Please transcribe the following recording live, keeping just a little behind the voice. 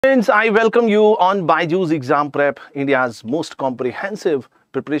Friends, I welcome you on BYJU'S Exam Prep, India's most comprehensive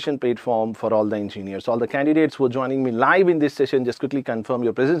preparation platform for all the engineers. All the candidates who are joining me live in this session, just quickly confirm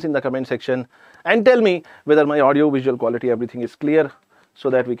your presence in the comment section and tell me whether my audio, visual quality, everything is clear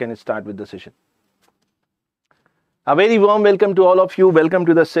so that we can start with the session. A very warm welcome to all of you. Welcome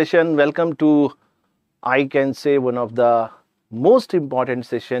to the session. Welcome to, I can say, one of the most important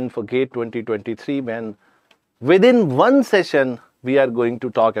session for GATE 2023, when within one session, we are going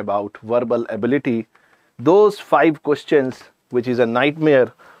to talk about verbal ability, those 5 questions which is a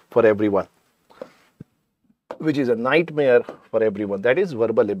nightmare for everyone. That is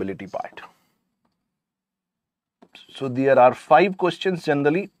verbal ability part. So there are 5 questions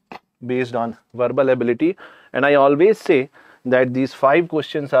generally based on verbal ability, and I always say that these 5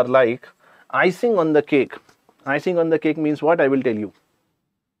 questions are like icing on the cake. Icing on the cake means what? I will tell you.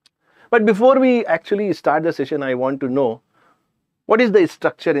 But before we actually start the session, I want to know what is the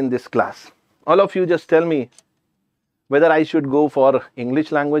structure in this class. All of you just tell me whether I should go for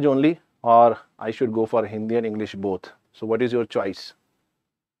English language only or I should go for Hindi and English both. So what is your choice?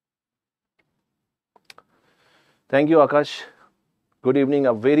 Thank you, Akash. Good evening.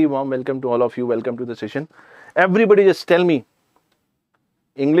 A very warm welcome to all of you. Welcome to the session. Everybody just tell me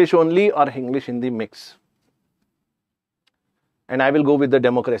English only or English Hindi mix. And I will go with the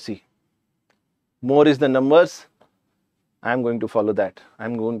democracy. More is the numbers. I am going to follow that. I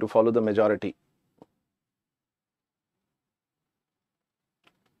am going to follow the majority.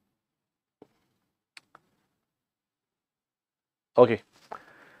 Okay.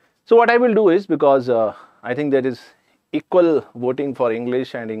 So what I will do is, because I think there is equal voting for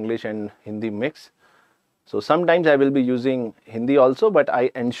English and Hindi mix. So sometimes I will be using Hindi also, but I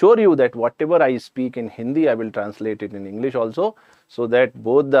ensure you that whatever I speak in Hindi, I will translate it in English also, so that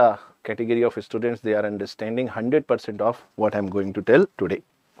both the category of students, they are understanding 100% of what I am going to tell today.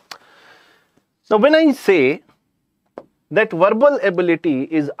 Now, when I say that verbal ability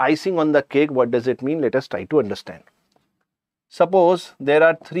is icing on the cake, what does it mean? Let us try to understand. Suppose there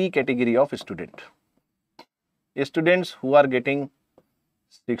are 3 categories of students. Students who are getting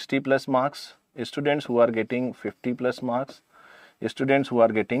 60 plus marks, students who are getting 50 plus marks, students who are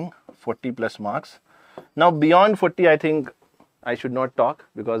getting 40 plus marks. Now, beyond 40, I think I should not talk,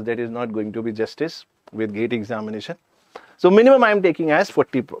 because that is not going to be justice with GATE examination. So minimum I am taking as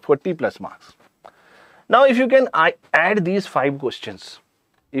 40 plus marks. Now, if you can add these 5 questions,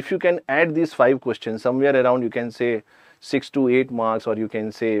 somewhere around, you can say 6 to 8 marks, or you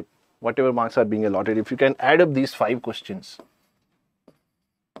can say whatever marks are being allotted. If you can add up these 5 questions,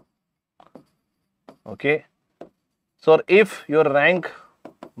 okay. So if your rank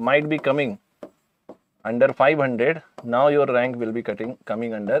might be coming under 500, now your rank will be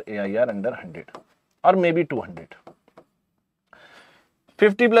coming under AIR under 100 or maybe 200.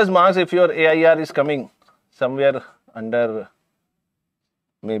 50 plus marks, if your AIR is coming somewhere under,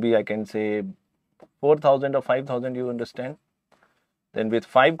 maybe I can say 4,000 or 5,000, you understand? Then with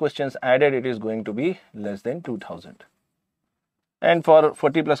 5 questions added, it is going to be less than 2,000. And for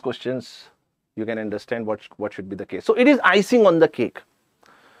 40 plus questions, you can understand what should be the case. So it is icing on the cake,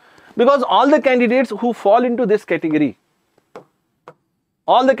 because all the candidates who fall into this category,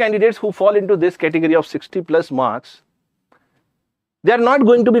 of 60 plus marks, they are not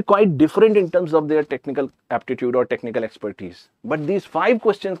going to be quite different in terms of their technical aptitude or technical expertise. But these 5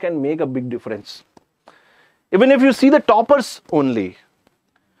 questions can make a big difference. Even if you see the toppers only,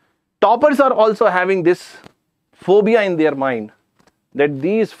 toppers are also having this phobia in their mind that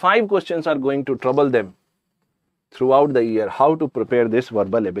these 5 questions are going to trouble them throughout the year, how to prepare this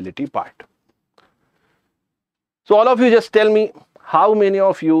verbal ability part. So all of you just tell me, how many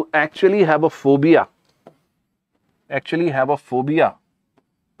of you actually have a phobia?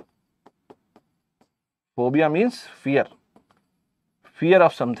 Phobia means fear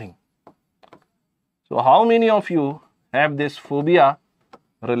of something. So how many of you have this phobia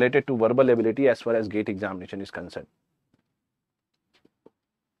related to verbal ability as far as GATE examination is concerned?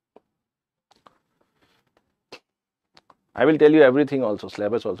 I will tell you everything also,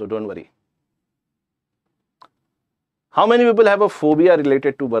 syllabus also, don't worry. How many people have a phobia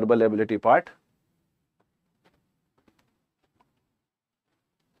related to verbal ability part?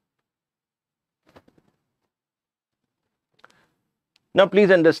 Now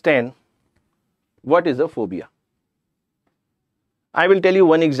please understand, what is a phobia? I will tell you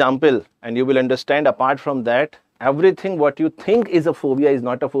one example and you will understand. Apart from that, everything what you think is a phobia is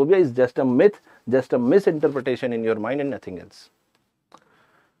not a phobia, is just a myth, just a misinterpretation in your mind and nothing else.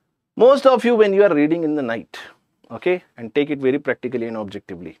 Most of you, when you are reading in the night, okay, and take it very practically and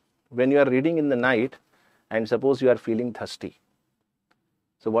objectively, when you are reading in the night and suppose you are feeling thirsty,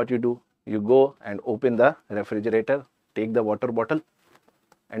 So what you do? You go and open the refrigerator, take the water bottle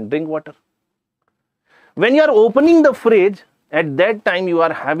and drink water. When you are opening the fridge, at that time you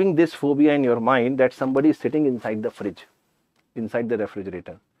are having this phobia in your mind that somebody is sitting inside the fridge, inside the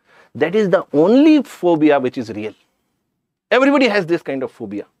refrigerator. That is the only phobia which is real. Everybody has this kind of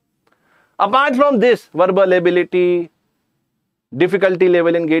phobia. Apart from this, verbal ability, difficulty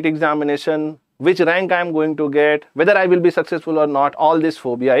level in GATE examination, which rank I am going to get, whether I will be successful or not, all this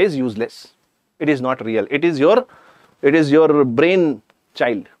phobia is useless. It is not real. It is your brain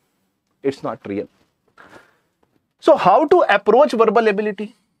child. It's not real. So how to approach verbal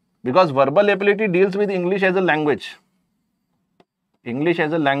ability? Because verbal ability deals with English as a language. English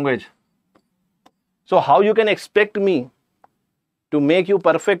as a language. So how you can expect me to make you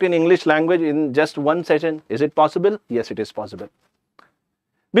perfect in English language in just one session? Is it possible? Yes, it is possible.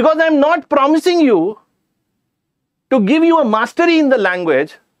 Because I am not promising you to give you a mastery in the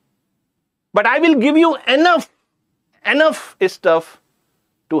language, but I will give you enough stuff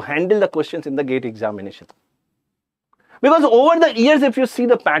to handle the questions in the GATE examination. Because over the years, if you see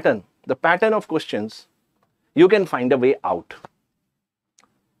the pattern of questions, you can find a way out.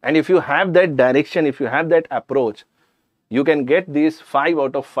 And if you have that direction, if you have that approach, you can get these 5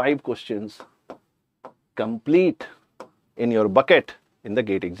 out of 5 questions complete in your bucket in the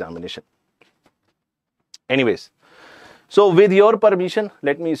GATE examination. Anyways, so with your permission,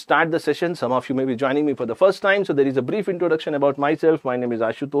 let me start the session. Some of you may be joining me for the first time. So there is a brief introduction about myself. My name is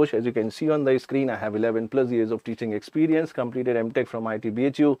Ashutosh. As you can see on the screen, I have 11 plus years of teaching experience, completed MTech from IIT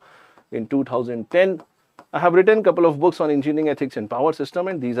BHU in 2010. I have written a couple of books on engineering ethics and power system,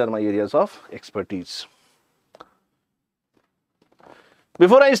 and these are my areas of expertise.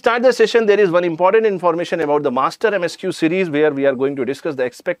 Before I start the session, there is one important information about the Master MSQ series where we are going to discuss the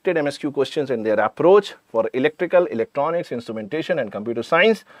expected MSQ questions and their approach for electrical, electronics, instrumentation and computer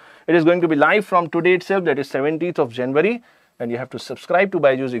science. It is going to be live from today itself, that is 17th of January, and you have to subscribe to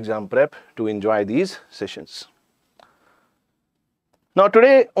BYJU'S Exam Prep to enjoy these sessions. Now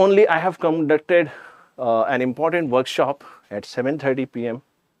today only I have conducted an important workshop at 7:30 p.m.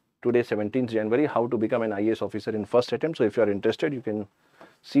 Today 17th January, how to become an IAS officer in first attempt. So if you are interested, you can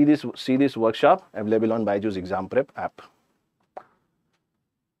see this workshop available on BYJU'S Exam Prep app.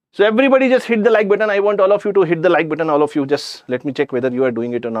 So everybody just hit the like button. I want all of you to hit the like button. All of you, just let me check whether you are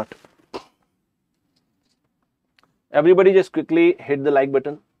doing it or not. Everybody just quickly hit the like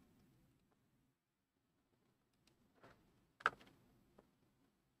button.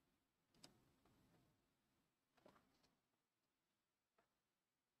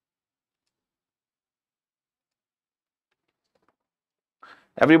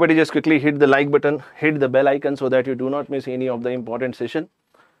 Everybody just quickly hit the like button, hit the bell icon so that you do not miss any of the important session.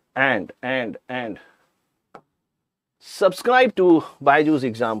 And subscribe to BYJU'S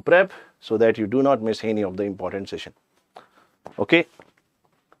Exam Prep so that you do not miss any of the important session. Okay.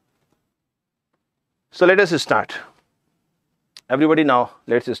 So let us start. Everybody now,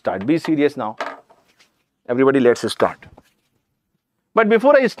 let's start. Be serious now. Everybody, let's start. But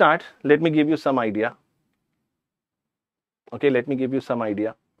before I start, let me give you some idea. Okay, let me give you some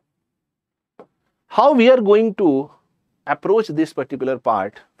idea how we are going to approach this particular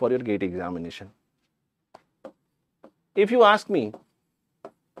part for your GATE examination. If you ask me,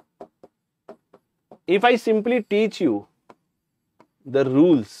 if I simply teach you the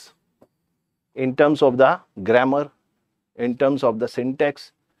rules in terms of the grammar, in terms of the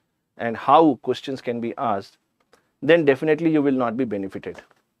syntax and how questions can be asked, then definitely you will not be benefited.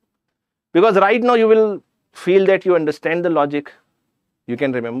 Because right now you will feel that you understand the logic, you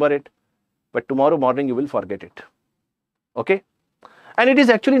can remember it, but tomorrow morning you will forget it. Okay? And it is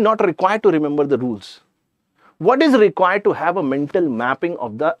actually not required to remember the rules. What is required to have a mental mapping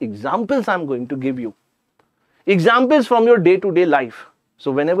of the examples I am going to give you? Examples from your day-to-day life.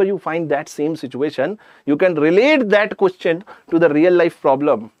 So whenever you find that same situation, you can relate that question to the real life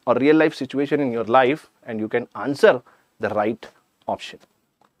problem or real life situation in your life, and you can answer the right option.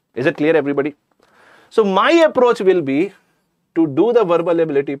 Is it clear, everybody? So my approach will be to do the verbal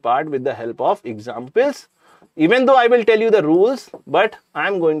ability part with the help of examples, even though I will tell you the rules, but I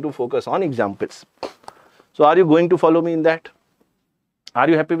am going to focus on examples. So are you going to follow me in that? Are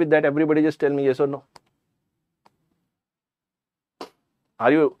you happy with that? Everybody just tell me yes or no.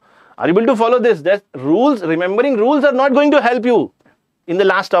 Are you able to follow this? That rules, remembering rules are not going to help you in the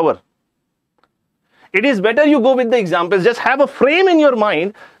last hour. It is better you go with the examples. Just have a frame in your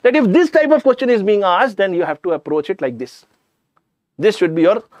mind that if this type of question is being asked, then you have to approach it like this. This should be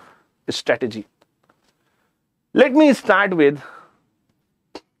your strategy. Let me start with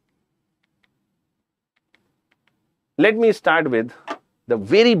the the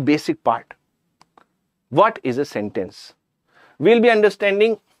very basic part. What is a sentence? We'll be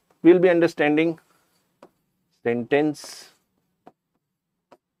understanding sentence,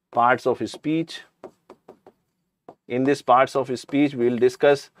 parts of speech. In these parts of speech, we will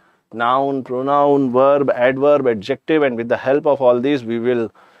discuss noun, pronoun, verb, adverb, adjective, and with the help of all these, we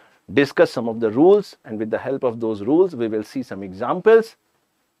will discuss some of the rules, and with the help of those rules, we will see some examples,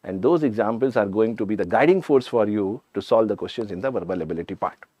 and those examples are going to be the guiding force for you to solve the questions in the verbal ability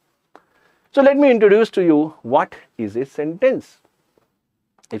part. So let me introduce to you what is a sentence.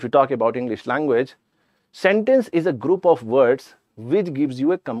 If you talk about English language, sentence is a group of words which gives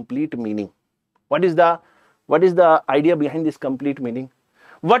you a complete meaning. What is the idea behind this complete meaning?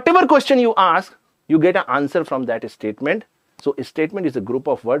 Whatever question you ask, you get an answer from that statement. So a statement is a group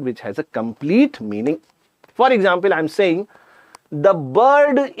of words which has a complete meaning. For example, I am saying, the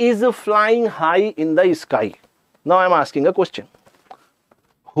bird is flying high in the sky. Now I am asking a question.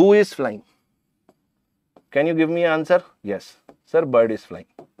 Who is flying? Can you give me an answer? Yes, sir, bird is flying.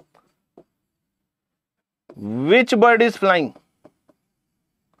 Which bird is flying?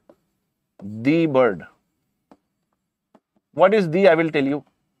 The bird. What is the? I will tell you.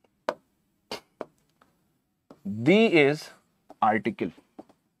 The is article.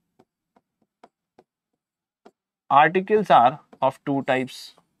 Articles are of two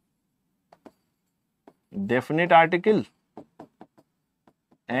types. Definite article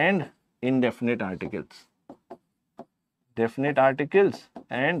and indefinite articles. Definite articles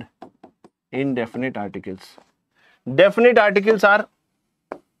and indefinite articles. Definite articles are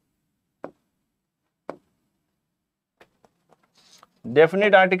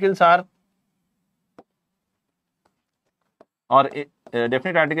definite article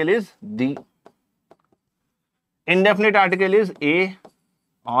is the. Indefinite article is a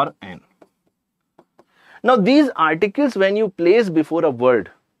or an. Now these articles, when you place before a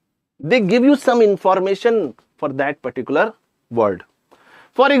word, they give you some information for that particular word.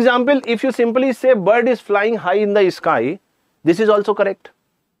 For example, if you simply say bird is flying high in the sky, this is also correct.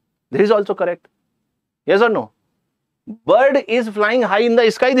 This is also correct. Yes or no? Bird is flying high in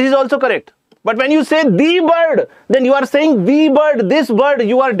the sky, this is also correct. But when you say the bird, then you are saying the bird, this bird,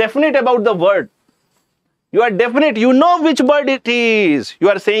 you are definite about the word. You are definite, you know which bird it is. You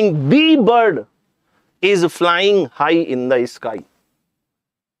are saying the bird is flying high in the sky.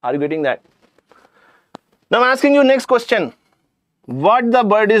 Are you getting that? Now I'm asking you next question. What the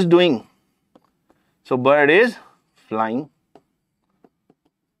bird is doing? So bird is flying.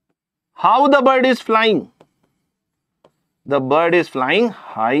 How the bird is flying? The bird is flying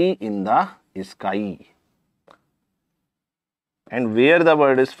high in the sky. And where the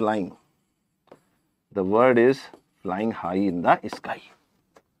bird is flying? The bird is flying high in the sky.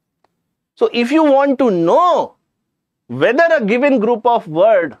 So if you want to know whether a given group of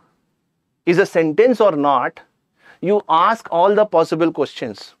words is a sentence or not, you ask all the possible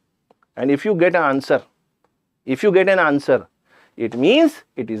questions. And if you get an answer, it means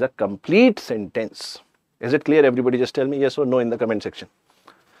it is a complete sentence. Is it clear, everybody? Just tell me yes or no in the comment section.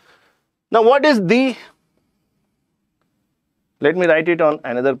 Now what is the? Let me write it on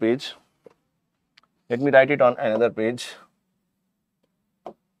another page.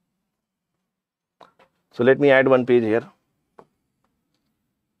 So let me add one page here.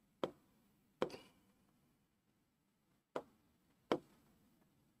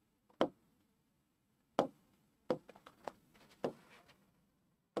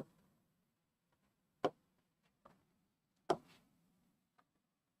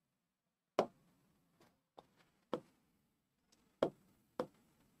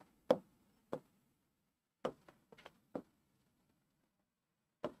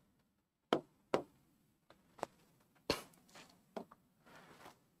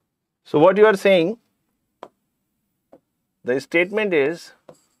 So what you are saying, the statement is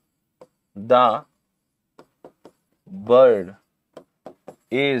the bird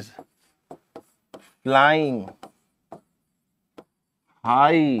is flying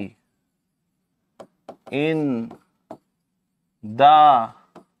high in the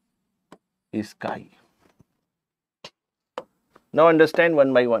sky. Now understand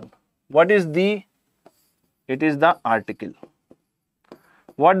one by one. What is the? It is the article.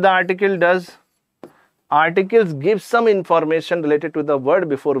 What the article does? Articles give some information related to the word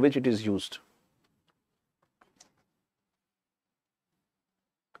before which it is used.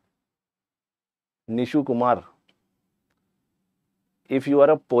 Nishu Kumar, if you are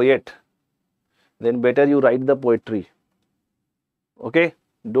a poet, then better you write the poetry. Okay?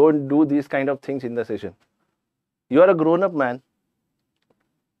 Don't do these kind of things in the session. You are a grown-up man.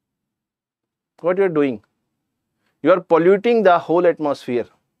 What you are doing? You are polluting the whole atmosphere.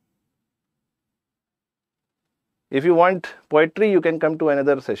 If you want poetry, you can come to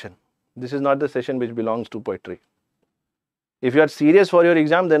another session. This is not the session which belongs to poetry. If you are serious for your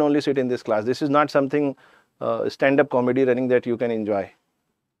exam, then only sit in this class. This is not something stand-up comedy running that you can enjoy.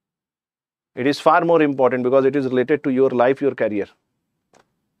 It is far more important because it is related to your life, your career.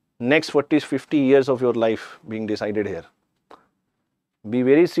 Next 40, 50 years of your life being decided here. Be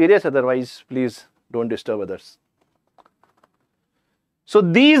very serious, otherwise please don't disturb others. So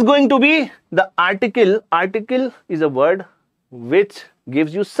these is going to be the article. Article is a word which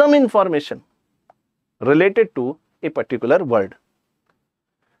gives you some information related to a particular word.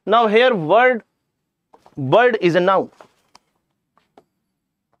 Now here bird is a noun.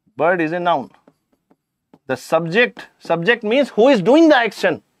 Bird is a noun. The subject means who is doing the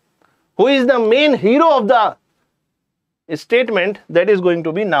action, who is the main hero of the statement, that is going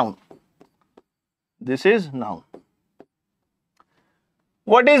to be noun. This is noun.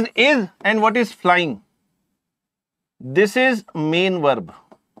 What is and what is flying? This is main verb.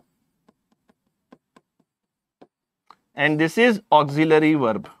 And this is auxiliary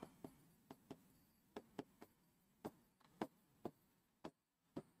verb.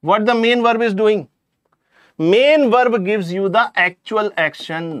 What the main verb is doing? Main verb gives you the actual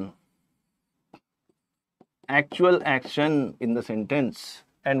action. Actual action in the sentence.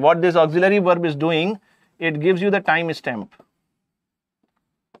 And what this auxiliary verb is doing, it gives you the time stamp.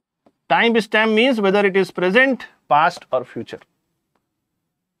 Time stamp means whether it is present, past or future.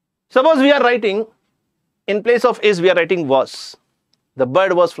 Suppose we are writing, in place of is we are writing was. The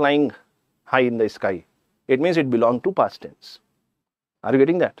bird was flying high in the sky. It means it belonged to past tense. Are you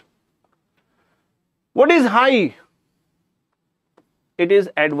getting that? What is high? It is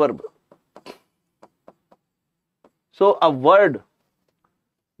adverb. So a word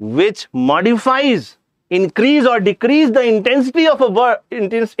which modifies, increase or decrease the intensity of a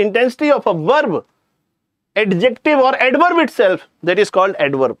verb, adjective or adverb itself, that is called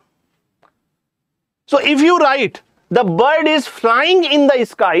adverb. So if you write the bird is flying in the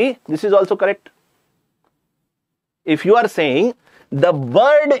sky, this is also correct. If you are saying the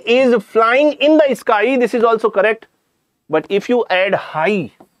bird is flying in the sky, this is also correct. But if you add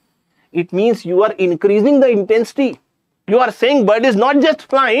high, it means you are increasing the intensity. You are saying bird is not just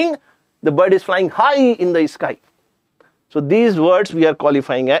flying, the bird is flying high in the sky. So these words we are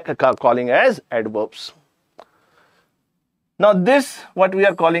calling as adverbs. Now this, what we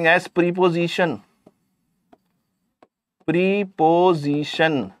are calling as preposition.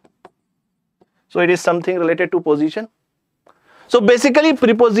 Preposition. So it is something related to position. So basically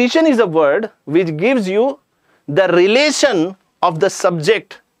preposition is a word which gives you the relation of the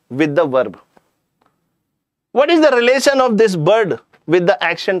subject with the verb. What is the relation of this bird with the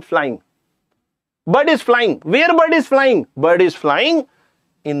action flying? Bird is flying. Where bird is flying? Bird is flying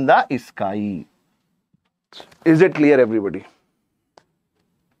in the sky. Is it clear, everybody?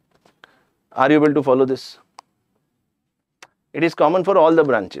 Are you able to follow this? It is common for all the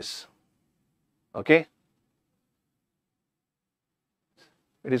branches. Okay?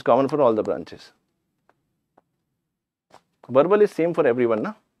 It is common for all the branches. Verbal is same for everyone,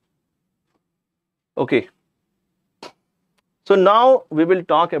 na? Okay. So now we will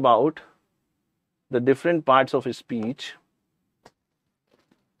talk about the different parts of speech.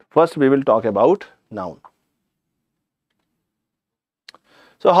 First we will talk about noun.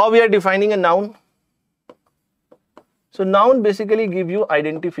 So how we are defining a noun? So noun basically give you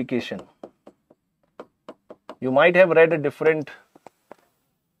identification. You might have read a different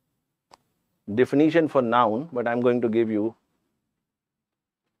definition for noun, but I am going to give you.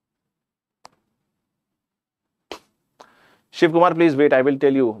 Shiv Kumar, please wait. I will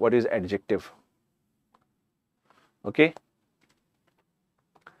tell you what is adjective. Okay.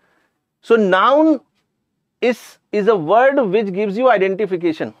 So noun is a word which gives you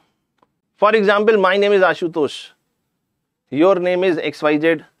identification. For example, my name is Ashutosh. Your name is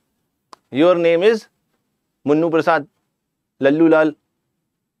XYZ. Your name is Munnu Prasad, Lallu Lal.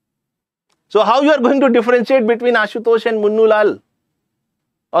 So how you are going to differentiate between Ashutosh and Munnu Lal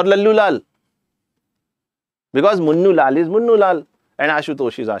or Lallu Lal? Because Munnu Lal is Munnu Lal and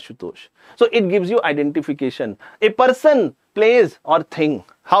Ashutosh is Ashutosh. So it gives you identification. A person, place or thing,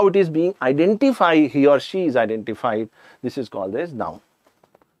 how it is being identified, he or she is identified. This is called as noun.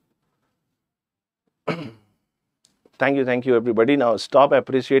 Thank you everybody. Now stop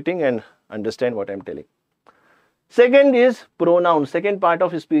appreciating and understand what I am telling. Second is pronoun. Second part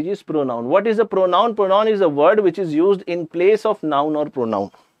of speech is pronoun. What is a pronoun? Pronoun is a word which is used in place of noun or pronoun.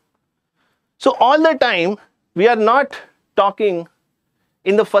 So all the time we are not talking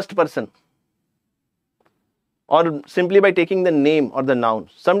in the first person. or simply by taking the name or the noun.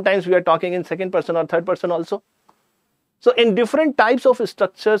 Sometimes we are talking in second person or third person also. So in different types of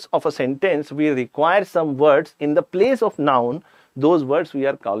structures of a sentence, we require some words in the place of noun. Those words we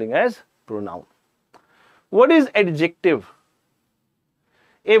are calling as pronoun. What is adjective?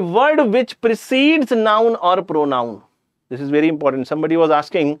 A word which precedes noun or pronoun. This is very important. Somebody was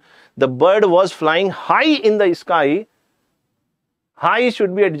asking, the bird was flying high in the sky. High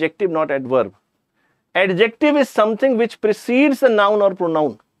should be adjective, not adverb. Adjective is something which precedes a noun or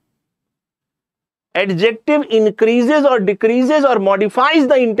pronoun. Adjective increases or decreases or modifies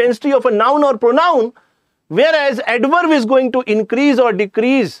the intensity of a noun or pronoun, whereas adverb is going to increase or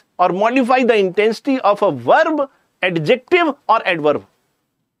decrease or modify the intensity of a verb, adjective or adverb.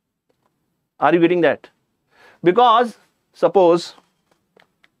 Are you getting that? Because suppose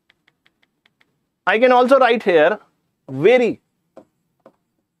I can also write here very.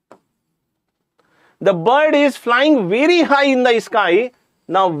 The bird is flying very high in the sky.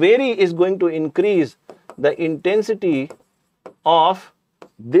 Now very is going to increase the intensity of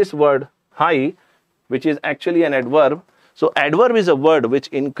this word high, which is actually an adverb. So adverb is a word which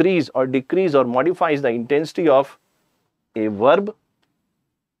increase or decrease or modifies the intensity of a verb.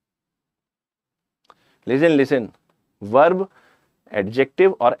 Listen. Verb,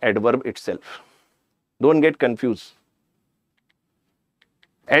 adjective or adverb itself. Don't get confused.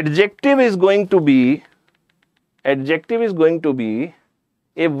 Adjective is going to be a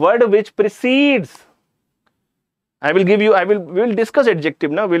word which precedes. We will discuss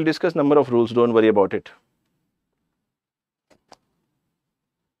adjective now. We'll discuss number of rules. Don't worry about it.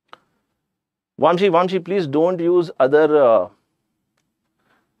 Vamshi, please don't use other,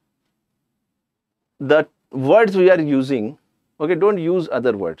 the words we are using. Okay, don't use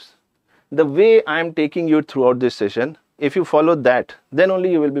other words. The way I am taking you throughout this session, if you follow that, then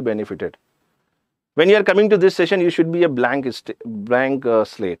only you will be benefited. When you are coming to this session, you should be a blank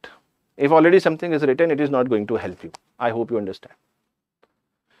slate. If already something is written, it is not going to help you. I hope you understand.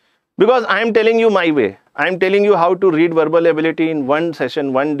 Because I am telling you my way. I am telling you how to read verbal ability in one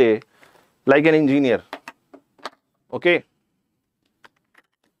session, one day, like an engineer. Okay.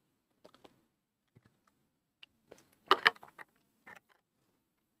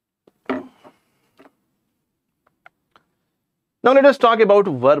 Now let us talk about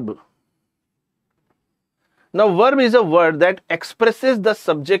verb. Now verb is a word that expresses the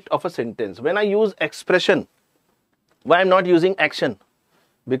subject of a sentence. When I use expression, why I am not using action?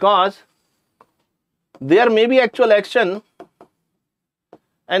 Because there may be actual action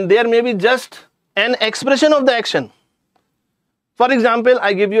and there may be just an expression of the action. For example,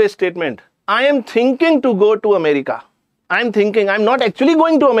 I give you a statement. I am thinking to go to America. I am thinking. I am not actually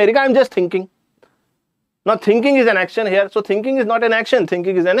going to America. I am just thinking. Now thinking is an action here. So thinking is not an action.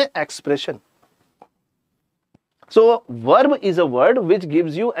 Thinking is an expression. So verb is a word which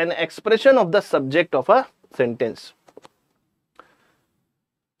gives you an expression of the subject of a sentence.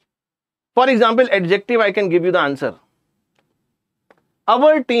 For example, adjective, I can give you the answer.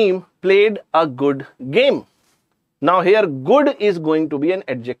 Our team played a good game. Now here good is going to be an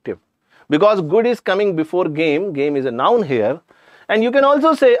adjective. Because good is coming before game. Game is a noun here. And you can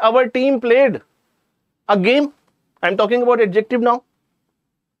also say our team played a game. I am talking about adjective now.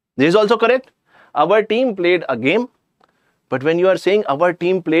 This is also correct. Our team played a game. But when you are saying our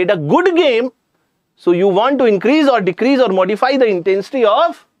team played a good game, so you want to increase or decrease or modify the intensity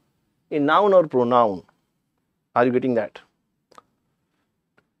of a noun or pronoun. Are you getting that?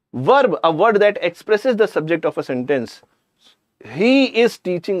 Verb, a word that expresses the subject of a sentence. He is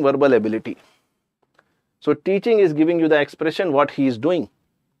teaching verbal ability. So teaching is giving you the expression what he is doing.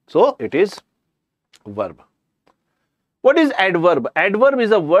 So it is verb. What is adverb? Adverb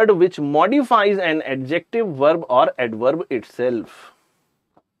is a word which modifies an adjective, verb or adverb itself.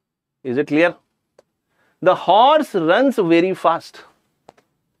 Is it clear? The horse runs very fast.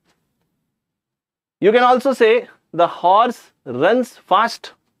 You can also say the horse runs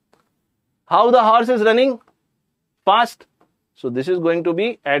fast. How the horse is running? Fast. So this is going to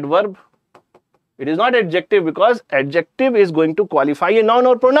be adverb. It is not adjective because adjective is going to qualify a noun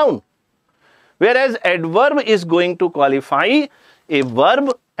or pronoun. Whereas adverb is going to qualify a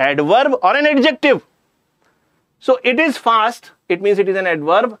verb, adverb or an adjective. So it is fast, it means it is an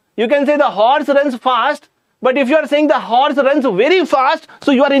adverb. You can say the horse runs fast, but if you are saying the horse runs very fast,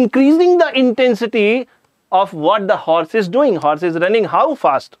 so you are increasing the intensity of what the horse is doing. Horse is running how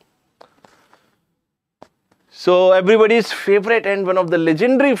fast? So everybody's favorite and one of the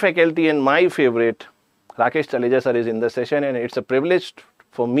legendary faculty and my favorite, Rakesh Taleja sir is in the session and it's a privilege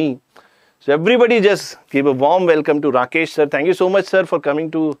for me. So everybody just give a warm welcome to Rakesh sir. Thank you so much sir for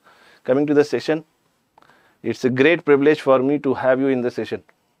coming to the session. It's a great privilege for me to have you in the session.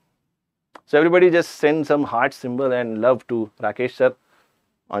 So everybody just send some heart symbol and love to Rakesh sir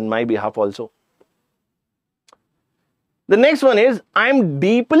on my behalf also. The next one is, I am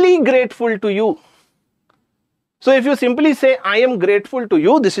deeply grateful to you. So if you simply say, I am grateful to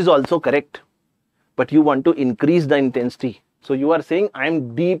you, this is also correct. But you want to increase the intensity. So you are saying, I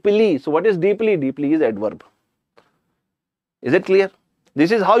am deeply. So what is deeply? Deeply is adverb. Is it clear?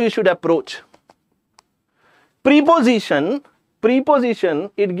 This is how you should approach. Preposition,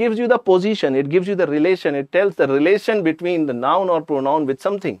 it gives you the position, it gives you the relation, it tells the relation between the noun or pronoun with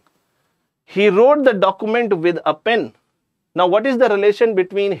something. He wrote the document with a pen. Now what is the relation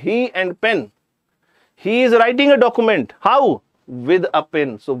between he and pen? He is writing a document. How? With a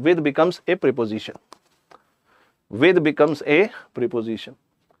pen. So with becomes a preposition. With becomes a preposition.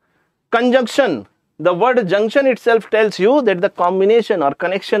 Conjunction. The word junction itself tells you that the combination or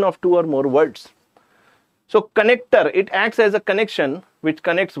connection of two or more words. So connector, it acts as a connection which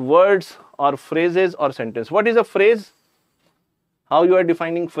connects words or phrases or sentence. What is a phrase? How you are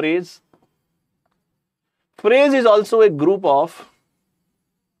defining phrase? Phrase is also a group of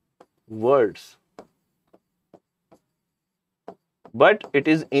words, but it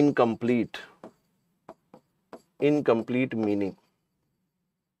is incomplete. Incomplete meaning.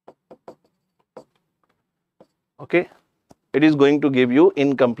 Okay? It is going to give you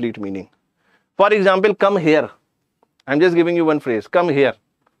incomplete meaning. For example, come here. I'm just giving you one phrase. Come here.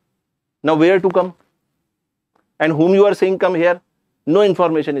 Now where to come? And whom you are saying come here? No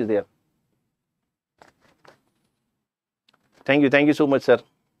information is there. Thank you so much, sir,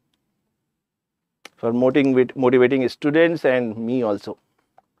 for motivating students and me also.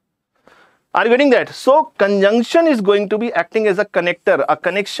 Are you getting that? So conjunction is going to be acting as a connector, a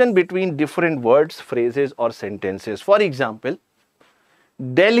connection between different words, phrases or sentences. For example,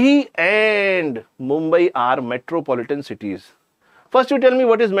 Delhi and Mumbai are metropolitan cities. First you tell me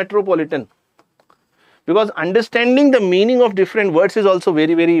what is metropolitan. Because understanding the meaning of different words is also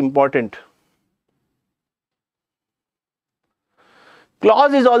very, very important.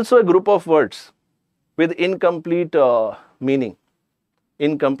 Clause is also a group of words with incomplete meaning,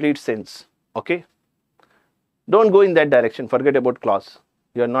 incomplete sense. Okay? Don't go in that direction. Forget about clause.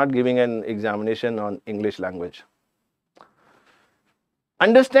 You are not giving an examination on English language.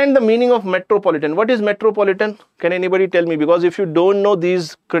 Understand the meaning of metropolitan. What is metropolitan? Can anybody tell me? Because if you don't know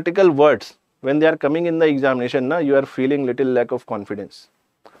these critical words, when they are coming in the examination, you are feeling little lack of confidence.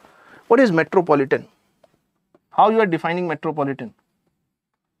 What is metropolitan? How you are defining metropolitan?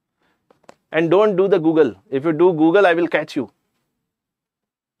 And don't do the Google. If you do Google, I will catch you.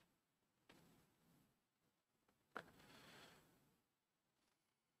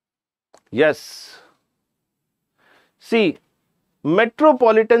 Yes. See,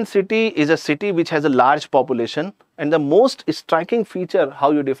 metropolitan city is a city which has a large population, and the most striking feature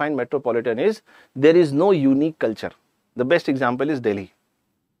how you define metropolitan is there is no unique culture. The best example is Delhi.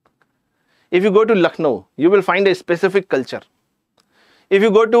 If you go to Lucknow, you will find a specific culture. If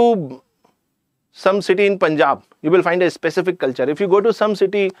you go to some city in Punjab, you will find a specific culture. If you go to some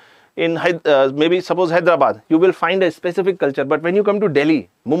city in maybe suppose Hyderabad, you will find a specific culture. But when you come to Delhi,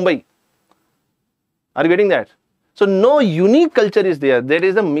 Mumbai, are you getting that? So no unique culture is there. There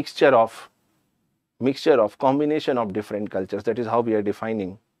is a mixture of combination of different cultures. That is how we are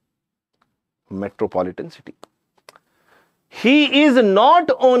defining metropolitan city. He is not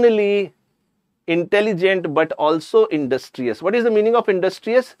only intelligent but also industrious. What is the meaning of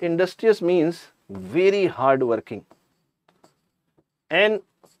industrious? Industrious means very hard working. And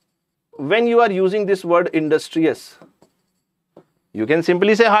when you are using this word industrious, you can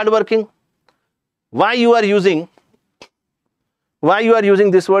simply say hard working. Why you are using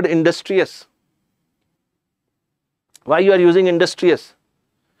this word industrious? Why you are using industrious?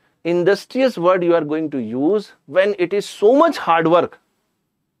 Industrious word you are going to use when it is so much hard work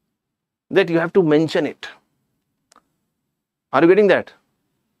that you have to mention it. Are you getting that?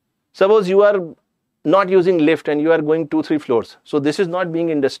 Suppose you are not using lift and you are going 2-3 floors. So this is not being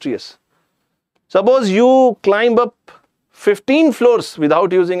industrious. Suppose you climb up 15 floors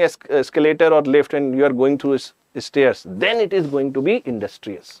without using escalator or lift and you are going through stairs. Then it is going to be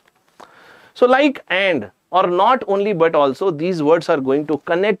industrious. So like and or not only but also, these words are going to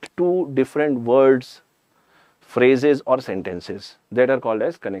connect to different words, phrases or sentences that are called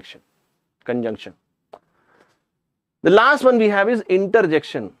as conjunction. The last one we have is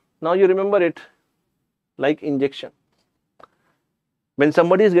interjection. Now you remember it like injection. When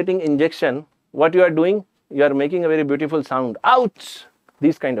somebody is getting injection, what you are doing? You are making a very beautiful sound. Ouch!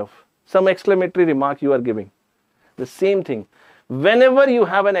 These kind of some exclamatory remark you are giving. The same thing. Whenever you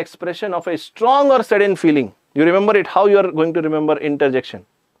have an expression of a strong or sudden feeling, you remember it, how you are going to remember interjection.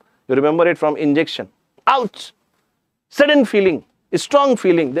 You remember it from injection. Ouch! Sudden feeling, a strong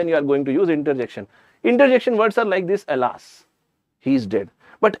feeling, then you are going to use interjection. Interjection words are like this, alas, he is dead.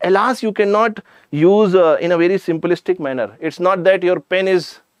 But alas, you cannot use in a very simplistic manner. It's not that your pen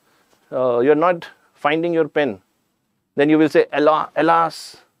is, you're not finding your pen. Then you will say,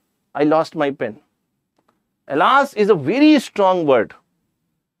 alas, I lost my pen. Alas is a very strong word.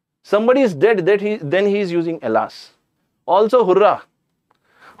 Somebody is dead, then he is using alas. Also, hurrah.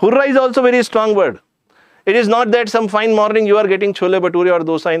 Hurrah is also a very strong word. It is not that some fine morning you are getting chole bhature or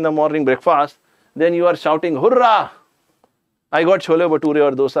dosa in the morning breakfast, then you are shouting, hurrah! I got chole bhature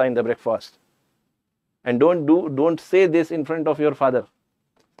or dosa in the breakfast. And don't say this in front of your father.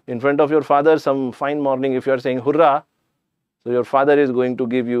 In front of your father, some fine morning, if you are saying hurrah, so your father is going to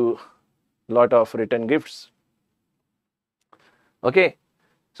give you a lot of return gifts. Okay.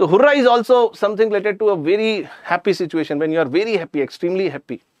 So hurrah is also something related to a very happy situation, when you are very happy, extremely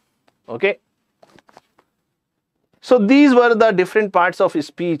happy. Okay. So these were the different parts of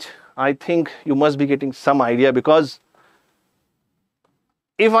speech. I think you must be getting some idea, because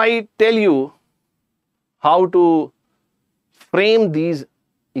if I tell you how to frame these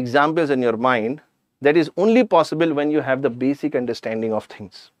examples in your mind, that is only possible when you have the basic understanding of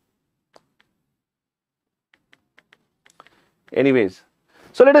things. Anyways,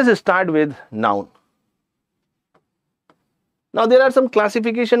 so let us start with noun. Now there are some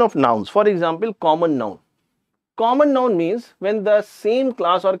classification of nouns. For example, common noun. Common noun means when the same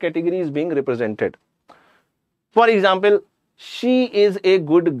class or category is being represented. For example, she is a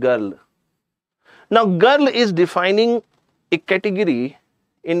good girl. Now, girl is defining a category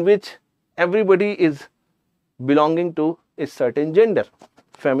in which everybody is belonging to a certain gender,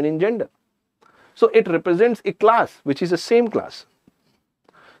 feminine gender. So it represents a class which is the same class.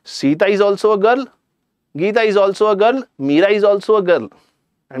 Sita is also a girl, Geeta is also a girl, Meera is also a girl.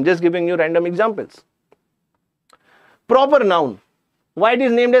 I'm just giving you random examples. Proper noun. Why it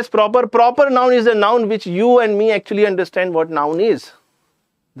is named as proper? Proper noun is a noun which you and me actually understand what noun is.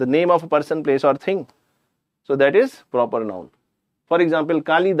 The name of a person, place or thing. So that is proper noun. For example,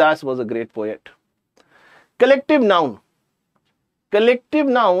 Kalidas was a great poet. Collective noun. Collective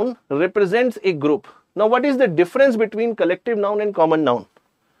noun represents a group. Now what is the difference between collective noun and common noun?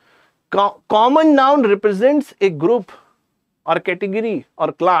 Common noun represents a group or category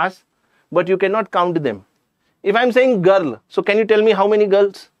or class, but you cannot count them. If I'm saying girl, so can you tell me how many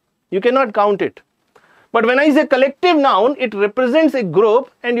girls? You cannot count it. But when I say collective noun, it represents a group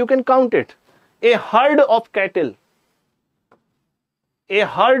and you can count it. A herd of cattle. A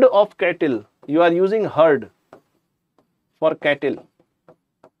herd of cattle. You are using herd for cattle.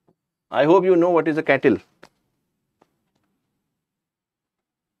 I hope you know what is a cattle.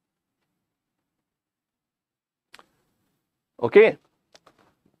 Okay.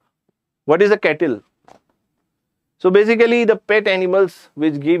 What is a cattle? So basically the pet animals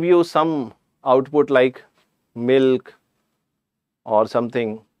which give you some output like milk or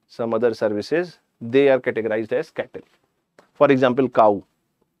something, some other services, they are categorized as cattle. For example, cow.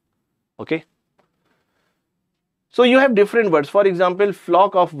 Okay. So you have different words. For example,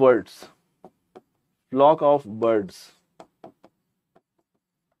 flock of birds. Flock of birds.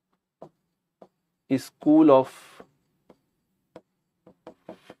 A school of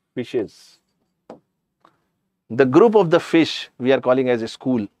fishes. The group of the fish we are calling as a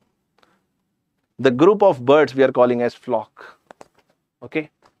school. The group of birds we are calling as flock. Okay.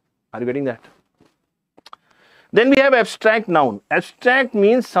 Are you getting that? Then we have abstract noun. Abstract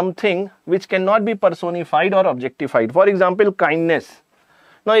means something which cannot be personified or objectified. For example, kindness.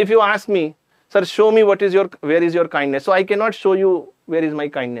 Now if you ask me, sir, show me where is your kindness? So I cannot show you where is my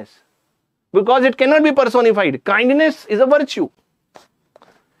kindness. Because it cannot be personified. Kindness is a virtue.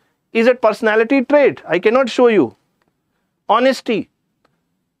 Is it personality trait? I cannot show you. Honesty.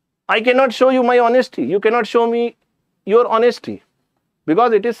 I cannot show you my honesty. You cannot show me your honesty.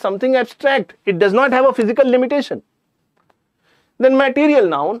 Because it is something abstract. It does not have a physical limitation. Then material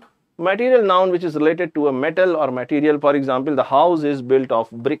noun. Material noun which is related to a metal or material. For example, the house is built of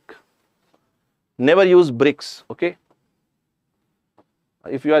brick. Never use bricks. Okay.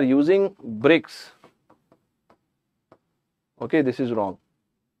 If you are using bricks, okay, this is wrong.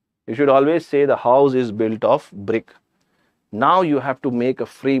 You should always say the house is built of brick. Now you have to make a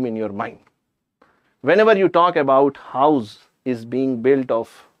frame in your mind. Whenever you talk about house is being built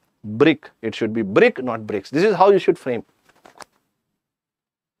of brick, it should be brick, not bricks. This is how you should frame.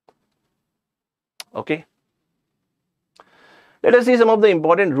 Okay. Let us see some of the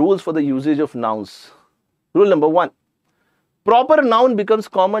important rules for the usage of nouns. Rule number 1. Proper noun becomes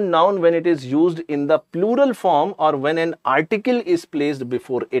common noun when it is used in the plural form or when an article is placed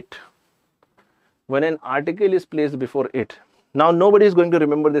before it. When an article is placed before it. Now nobody is going to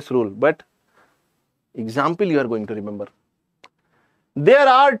remember this rule, but example you are going to remember. There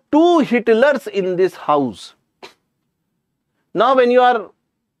are 2 Hitlers in this house. Now when you are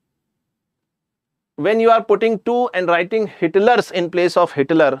putting 2 and writing Hitlers in place of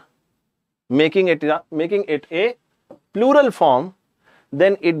Hitler, making it a plural form,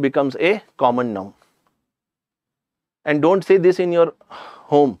 then it becomes a common noun. And don't say this in your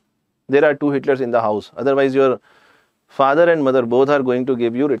home. There are 2 Hitlers in the house. Otherwise, your father and mother both are going to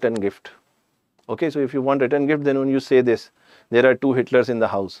give you return gift. Okay, so if you want return gift, then when you say this, there are 2 Hitlers in the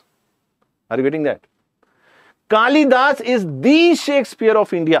house. Are you getting that? Kalidas is the Shakespeare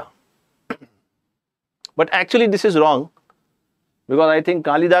of India. But actually, this is wrong, because I think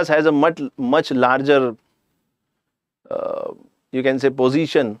Kalidas has a much larger you can say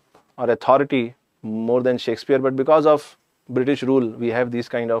position or authority more than Shakespeare, but because of British rule, we have these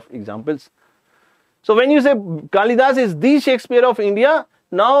kind of examples. So when you say Kalidas is the Shakespeare of India,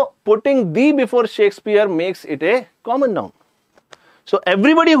 now putting the before Shakespeare makes it a common noun. So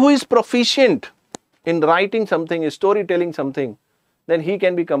everybody who is proficient in writing something, is storytelling something, then he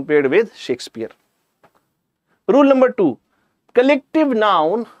can be compared with Shakespeare. Rule number 2, collective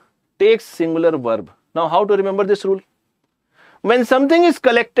noun takes singular verb. Now how to remember this rule? When something is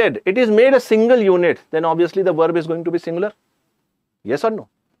collected, it is made a single unit, then obviously the verb is going to be singular. Yes or no?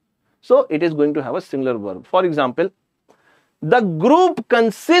 So it is going to have a singular verb. For example, the group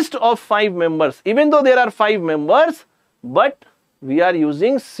consists of 5 members. Even though there are 5 members, but we are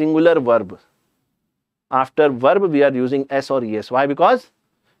using singular verb. After verb, we are using s or es. Why? Because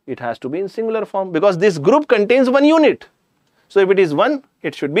it has to be in singular form. Because this group contains 1 unit. So if it is 1,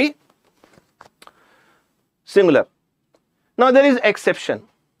 it should be singular. Now there is exception.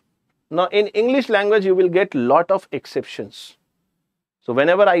 Now in English language, you will get lot of exceptions. So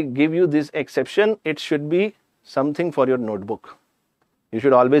whenever I give you this exception, it should be something for your notebook. You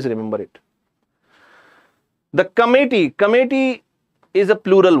should always remember it. The committee is a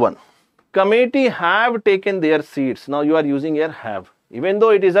plural one. Committee have taken their seats. Now you are using here have. Even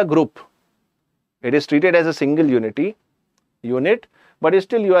though it is a group, it is treated as a single unit, but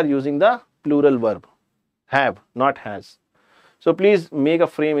still you are using the plural verb. Have, not has. So please make a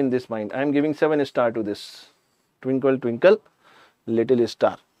frame in this mind. I am giving 7 star to this. Twinkle, twinkle, little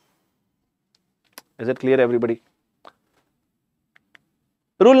star. Is it clear, everybody?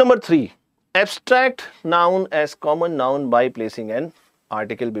 Rule number 3. Abstract noun as common noun by placing an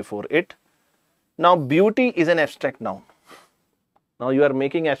article before it. Now beauty is an abstract noun. Now you are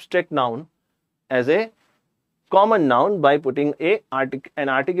making abstract noun as a common noun by putting an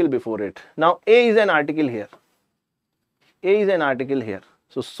article before it. Now A is an article here. A is an article here.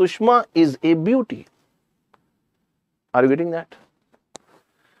 So Sushma is a beauty. Are you getting that?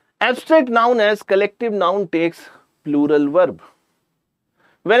 Abstract noun as collective noun takes plural verb.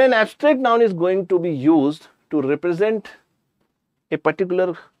 When an abstract noun is going to be used to represent a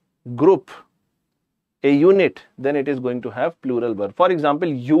particular group, a unit, then it is going to have plural verb. For example,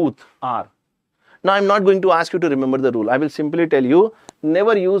 youth are. Now I am not going to ask you to remember the rule. I will simply tell you,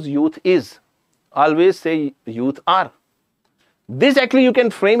 never use youth is. Always say youth are. This actually you can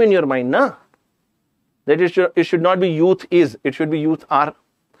frame in your mind, na? That it should not be youth is, it should be youth are.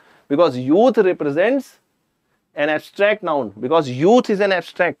 Because youth represents an abstract noun. Because youth is an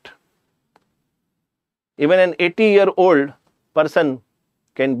abstract. Even an 80-year-old person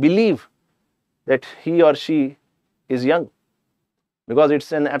can believe that he or she is young. Because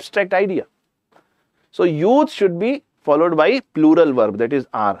it's an abstract idea. So youth should be followed by plural verb, that is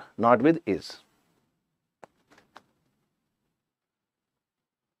are, not with is.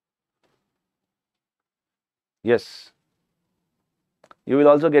 Yes. You will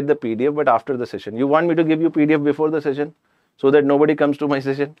also get the PDF, but after the session. You want me to give you PDF before the session so that nobody comes to my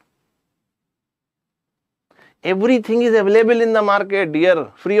session? Everything is available in the market,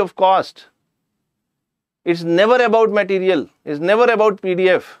 dear, free of cost. It's never about material. It's never about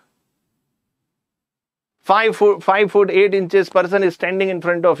PDF. 5 foot 8 inches person is standing in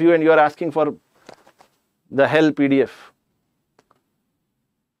front of you and you are asking for the hell PDF.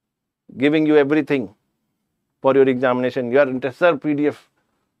 Giving you everything for your examination. You are interested, sir, PDF.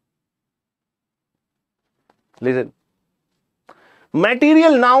 Listen.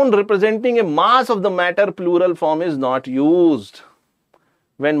 Material noun representing a mass of the matter plural form is not used.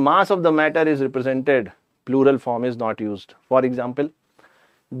 When mass of the matter is represented, plural form is not used. For example,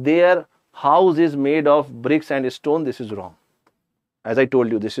 their house is made of bricks and stone. This is wrong. As I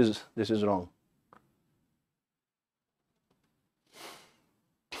told you, this is wrong.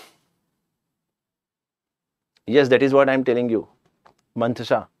 Yes, that is what I am telling you,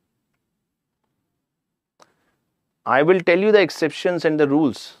 Manthasha. I will tell you the exceptions and the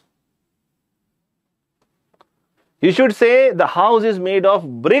rules. You should say the house is made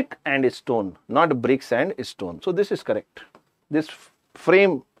of brick and stone, not bricks and stone. So this is correct. This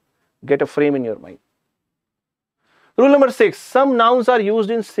frame, get a frame in your mind. Rule number 6, some nouns are used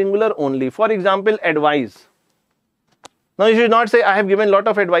in singular only. For example, advise. Now you should not say I have given a lot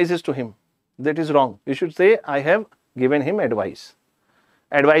of advices to him. That is wrong. You should say I have given him advice.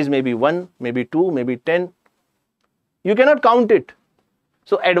 Advice may be 1, maybe 2, maybe 10. You cannot count it.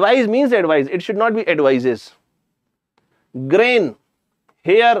 So advise means advice. It should not be advices. Grain,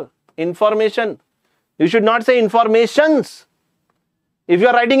 hair, information. You should not say informations. If you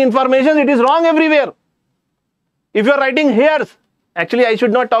are writing information, it is wrong everywhere. If you are writing hairs, actually I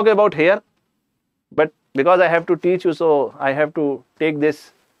should not talk about hair, but because I have to teach you, so I have to take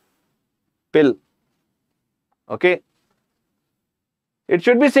this pill. Okay. It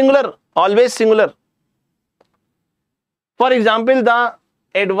should be singular, always singular. For example, the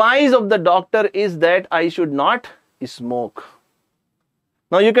advice of the doctor is that I should not smoke.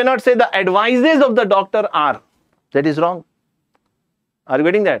 Now you cannot say the advices of the doctor are. That is wrong. Are you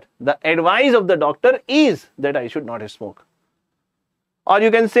getting that? The advice of the doctor is that I should not smoke. Or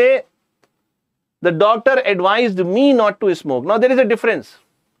you can say the doctor advised me not to smoke. Now there is a difference.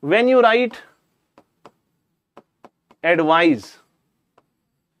 When you write advise,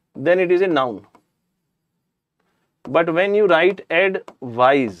 then it is a noun. But when you write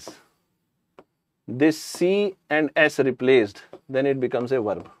advise, this C and S replaced, then it becomes a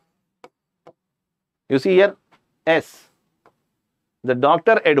verb. You see here, S. The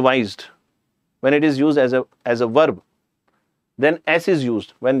doctor advised. When it is used as a verb, then S is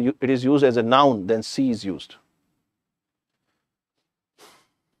used. When it is used as a noun, then C is used.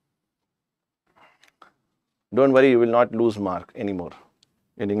 Don't worry, you will not lose mark anymore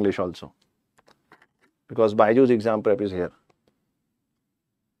in English also, because BYJU'S Exam Prep is here.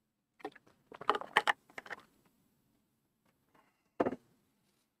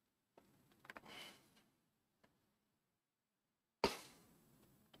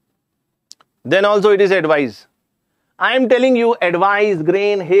 Then also it is advise. I am telling you, advise,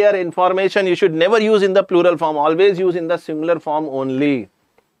 grain, hair, information, you should never use in the plural form. Always use in the singular form only.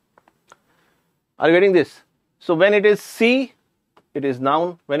 Are you getting this? So when it is C, it is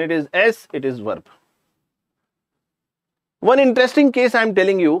noun. When it is S, it is verb. One interesting case I am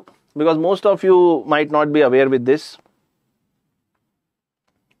telling you, because most of you might not be aware with this.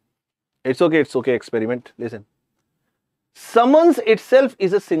 It's okay, experiment. Listen. Summons itself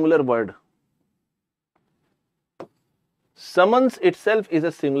is a singular word. Summons itself is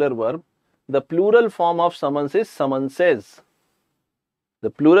a singular verb. The plural form of summons is summonses.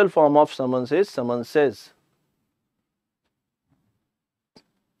 The plural form of summons is summonses.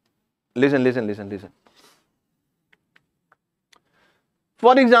 Listen.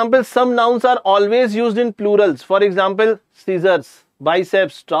 For example, some nouns are always used in plurals. For example, scissors,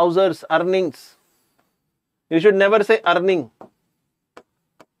 biceps, trousers, earnings. You should never say earning.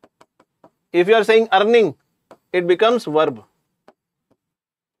 If you are saying earning, it becomes verb.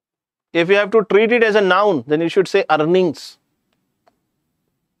 If you have to treat it as a noun, then you should say earnings.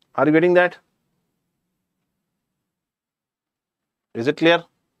 Are you getting that? Is it clear?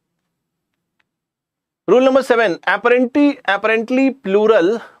 Rule number 7, apparently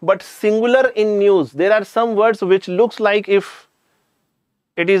plural but singular in news. There are some words which looks like if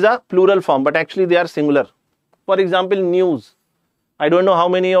it is a plural form, but actually they are singular. For example, news. I don't know how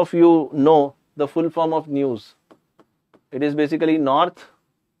many of you know the full form of news. It is basically north,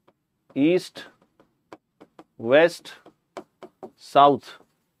 east, west, south.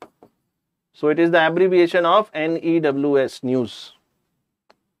 So it is the abbreviation of NEWS, news.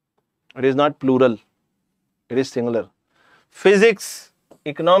 It is not plural. It is singular. Physics,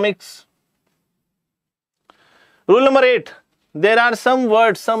 economics. Rule number 8. There are some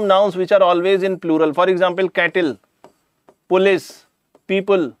words, some nouns which are always in plural. For example, cattle, police,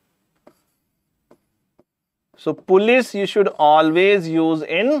 people. So police you should always use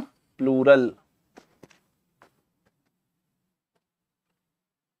in plural.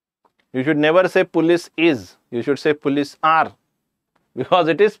 You should never say police is. You should say police are, because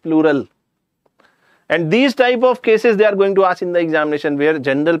it is plural. And these type of cases they are going to ask in the examination where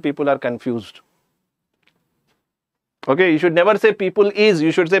general people are confused. Okay, you should never say people is,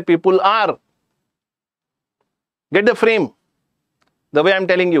 you should say people are. Get the frame, the way I am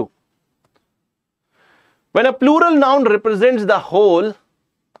telling you. When a plural noun represents the whole,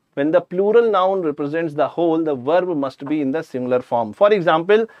 the verb must be in the singular form. For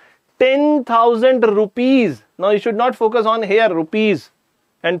example, 10,000 rupees. Now you should not focus on here rupees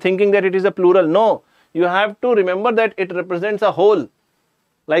and thinking that it is a plural. No, you have to remember that it represents a whole,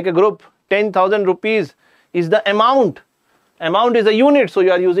 like a group. 10,000 rupees is the amount. Amount is a unit, so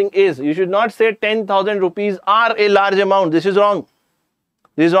you are using is. You should not say 10,000 rupees are a large amount. This is wrong.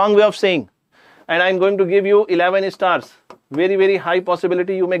 This is wrong way of saying. And I am going to give you 11 stars. Very, very high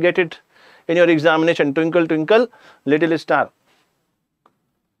possibility you may get it in your examination. Twinkle, twinkle, little star.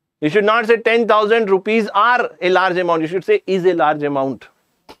 You should not say 10,000 rupees are a large amount. You should say is a large amount.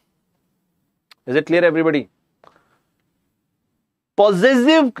 Is it clear, everybody?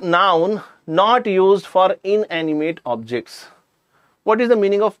 Possessive noun not used for inanimate objects. What is the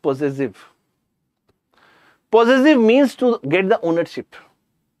meaning of possessive? Possessive means to get the ownership.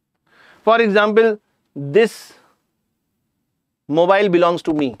 For example, this mobile belongs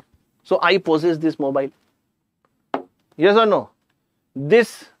to me. So I possess this mobile. Yes or no?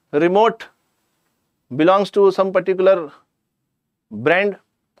 This remote belongs to some particular brand.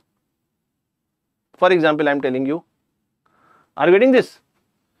 For example, I am telling you. Are you getting this?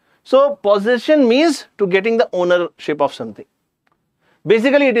 So possession means to getting the ownership of something.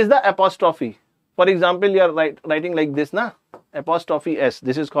 Basically, it is the apostrophe. For example, you are writing like this, na? Apostrophe S.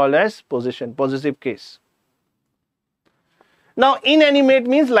 This is called as possession, possessive case. Now, inanimate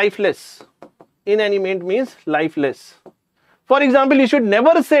means lifeless. Inanimate means lifeless. For example, you should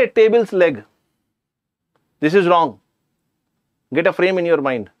never say table's leg. This is wrong. Get a frame in your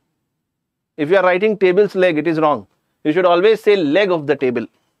mind. If you are writing table's leg, it is wrong. You should always say leg of the table.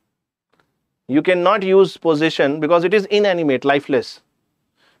 You cannot use possession because it is inanimate, lifeless.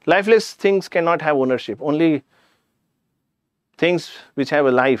 Lifeless things cannot have ownership. Only things which have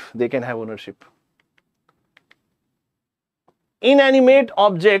a life, they can have ownership. Inanimate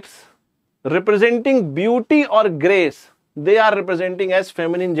objects representing beauty or grace, they are representing as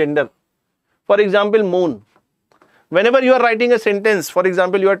feminine gender. For example, moon. Whenever you are writing a sentence, for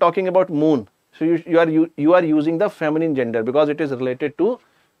example, you are talking about moon. So you are using the feminine gender because it is related to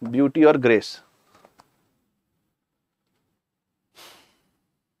beauty or grace.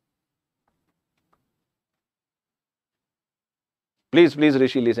 Please,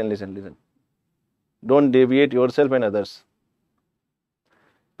 Rishi, listen. Don't deviate yourself and others.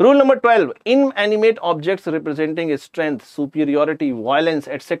 Rule number 12. Inanimate objects representing strength, superiority, violence,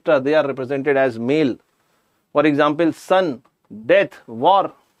 etc. They are represented as male. For example, sun, death,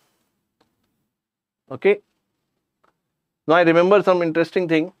 war. Okay. Now I remember some interesting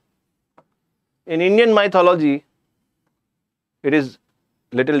thing. In Indian mythology, it is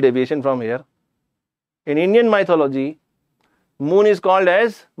little deviation from here. In Indian mythology, moon is called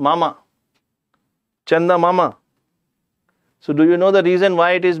as Mama, Chanda Mama. So do you know the reason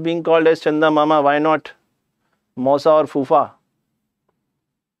why it is being called as Chanda Mama? Why not Mausa or Fufa?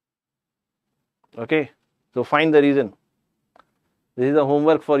 Okay, so find the reason. This is the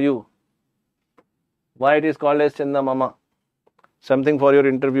homework for you. Why it is called as Chanda Mama? Something for your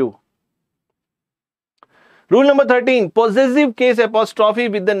interview. Rule number 13. Possessive case apostrophe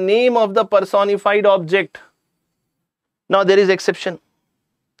with the name of the personified object. Now there is exception.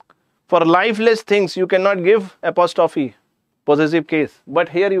 For lifeless things, you cannot give apostrophe, possessive case. But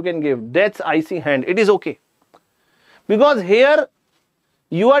here you can give death's icy hand. It is okay. Because here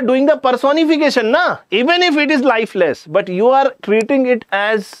you are doing the personification, na? Even if it is lifeless, but you are treating it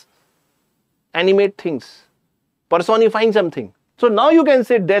as animate things, personifying something. So now you can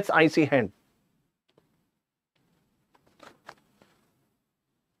say death's icy hand.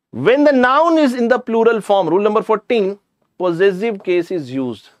 When the noun is in the plural form, rule number 14, possessive case is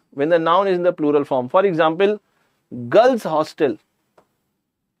used. When the noun is in the plural form. For example, girls' hostel.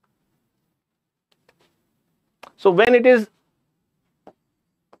 So when it is,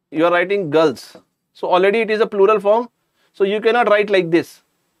 you are writing girls. So already it is a plural form. So you cannot write like this.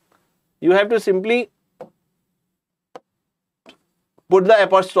 You have to simply put the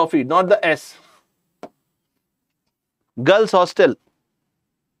apostrophe, not the S. Girls' hostel.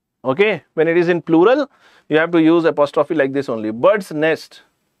 Okay, when it is in plural, you have to use apostrophe like this only. Bird's nest.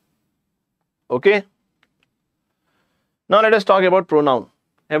 Okay. Now let us talk about pronoun.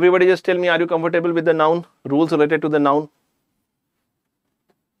 Everybody just tell me, are you comfortable with the noun? Rules related to the noun.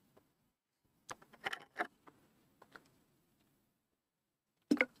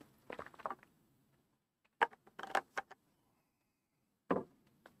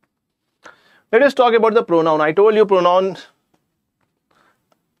 Let us talk about the pronoun. I told you pronoun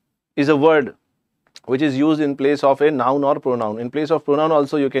is a word which is used in place of a noun or pronoun. In place of pronoun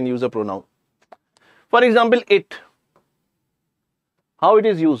also you can use a pronoun. For example, it. How it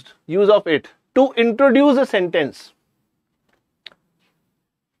is used? Use of it. To introduce a sentence.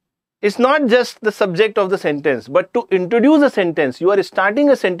 It's not just the subject of the sentence, but to introduce a sentence, you are starting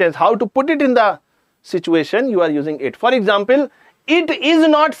a sentence, how to put it in the situation, you are using it. For example, it is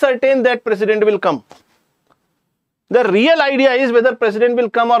not certain that president will come. The real idea is whether president will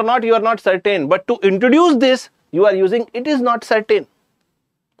come or not, you are not certain. But to introduce this, you are using it is not certain.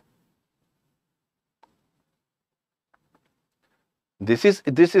 This is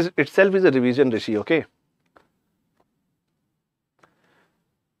itself is a revision, Rishi, okay?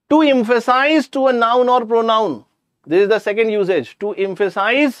 To emphasize to a noun or pronoun. This is the second usage. To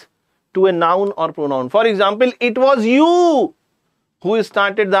emphasize to a noun or pronoun. For example, it was you who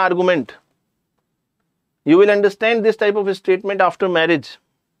started the argument. You will understand this type of a statement after marriage.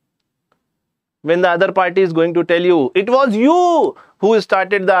 When the other party is going to tell you, it was you who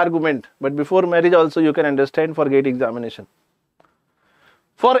started the argument. But before marriage also you can understand for GATE examination.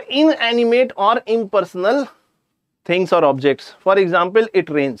 For inanimate or impersonal things or objects. For example, it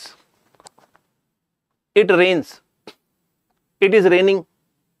rains. It rains. It is raining.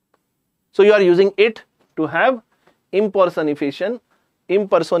 So you are using it to have impersonification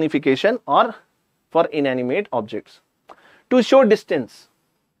or for inanimate objects. To show distance.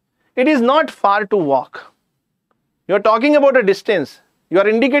 It is not far to walk. You are talking about a distance. You are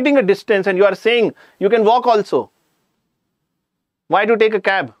indicating a distance and you are saying you can walk also. Why to take a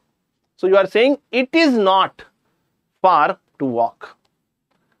cab? So you are saying it is not far to walk.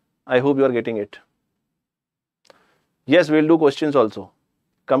 I hope you are getting it. Yes, we will do questions also.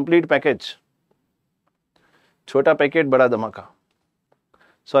 Complete package. Chota packet, bada dhamaka.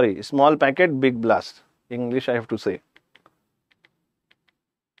 Sorry, small packet, big blast. English I have to say.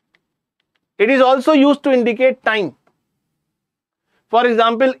 It is also used to indicate time. For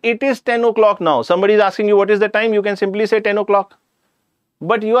example, it is 10 o'clock now. Somebody is asking you what is the time. You can simply say 10 o'clock.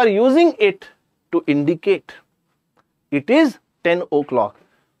 But you are using it to indicate. It is 10 o'clock.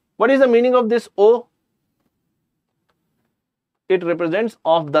 What is the meaning of this O? It represents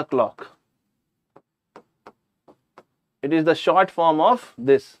off the clock. It is the short form of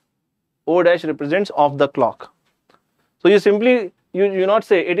this. O dash represents off the clock. So you simply, you not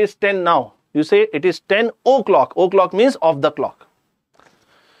say it is 10 now. You say it is 10 o'clock. O'clock means off the clock.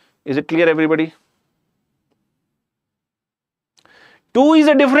 Is it clear, everybody? 2 is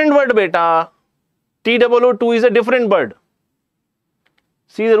a different word, beta. TOO2 is a different word.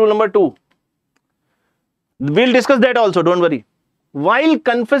 See the rule number 2. We'll discuss that also, don't worry. While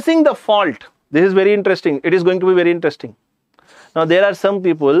confessing the fault, this is very interesting. It is going to be very interesting. Now, there are some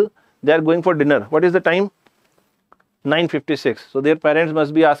people, they are going for dinner. What is the time? 9:56. So, their parents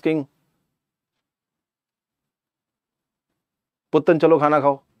must be asking, Puttan, chalo khana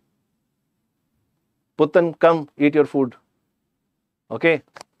khao. Puttan, come, eat your food. Okay.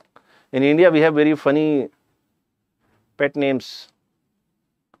 In India, we have very funny pet names.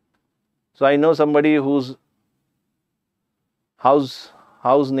 So I know somebody whose house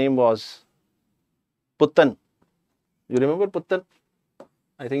name was Puttan. You remember Puttan?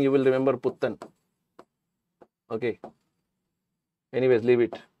 I think you will remember Puttan. Okay. Anyways, leave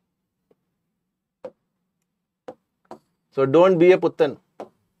it. So don't be a Puttan.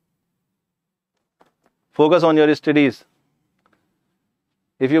 Focus on your studies.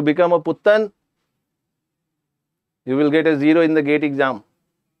 If you become a Puttan, you will get a 0 in the GATE exam.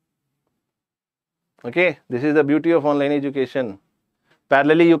 Okay, this is the beauty of online education.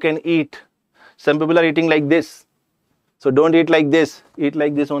 Parallelly, you can eat. Some people are eating like this. So don't eat like this. Eat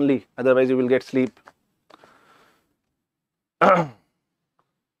like this only. Otherwise, you will get sleep. Now,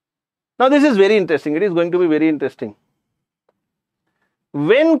 this is very interesting. It is going to be very interesting.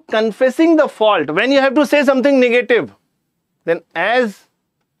 When confessing the fault, when you have to say something negative, then as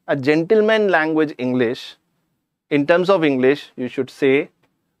a gentleman language English, in terms of English, you should say,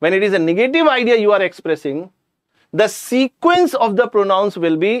 when it is a negative idea you are expressing, the sequence of the pronouns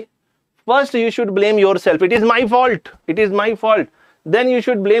will be, first you should blame yourself. It is my fault. It is my fault. Then you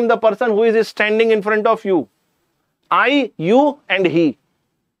should blame the person who is standing in front of you. I, you and he.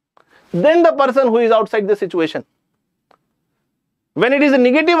 Then the person who is outside the situation. When it is a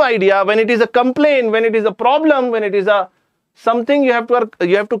negative idea, when it is a complaint, when it is a problem, when it is a something you have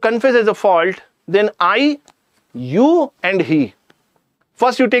to confess as a fault, then I, you and he.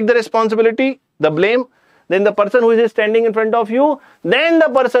 First you take the responsibility, the blame, then the person who is standing in front of you, then the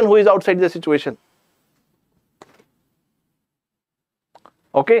person who is outside the situation.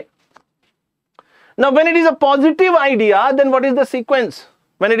 Okay. Now when it is a positive idea, then what is the sequence?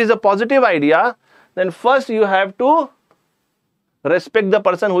 When it is a positive idea, then first you have to respect the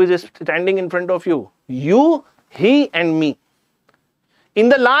person who is standing in front of you. You, he and me. In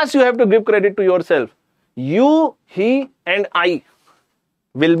the last you have to give credit to yourself. You, he and I.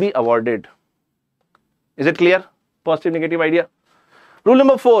 will be awarded. Is it clear? Positive, negative idea. Rule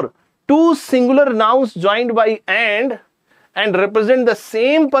number 4. Two singular nouns joined by and represent the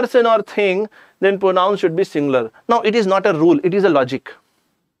same person or thing, then pronoun should be singular. Now, it is not a rule, it is a logic.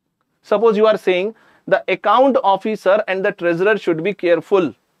 Suppose you are saying the account officer and the treasurer should be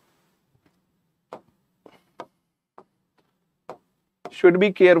careful. Should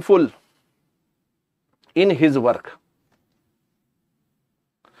be careful in his work.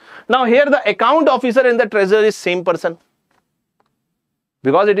 Now here the account officer and the treasurer is same person.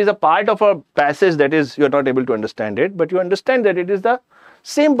 Because it is a part of a passage, that is, you are not able to understand it, but you understand that it is the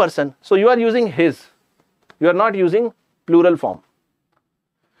same person. So you are using his. You are not using plural form.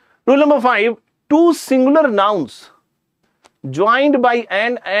 Rule number 5. Two singular nouns joined by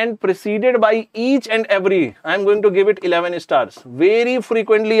and preceded by each and every. I am going to give it 11 stars. Very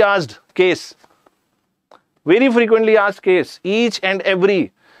frequently asked case. Very frequently asked case. Each and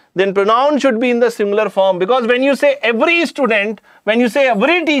every. Then pronoun should be in the singular form, because when you say every student, when you say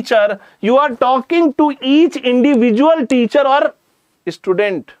every teacher, you are talking to each individual teacher or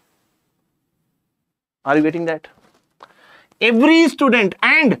student. Are you getting that? Every student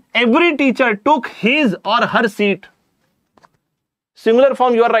and every teacher took his or her seat. Singular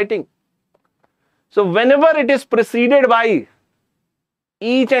form you are writing. So whenever it is preceded by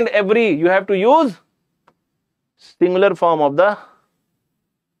each and every, you have to use singular form of the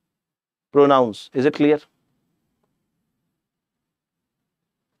pronouns. Is it clear?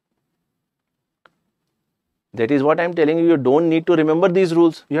 That is what I am telling you. You don't need to remember these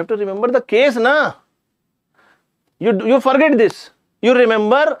rules. You have to remember the case, na? You forget this. You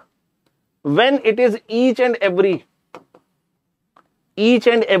remember when it is each and every. Each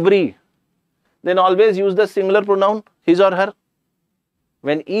and every. Then always use the singular pronoun, his or her.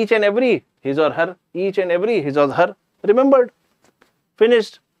 When each and every, his or her. Each and every, his or her. Remembered.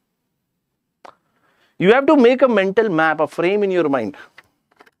 Finished. You have to make a mental map, a frame in your mind.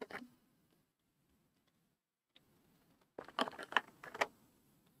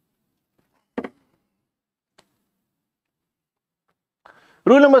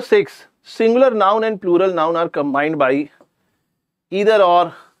 Rule number 6. Singular noun and plural noun are combined by either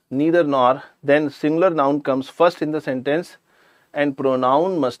or, neither nor. Then singular noun comes first in the sentence and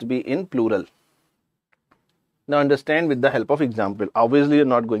pronoun must be in plural. Now understand with the help of example. Obviously, you are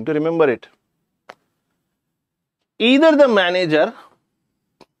not going to remember it. Either the manager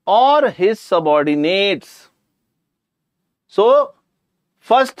or his subordinates. So,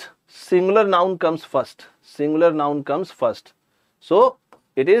 first singular noun comes first. Singular noun comes first. So,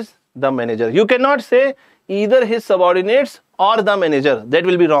 it is the manager. You cannot say either his subordinates or the manager. That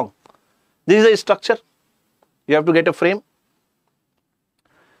will be wrong. This is a structure. You have to get a frame.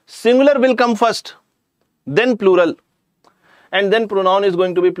 Singular will come first, then plural, and then pronoun is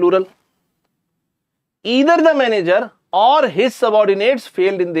going to be plural. Either the manager or his subordinates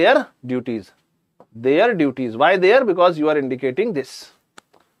failed in their duties. Their duties. Why there? Because you are indicating this.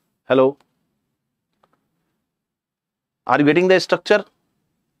 Hello? Are you getting the structure?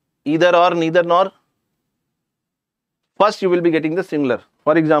 Either or, neither nor. First you will be getting the singular.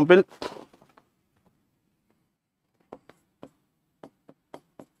 For example,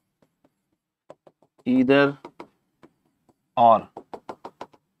 either or,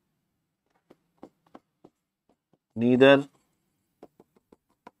 neither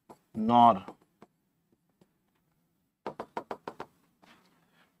nor,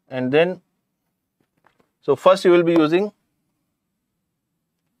 and then so first you will be using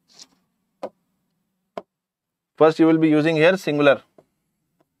here singular,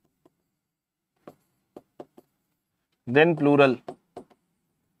 then plural,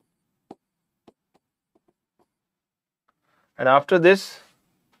 and after this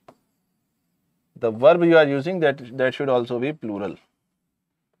the verb you are using that should also be plural.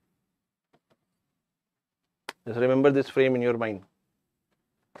 Just remember this frame in your mind.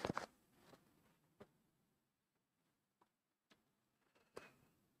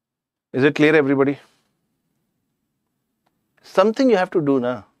 Is it clear, everybody? Something you have to do,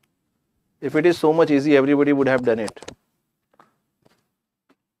 na? If it is so much easy, everybody would have done it.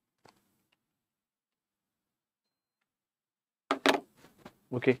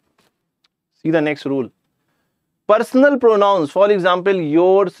 Okay. See the next rule. Personal pronouns, for example,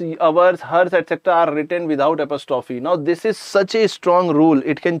 yours, ours, hers, etc. are written without apostrophe. Now, this is such a strong rule.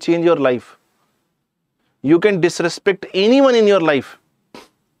 It can change your life. You can disrespect anyone in your life.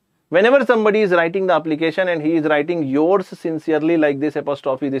 Whenever somebody is writing the application and he is writing yours sincerely like this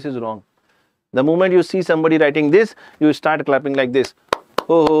apostrophe, this is wrong. The moment you see somebody writing this, you start clapping like this.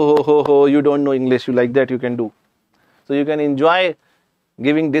 Ho, ho, ho, ho, ho, you don't know English, you like that, you can do. So you can enjoy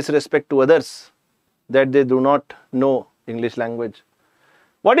giving disrespect to others that they do not know English language.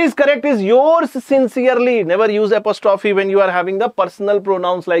 What is correct is yours sincerely. Never use apostrophe when you are having the personal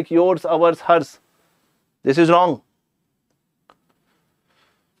pronouns like yours, ours, hers. This is wrong.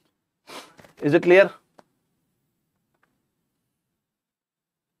 Is it clear?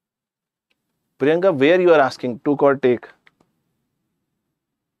 Priyanka, where you are asking? Took or take?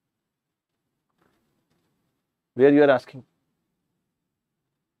 Where you are asking?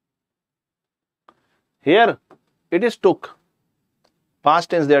 Here, it is took.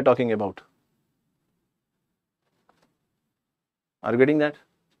 Past tense they are talking about. Are you getting that?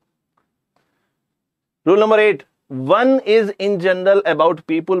 Rule number 8. One is in general about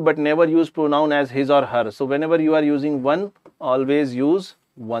people but never use pronoun as his or her. So whenever you are using one, always use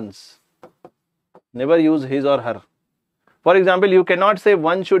ones. Never use his or her. For example, you cannot say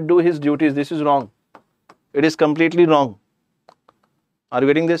one should do his duties. This is wrong. It is completely wrong. Are you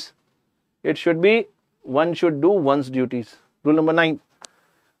getting this? It should be one should do one's duties. Rule number 9.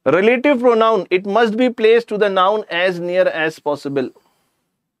 Relative pronoun. It must be placed to the noun as near as possible.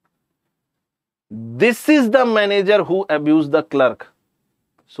 This is the manager who abused the clerk.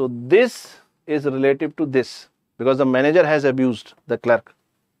 So this is relative to this because the manager has abused the clerk.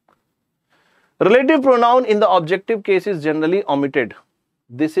 Relative pronoun in the objective case is generally omitted.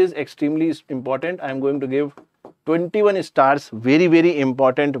 This is extremely important. I am going to give 21 stars. Very, very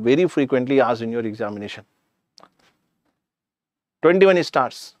important. Very frequently asked in your examination. 21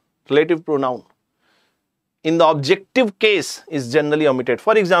 stars. Relative pronoun in the objective case is generally omitted.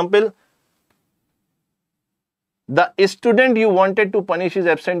 For example, the student you wanted to punish is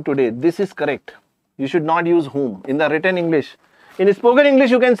absent today. This is correct. You should not use whom in the written English. In spoken English,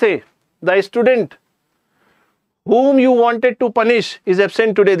 you can say the student whom you wanted to punish is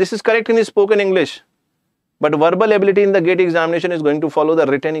absent today. This is correct in spoken English. But verbal ability in the GATE examination is going to follow the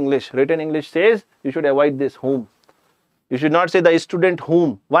written English. Written English says you should avoid this whom. You should not say the student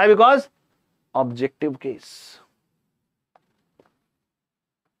whom. Why? Because objective case.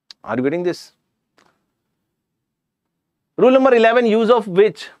 Are you getting this? Rule number 11, use of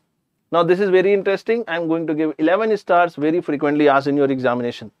which. Now this is very interesting. I am going to give 11 stars, very frequently asked in your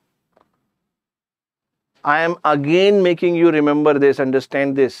examination. I am again making you remember this,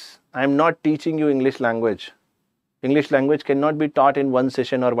 understand this. I am not teaching you English language. English language cannot be taught in one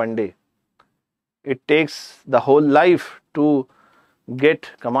session or one day. It takes the whole life to get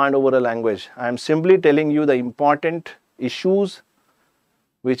command over a language. I am simply telling you the important issues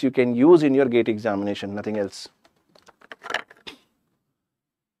which you can use in your GATE examination, nothing else.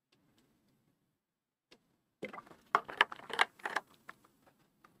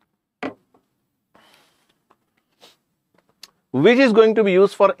 Which is going to be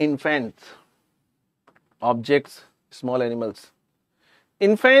used for infants, objects, small animals.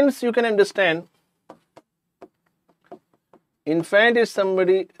 Infants, you can understand. Infant is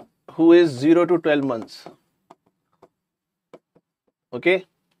somebody who is 0 to 12 months. Okay.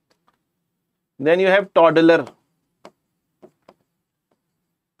 Then you have toddler.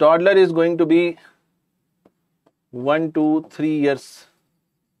 Toddler is going to be 1 to 3 years.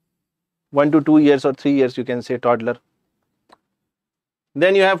 1 to 2 years or 3 years, you can say toddler.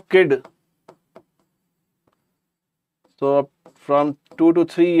 Then you have kid. So from 2 to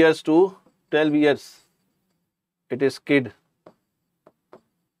 3 years to 12 years, it is kid.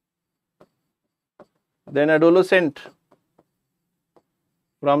 Then adolescent,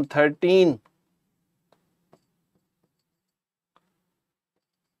 from 13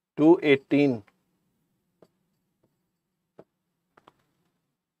 to 18.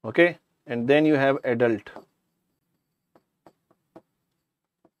 Okay, and then you have adult.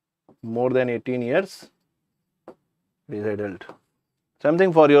 More than 18 years is adult.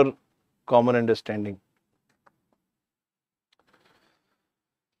 Something for your common understanding.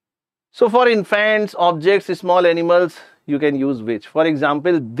 So for infants, objects, small animals, you can use which. For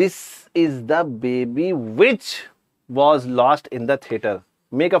example, this is the baby which was lost in the theater.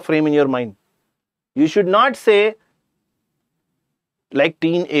 Make a frame in your mind. You should not say like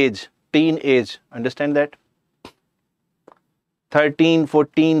teenage. Understand that? 13,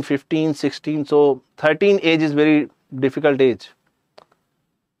 14, 15, 16. So 13 age is very difficult age.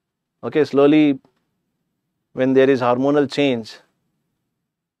 Okay, slowly when there is hormonal change,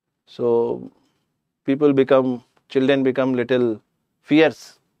 so children become little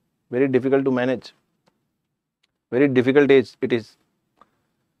fierce, very difficult to manage. Very difficult age it is.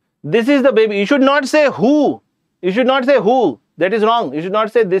 This is the baby. You should not say who. You should not say who. That is wrong. You should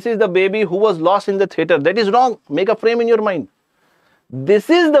not say this is the baby who was lost in the theater. That is wrong. Make a frame in your mind. This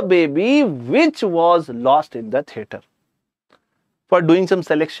is the baby which was lost in the theater. for doing some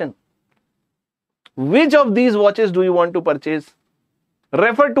selection. Which of these watches do you want to purchase?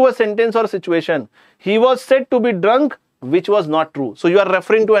 Refer to a sentence or situation. He was said to be drunk, which was not true. So you are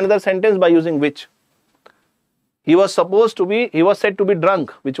referring to another sentence by using which. He was said to be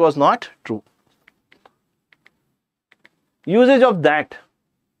drunk, which was not true. Usage of that.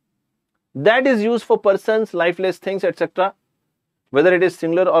 That is used for persons, lifeless things, etc. Whether it is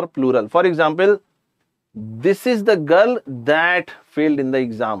singular or plural. For example, this is the girl that failed in the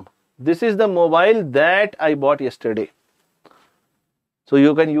exam. This is the mobile that I bought yesterday. So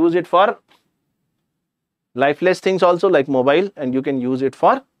you can use it for lifeless things also, like mobile, and you can use it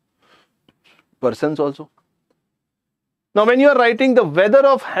for persons also. Now when you are writing the weather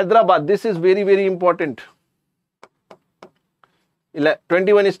of Hyderabad, this is very, very important.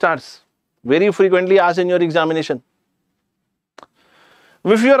 21 stars. Very frequently asked in your examination.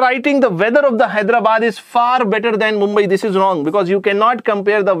 If you are writing the weather of the Hyderabad is far better than Mumbai, this is wrong, because you cannot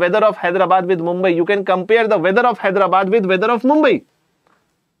compare the weather of Hyderabad with Mumbai. You can compare the weather of Hyderabad with weather of Mumbai.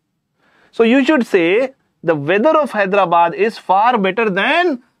 So you should say the weather of Hyderabad is far better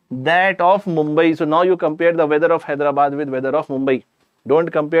than that of Mumbai. So now you compare the weather of Hyderabad with weather of Mumbai.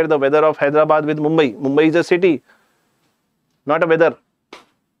 Don't compare the weather of Hyderabad with Mumbai. Mumbai is a city, not a weather.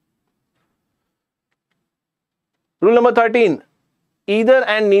 Rule number 13. Either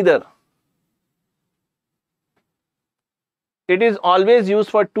and neither. It is always used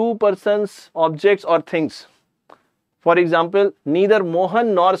for two persons, objects or things. For example, neither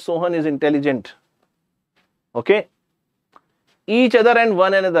Mohan nor Sohan is intelligent. Okay? Each other and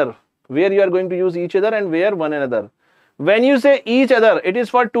one another. Where you are going to use each other and where one another. When you say each other, it is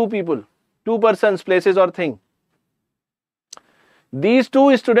for two people, two persons, places or thing. These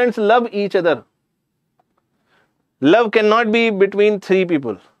two students love each other. Love cannot be between three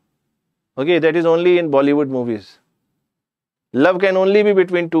people. Okay, that is only in Bollywood movies. Love can only be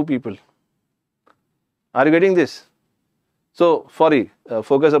between two people. Are you getting this? So,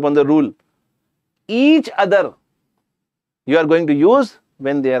 focus upon the rule. Each other you are going to use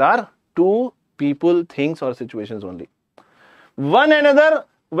when there are two people, things or situations only. One another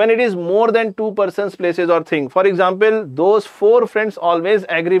when it is more than two persons, places or thing. For example, those four friends always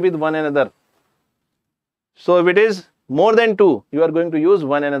agree with one another. So if it is more than two, you are going to use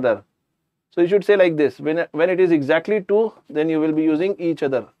one another. So you should say like this. When it is exactly two, then you will be using each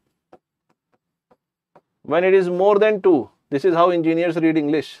other. When it is more than two, this is how engineers read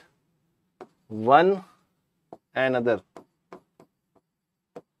English. One another.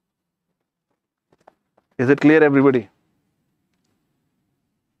 Is it clear, everybody?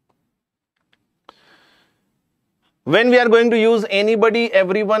 When we are going to use anybody,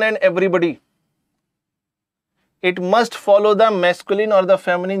 everyone and everybody, it must follow the masculine or the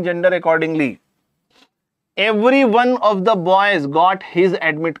feminine gender accordingly. Every one of the boys got his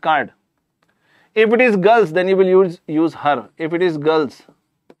admit card. If it is girls, then you will use her. If it is girls,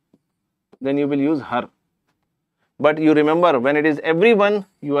 then you will use her. But you remember, when it is everyone,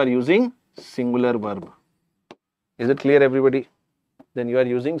 you are using singular verb. Is it clear, everybody? Then you are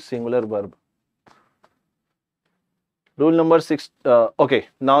using singular verb. Rule number 6. Okay,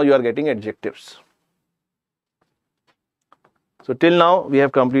 now you are getting adjectives. So till now we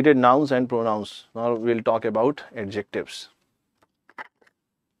have completed nouns and pronouns. Now we will talk about adjectives.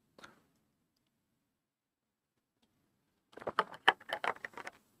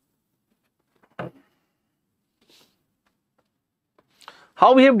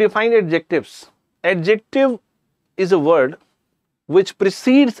 How we have defined adjectives? Adjective is a word which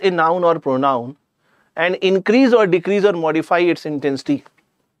precedes a noun or pronoun and increase or decrease or modify its intensity.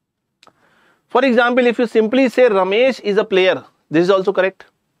 For example, if you simply say Ramesh is a player, this is also correct.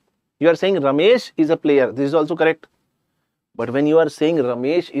 You are saying Ramesh is a player, this is also correct. But when you are saying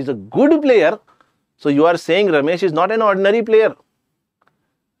Ramesh is a good player, so you are saying Ramesh is not an ordinary player.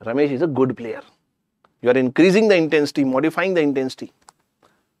 Ramesh is a good player. You are increasing the intensity, modifying the intensity.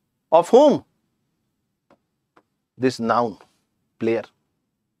 Of whom? This noun, player.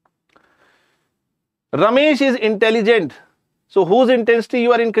 Ramesh is intelligent. So whose intensity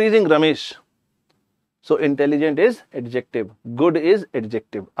you are increasing? Ramesh. So intelligent is adjective. Good is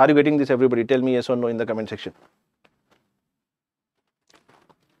adjective. Are you getting this, everybody? Tell me yes or no in the comment section.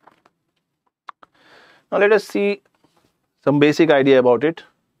 Now let us see some basic idea about it.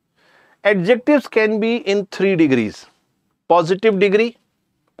 Adjectives can be in 3 degrees. Positive degree,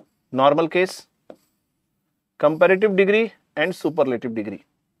 normal case, comparative degree and superlative degree.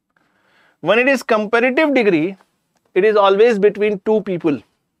 When it is comparative degree, it is always between two people.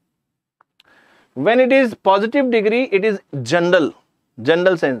 When it is positive degree, it is general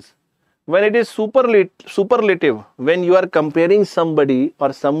sense. when it is superlative, when you are comparing somebody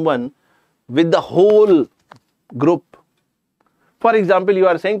or someone with the whole group. For example, you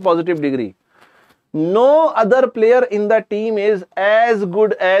are saying positive degree. No other player in the team is as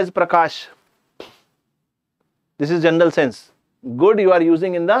good as Prakash. This is general sense. Good you are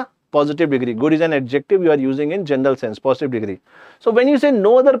using in the positive degree. Good is an adjective you are using in general sense, positive degree. So when you say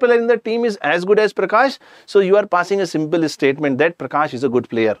no other player in the team is as good as Prakash, so you are passing a simple statement that Prakash is a good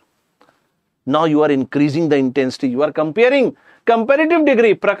player. Now you are increasing the intensity. You are comparing comparative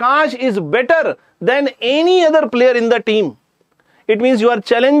degree. Prakash is better than any other player in the team. It means you are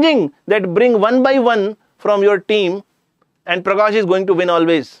challenging that bring one by one from your team and Prakash is going to win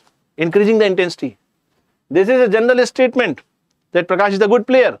always. Increasing the intensity. This is a general statement that Prakash is a good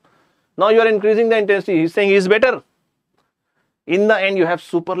player. Now you are increasing the intensity. He is saying he is better. In the end you have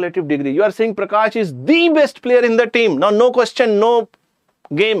superlative degree. You are saying Prakash is the best player in the team. Now no question, no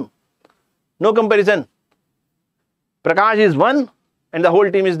game, no comparison. Prakash is one and the whole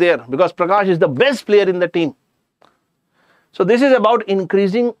team is there because Prakash is the best player in the team. So this is about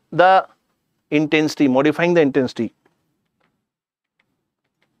increasing the intensity, modifying the intensity.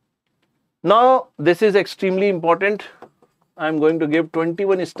 Now this is extremely important. I am going to give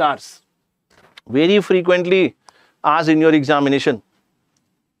 21 stars. Very frequently asked in your examination.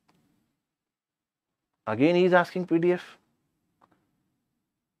 Again he is asking PDF.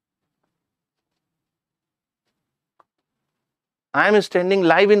 I am standing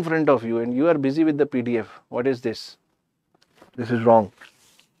live in front of you and you are busy with the PDF. What is this? This is wrong.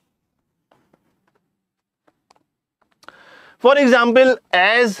 For example,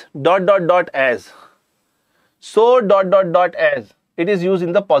 as ... as. So ... as. It is used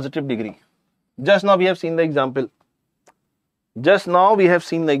in the positive degree. Just now we have seen the example. Just now we have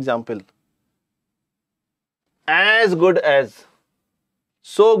seen the example. As good as.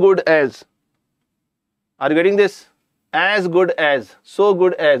 So good as. Are you getting this? As good as. So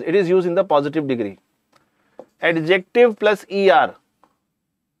good as. It is used in the positive degree. Adjective plus ER.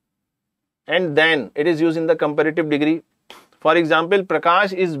 And then. It is used in the comparative degree. For example,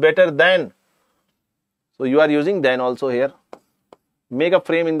 Prakash is better than. So you are using than also here. Make a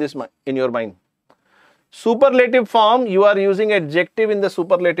frame in this in your mind. Superlative form, you are using adjective in the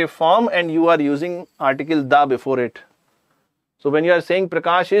superlative form and you are using article the before it. So when you are saying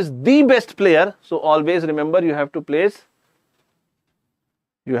Prakash is the best player, so always remember you have to place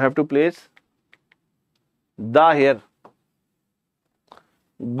the here.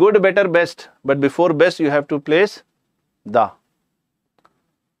 Good, better, best. But before best you have to place the.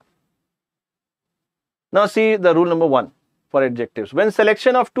 Now see the rule number 1 for adjectives. When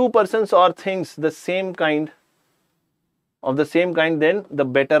selection of two persons or things the same kind, then the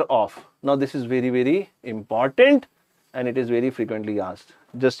better of. Now this is very, very important and it is very frequently asked.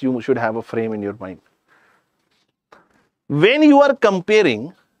 Just you should have a frame in your mind. When you are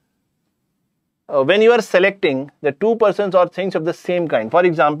comparing, when you are selecting the two persons or things of the same kind, for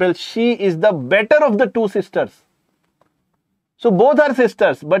example, she is the better of the two sisters. So both are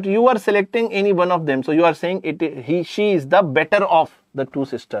sisters, but you are selecting any one of them. So you are saying she is the better of the two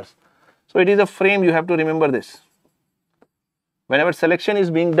sisters. So it is a frame, you have to remember this. Whenever selection is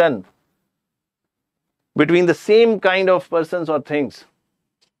being done between the same kind of persons or things,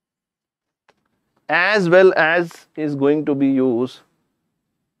 as well as is going to be used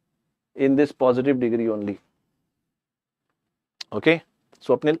in this positive degree only. Okay,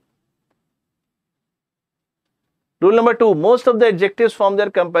 Swapnil. Rule number 2, most of the adjectives form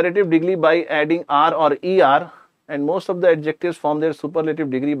their comparative degree by adding R or ER and most of the adjectives form their superlative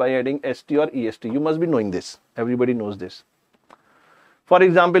degree by adding ST or EST. You must be knowing this. Everybody knows this. For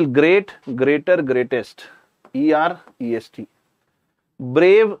example, great, greater, greatest, ER, EST.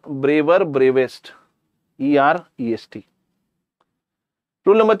 Brave, braver, bravest, ER, EST.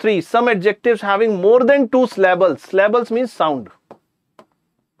 Rule number 3, some adjectives having more than 2 syllables. Syllables means sound.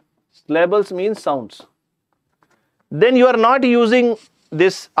 Syllables means sounds. Then you are not using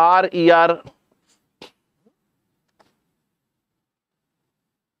this R, ER.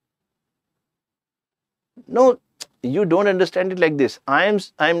 No, you don't understand it like this. I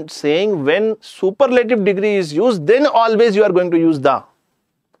am saying when superlative degree is used, then always you are going to use the.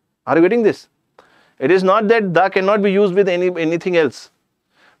 Are you getting this? It is not that the cannot be used with anything else.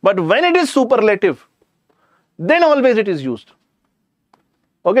 But when it is superlative, then always it is used.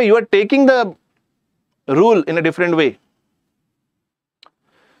 Okay, you are taking the rule in a different way.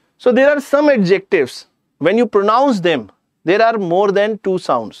 So there are some adjectives, when you pronounce them, there are more than 2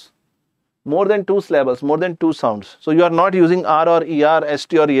 sounds, more than 2 syllables, more than 2 sounds. So you are not using R or ER,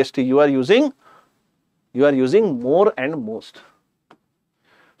 ST or EST, you are using more and most.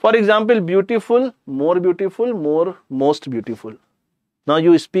 For example, beautiful, more, most beautiful. Now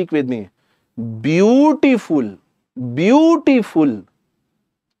you speak with me. Beautiful, beautiful.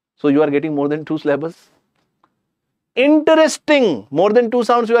 So you are getting more than 2 syllables. Interesting, more than 2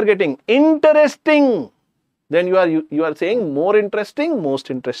 sounds you are getting. Interesting. Then you are saying more interesting, most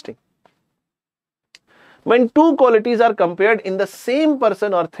interesting. When 2 qualities are compared in the same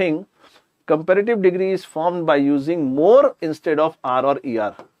person or thing, comparative degree is formed by using more instead of R or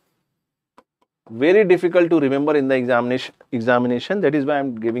ER. Very difficult to remember in the examination. That is why I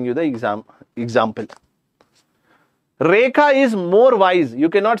am giving you the example. Rekha is more wise. You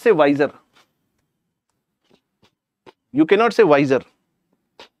cannot say wiser. You cannot say wiser.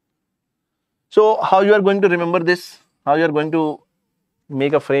 So how you are going to remember this? How you are going to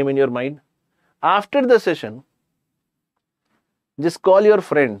make a frame in your mind? After the session, just call your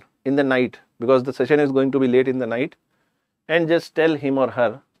friend in the night, because the session is going to be late in the night, and just tell him or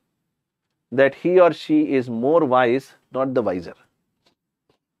her that he or she is more wise, not the wiser.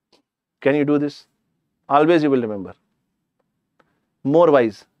 Can you do this? Always you will remember. More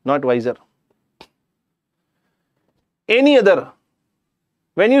wise, not wiser. Any other.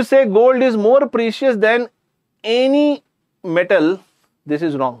 When you say gold is more precious than any metal, this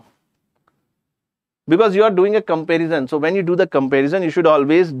is wrong. Because you are doing a comparison. So when you do the comparison, you should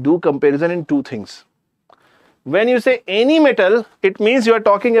always do comparison in 2 things. When you say any metal, it means you are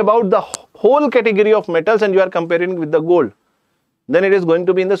talking about the whole category of metals and you are comparing with the gold. Then it is going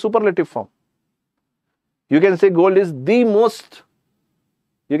to be in the superlative form. You can say gold is the most.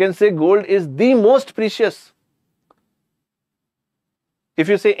 You can say gold is the most precious. If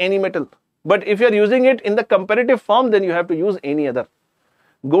you say any metal. But if you are using it in the comparative form, then you have to use any other.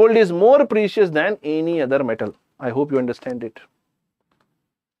 Gold is more precious than any other metal. I hope you understand it.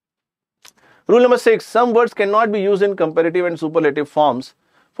 Rule number 6. Some words cannot be used in comparative and superlative forms.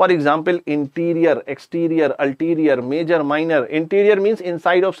 For example, interior, exterior, ulterior, major, minor. Interior means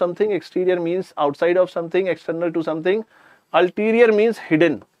inside of something. Exterior means outside of something, external to something. Ulterior means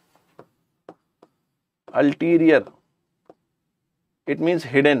hidden. Ulterior. It means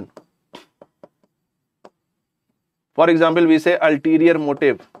hidden. For example, we say ulterior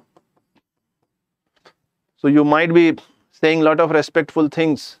motive. So you might be saying a lot of respectful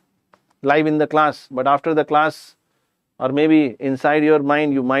things live in the class, but after the class, or maybe inside your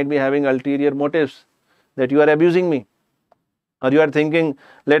mind, you might be having ulterior motives that you are abusing me. Or you are thinking,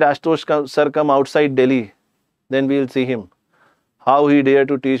 let Ashutosh Sir come outside Delhi, then we will see him. How he dare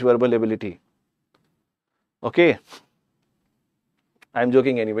to teach verbal ability. Okay. I am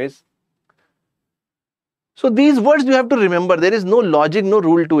joking anyways. So these words you have to remember. There is no logic, no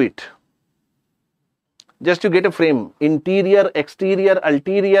rule to it. Just to get a frame. Interior, exterior,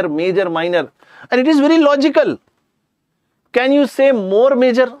 ulterior, major, minor. And it is very logical. Can you say more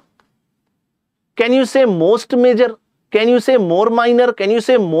major? Can you say most major? Can you say more minor? Can you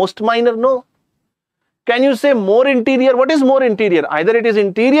say most minor? No. Can you say more interior? What is more interior? Either it is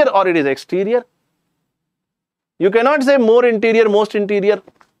interior or it is exterior. You cannot say more interior, most interior.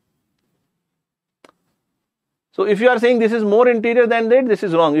 So if you are saying this is more interior than that, this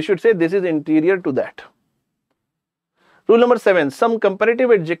is wrong. You should say this is interior to that. Rule number 7. Some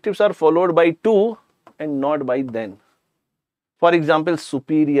comparative adjectives are followed by to and not by then. For example,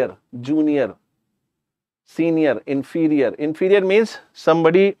 superior, junior, senior, inferior. Inferior means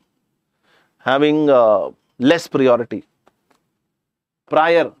somebody having less priority.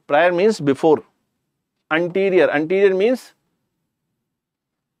 Prior. Prior means before. Anterior. Anterior means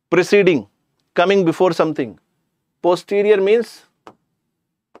preceding, coming before something. Posterior means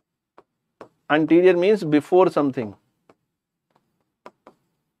anterior means before something.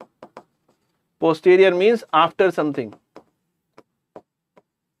 Posterior means after something.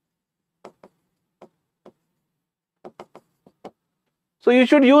 So you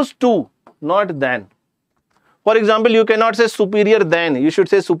should use to, not than. For example, you cannot say superior than, you should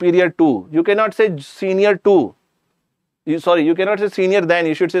say superior to. You cannot say senior to. You cannot say senior than,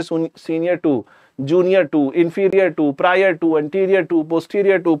 you should say senior to, junior to, inferior to, prior to, anterior to,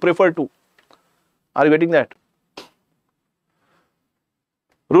 posterior to, prefer to. Are you getting that?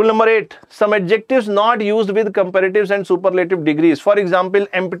 Rule number 8. Some adjectives not used with comparatives and superlative degrees. For example,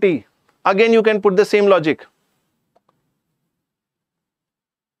 empty. Again, you can put the same logic.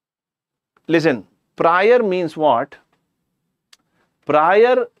 Listen, prior means what?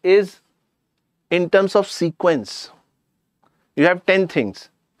 Prior is in terms of sequence. You have 10 things.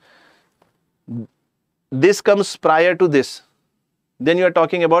 This comes prior to this. Then you are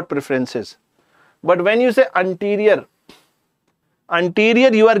talking about preferences. But when you say anterior,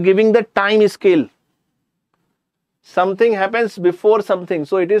 anterior you are giving the time scale. Something happens before something,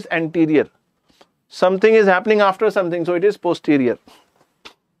 so it is anterior. Something is happening after something, so it is posterior.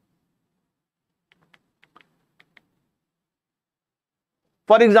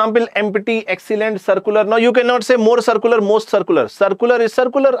 For example, empty, excellent, circular. Now you cannot say more circular, most circular. Circular is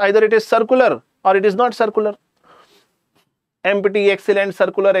circular, either it is circular or it is not circular. Empty, excellent,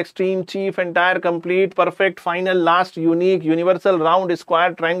 circular, extreme, chief, entire, complete, perfect, final, last, unique, universal, round,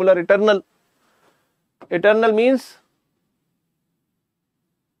 square, triangular, eternal. Eternal means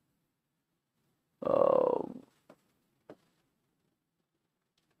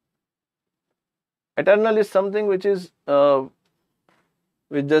eternal is something which is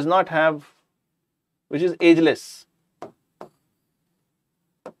which does not have, which is ageless.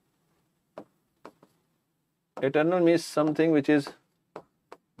 Eternal means something which is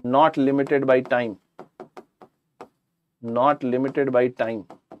not limited by time. Not limited by time.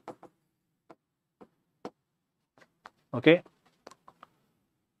 Okay?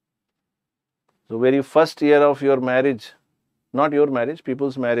 So very first year of your marriage, not your marriage,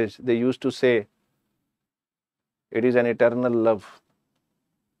 people's marriage, they used to say it is an eternal love.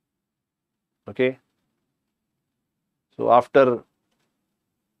 Okay? So after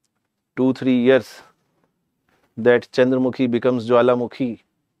 2-3 years, that Chandramukhi becomes Jwalamukhi.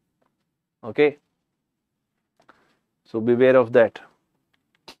 Okay? So beware of that.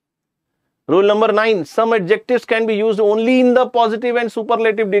 Rule number 9, some adjectives can be used only in the positive and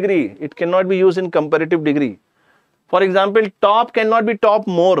superlative degree. It cannot be used in comparative degree. For example, top cannot be top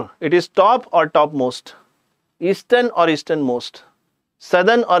more. It is top or topmost. Eastern or easternmost.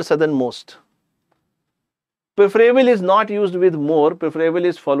 Southern or southernmost. Preferable is not used with more. Preferable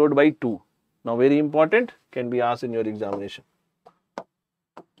is followed by to. Now very important, can be asked in your examination.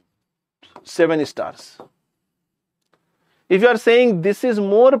 7 stars. If you are saying this is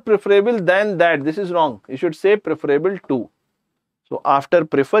more preferable than that, this is wrong. You should say preferable to. So after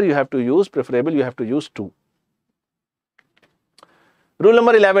prefer you have to use preferable, you have to use to. Rule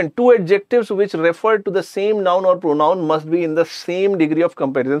number 11, two adjectives which refer to the same noun or pronoun must be in the same degree of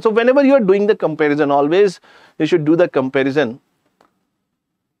comparison. So whenever you are doing the comparison, always you should do the comparison.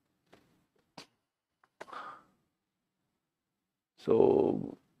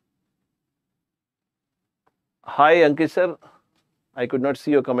 So, hi Ankit sir, I could not see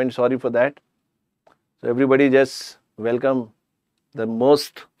your comment, sorry for that. So everybody just welcome the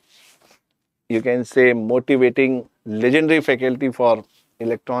most, you can say, motivating, legendary faculty for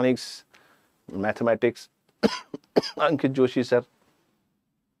electronics, mathematics, Ankit Joshi sir.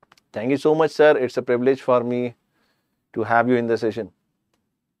 Thank you so much sir, it's a privilege for me to have you in the session.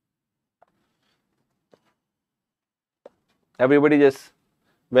 Everybody just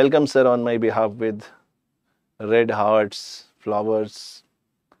welcome sir on my behalf with red hearts, flowers.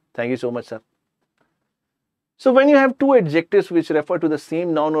 Thank you so much sir. So when you have two adjectives which refer to the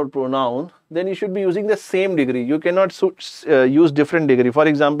same noun or pronoun, then you should be using the same degree. You cannot use different degree. For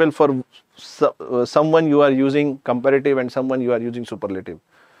example, for someone you are using comparative and someone you are using superlative.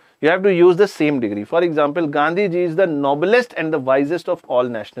 You have to use the same degree. For example, Gandhi ji is the noblest and the wisest of all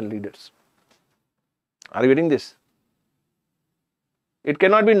national leaders. Are you getting this? It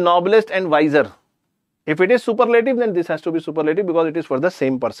cannot be noblest and wiser. If it is superlative, then this has to be superlative because it is for the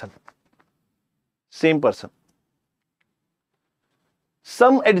same person. Same person.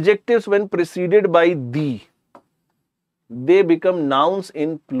 Some adjectives when preceded by the, they become nouns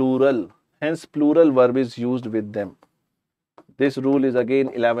in plural. Hence, plural verb is used with them. This rule is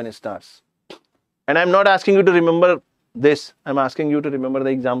again 11 stars. And I am not asking you to remember this. I am asking you to remember the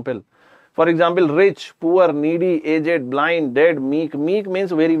example. For example, rich, poor, needy, aged, blind, dead, meek. Meek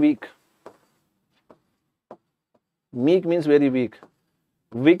means very weak. Meek means very weak.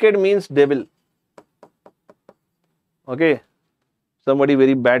 Wicked means devil. Okay. Somebody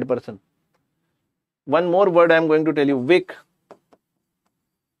very bad person. One more word I am going to tell you. Wick.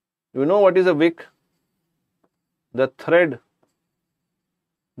 You know what is a wick? The thread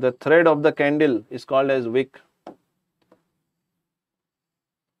of the candle is called as wick.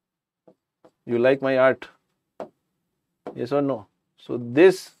 You like my art? Yes or no? So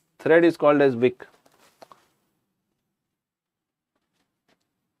this thread is called as wick.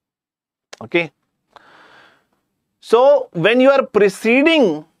 Okay. So when you are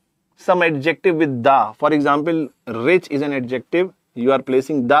preceding some adjective with the, for example, rich is an adjective, you are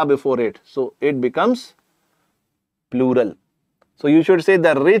placing the before it. So it becomes plural. So you should say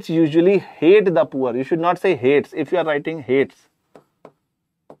the rich usually hate the poor. You should not say hates. If you are writing hates,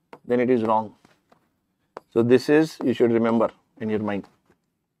 then it is wrong. So this is, you should remember in your mind.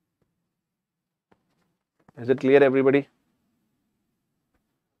 Is it clear, everybody?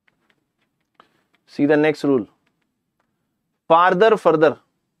 See the next rule. farther, further.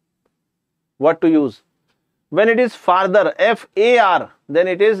 What to use? When it is farther, F-A-R, then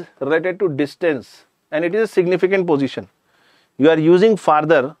it is related to distance and it is a significant position. You are using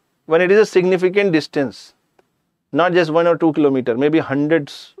farther when it is a significant distance, not just 1 or 2 kilometers, maybe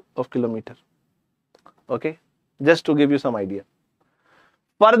hundreds of kilometers. Okay, just to give you some idea.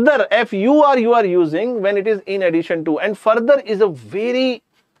 Further, F-U-R, you are using when it is in addition to, and further is a very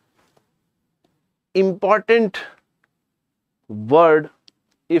important word.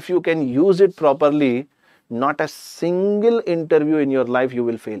 If you can use it properly, not a single interview in your life you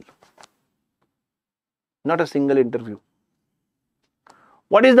will fail. Not a single interview.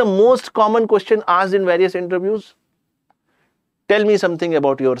 What is the most common question asked in various interviews? Tell me something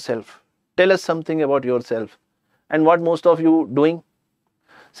about yourself. Tell us something about yourself. And what most of you doing?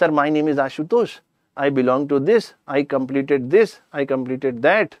 Sir, my name is Ashutosh. I belong to this. I completed this. I completed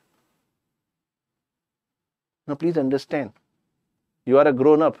that. Now please understand. You are a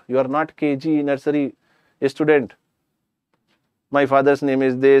grown-up. You are not KG nursery student. My father's name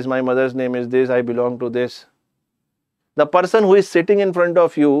is this. My mother's name is this. I belong to this. The person who is sitting in front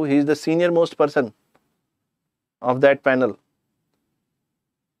of you, he is the senior most person of that panel.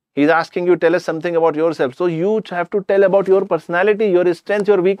 He is asking you, tell us something about yourself. So you have to tell about your personality, your strengths,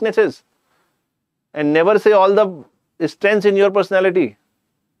 your weaknesses. And never say all the strengths in your personality.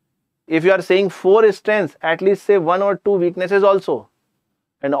 If you are saying 4 strengths, at least say 1 or 2 weaknesses also.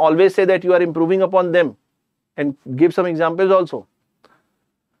 And always say that you are improving upon them. And give some examples also.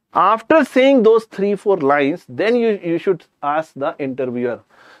 After saying those 3-4 lines, then you should ask the interviewer,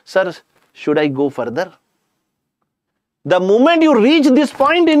 sir, should I go further? The moment you reach this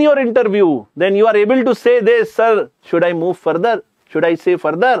point in your interview, then you are able to say this, sir, should I move further? Should I say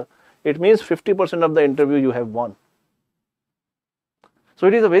further? It means 50% of the interview you have won. So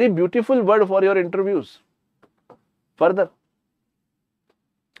it is a very beautiful word for your interviews. Further.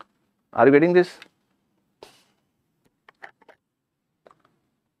 Are you getting this?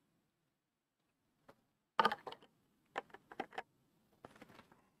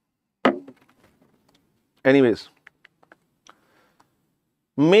 Anyways.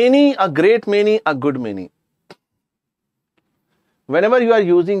 Many, a great many, a good many. Whenever you are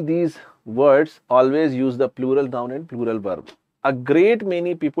using these words, always use the plural noun and plural verb. A great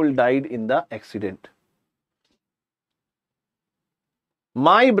many people died in the accident.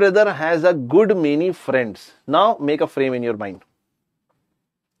 My brother has a good many friends. Now make a frame in your mind.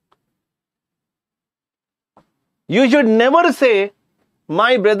 You should never say,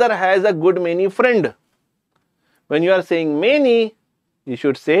 my brother has a good many friend. When you are saying many, you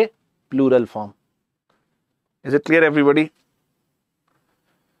should say plural form. Is it clear, everybody?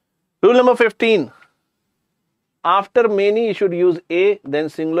 Rule number 15. After many, you should use a, then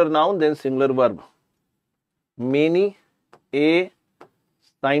singular noun, then singular verb. Many, a,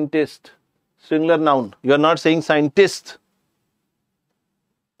 scientist, singular noun. You are not saying scientist.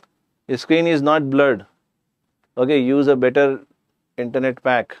 Your screen is not blurred. Okay, use a better internet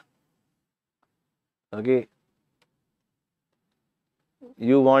pack. Okay.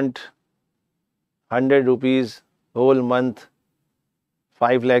 You want 100 rupees whole month,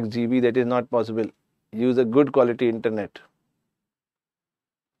 5 lakh GB, that is not possible. Use a good quality internet.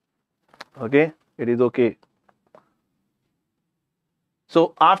 Okay, it is okay.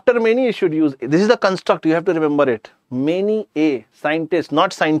 So after many, you should use, this is the construct, you have to remember it. Many, a, scientist,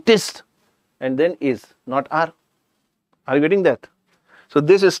 not scientist, and then is, not are. Are you getting that? So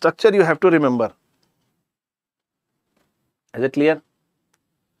this is structure you have to remember. Is it clear?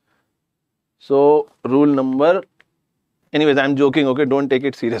 So rule number, anyways, I'm joking, okay, don't take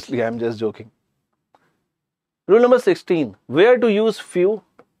it seriously, I'm just joking. Rule number 16, where to use few,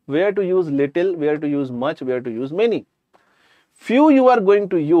 where to use little, where to use much, where to use many. Few you are going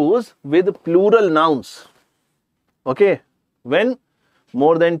to use with plural nouns. Okay, when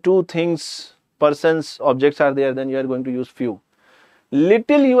more than 2 things, persons, objects are there, then you are going to use few.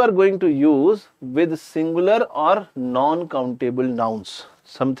 Little you are going to use with singular or non-countable nouns,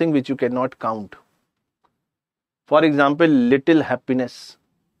 something which you cannot count. For example, little happiness.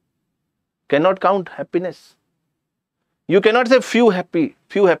 Cannot count happiness. You cannot say few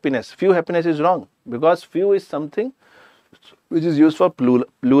happiness. Few happiness is wrong because few is something which is used for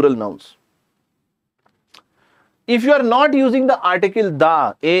plural nouns. If you are not using the article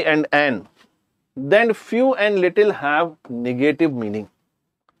the, a and an, then few and little have negative meaning.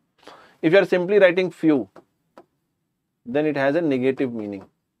 If you are simply writing few, then it has a negative meaning.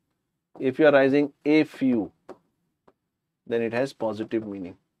 If you are writing a few, then it has positive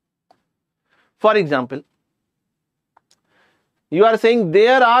meaning. For example, You are saying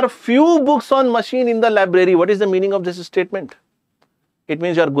there are few books on machine in the library. What is the meaning of this statement? It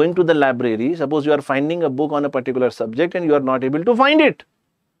means you are going to the library. Suppose you are finding a book on a particular subject and you are not able to find it.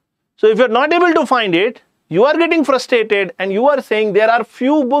 So if you are not able to find it, you are getting frustrated and you are saying there are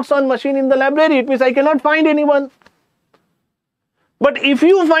few books on machine in the library. It means I cannot find anyone. But if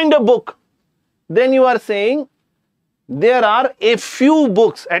you find a book, then you are saying there are a few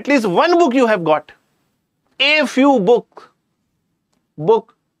books. At least one book you have got. A few book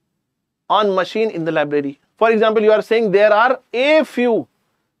on machine in the library. For example, you are saying there are a few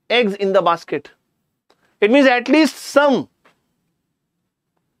eggs in the basket. It means at least some.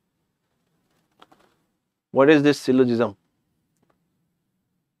 What is this syllogism?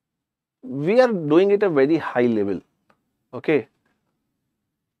 We are doing it at a very high level. Okay.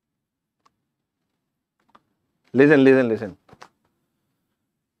 Listen.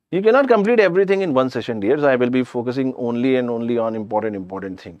 You cannot complete everything in one session, dear. So I will be focusing only on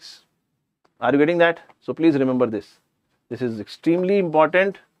important things. Are you getting that? So please remember this. This is extremely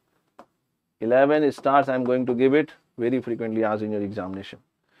important. 11 stars I am going to give it, very frequently asked in your examination.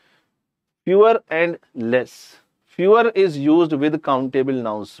 Fewer and less. Fewer is used with countable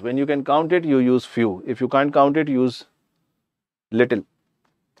nouns. When you can count it, you use few. If you can't count it, use little.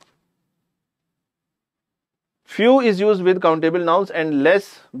 Few is used with countable nouns and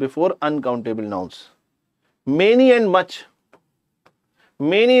less before uncountable nouns. Many and much.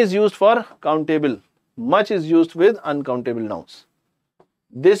 Many is used for countable. Much is used with uncountable nouns.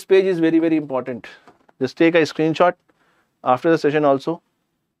 This page is very important. Just take a screenshot after the session also.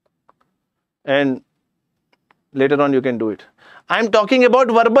 And later on you can do it. I am talking about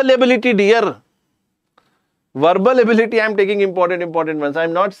verbal ability, dear. Verbal ability I am taking important ones. I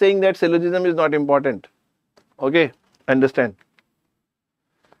am not saying that syllogism is not important. Okay, understand.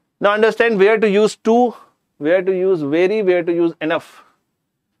 Now understand where to use to, where to use very, where to use enough.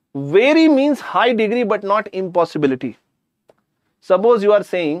 Very means high degree but not impossibility. Suppose you are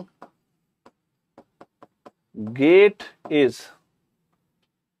saying GATE is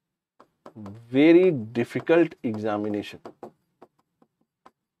very difficult examination.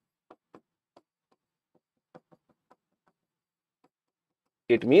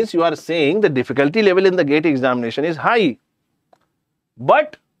 It means you are saying the difficulty level in the GATE examination is high.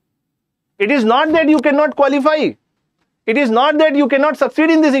 But it is not that you cannot qualify. It is not that you cannot succeed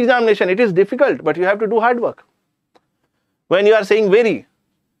in this examination. It is difficult, but you have to do hard work. When you are saying very,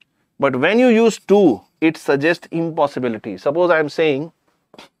 but when you use to, it suggests impossibility. Suppose I am saying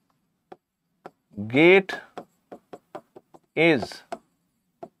GATE is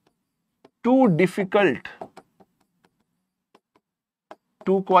too difficult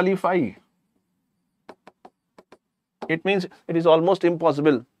to qualify. It means it is almost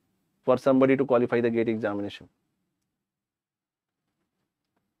impossible for somebody to qualify the GATE examination.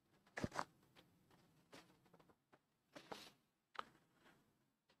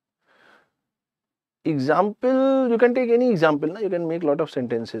 Example, you can take any example, you can make a lot of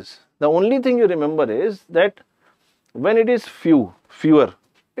sentences. The only thing you remember is that when it is fewer,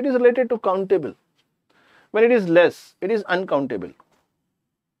 it is related to countable. When it is less, it is uncountable.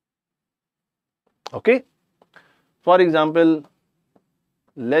 Okay? For example,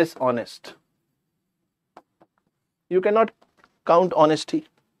 less honest. You cannot count honesty.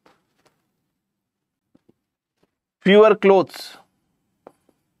 Fewer clothes.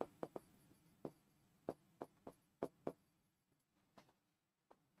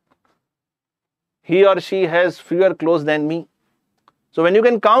 He or she has fewer clothes than me. So when you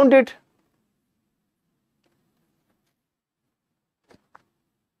can count it,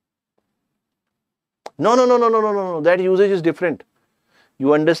 no, that usage is different.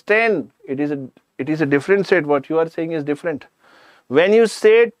 You understand, it is a different set. What you are saying is different. When you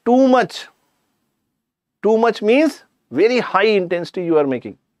say too much means very high intensity you are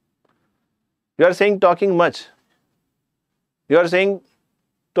making. You are saying talking much. You are saying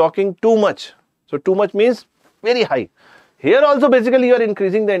talking too much. So too much means very high. Here also basically you are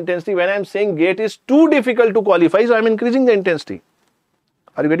increasing the intensity. When I am saying GATE is too difficult to qualify, so I am increasing the intensity.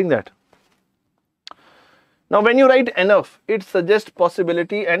 Are you getting that? Now when you write enough, it suggests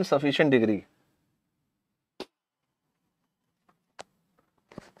possibility and sufficient degree.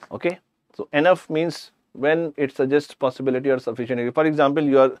 Okay, so enough means when it suggests possibility or sufficient degree. For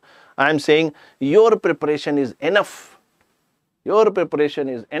example, I am saying your preparation is enough. Your preparation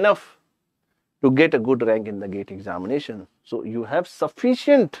is enough to get a good rank in the GATE examination. So you have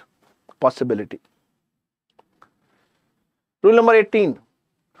sufficient possibility. Rule number 18.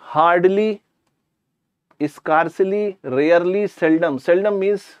 Hardly, scarcely, rarely, seldom. Seldom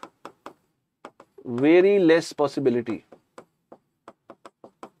means very less possibility.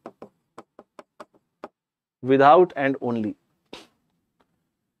 without and only.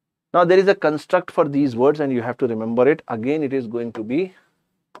 Now there is a construct for these words and you have to remember it. Again, it is going to be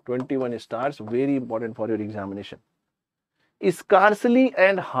 21 stars, very important for your examination. Scarcely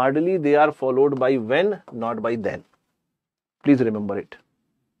and hardly, they are followed by when, not by then. Please remember it.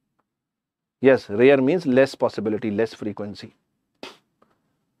 Yes, rare means less possibility, less frequency.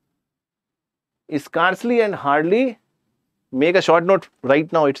 Scarcely and hardly, make a short note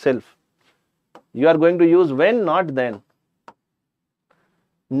right now itself. You are going to use when, not then.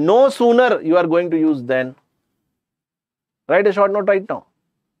 No sooner, you are going to use then. Write a short note right now.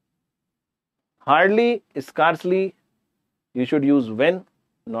 Hardly, scarcely, you should use when,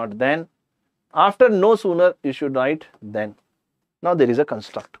 not then. After no sooner, you should write then. Now there is a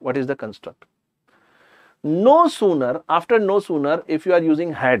construct. What is the construct? No sooner, after no sooner, if you are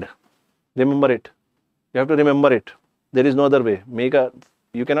using had, remember it. You have to remember it. There is no other way.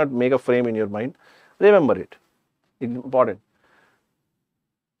 You cannot make a frame in your mind. Remember it. Important.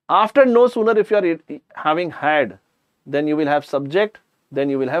 After no sooner, if you are having had, then you will have subject, then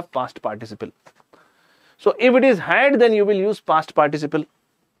you will have past participle. So if it is had, then you will use past participle.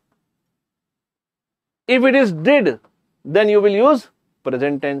 If it is did, then you will use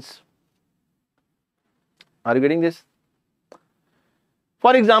present tense. Are you getting this?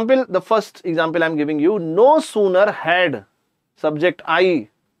 For example, the first example I am giving you, no sooner had subject I,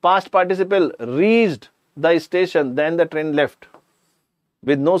 past participle, reached the station, then the train left.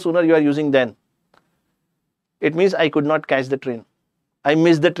 With no sooner, you are using then. It means I could not catch the train. I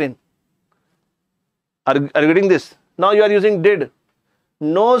missed the train. Are you getting this? Now you are using did.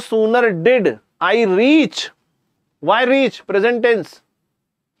 No sooner did I reach. Why reach? Present tense.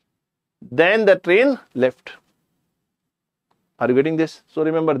 Then the train left. Are you getting this? So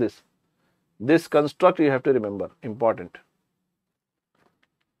remember this. This construct you have to remember. Important.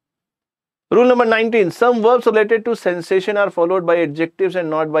 Rule number 19. Some verbs related to sensation are followed by adjectives and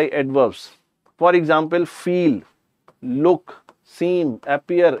not by adverbs. For example, feel, look, seem,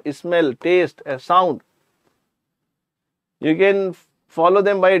 appear, smell, taste, sound. You can follow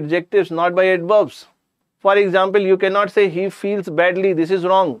them by adjectives, not by adverbs. For example, you cannot say he feels badly. This is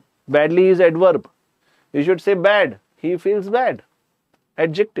wrong. Badly is adverb. You should say bad. He feels bad.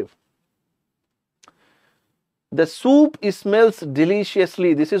 Adjective. The soup smells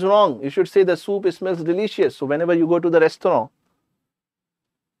deliciously. This is wrong. You should say the soup smells delicious. So whenever you go to the restaurant,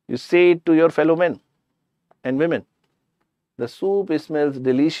 you say it to your fellow men and women. The soup smells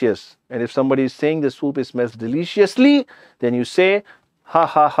delicious. And if somebody is saying the soup smells deliciously, then you say, ha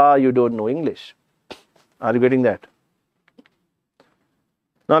ha ha, you don't know English. Are you getting that?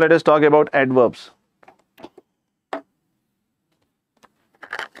 Now let us talk about adverbs.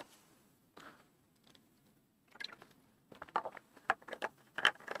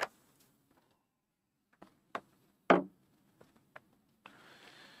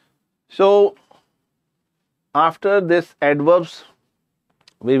 So after this adverbs,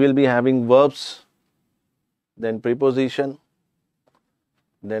 we will be having verbs, then preposition,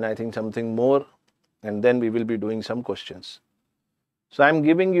 then I think something more, and then we will be doing some questions. So I am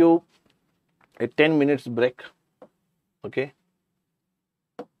giving you a 10 minutes break. Okay.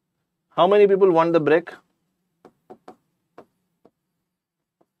 How many people want the break?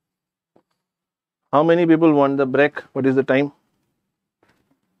 How many people want the break? What is the time?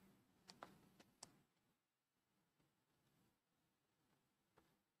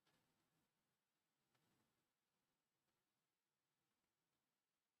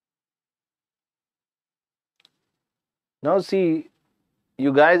 Now see,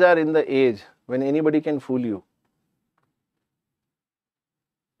 you guys are in the age when anybody can fool you.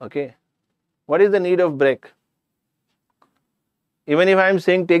 Okay. What is the need of break? Even if I am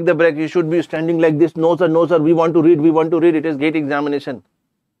saying take the break, you should be standing like this. No sir, we want to read, It is GATE examination.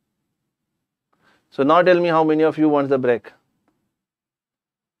 So now tell me how many of you wants the break?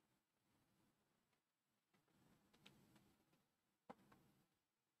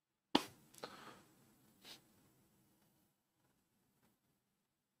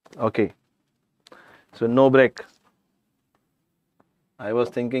 Okay. So no break. I was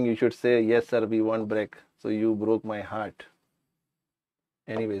thinking you should say, yes sir, we want break. So you broke my heart.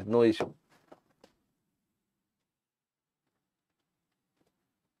 Anyways, no issue.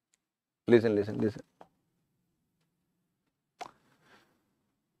 Listen.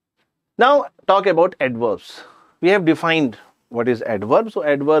 Now talk about adverbs. We have defined what is adverb. So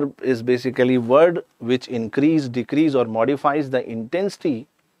adverb is basically word which increase, decrease or modifies the intensity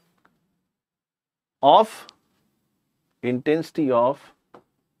of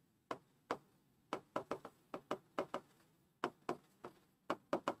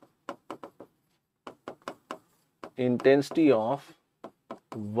intensity of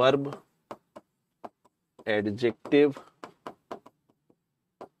verb, adjective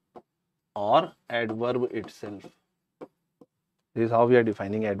or adverb itself. This is how we are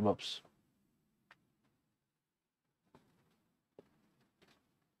defining adverbs.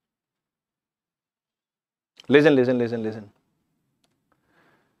 Listen.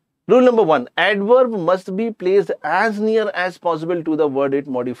 Rule number 1, adverb must be placed as near as possible to the word it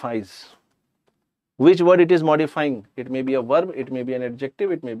modifies. Which word it is modifying? It may be a verb, it may be an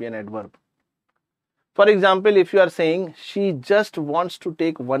adjective, it may be an adverb. For example, if you are saying, she just wants to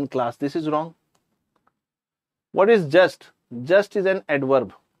take one class, this is wrong. What is just? Just is an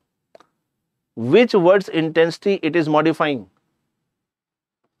adverb. Which word's intensity it is modifying?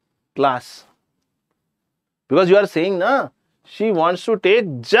 Class. Because you are saying, na, she wants to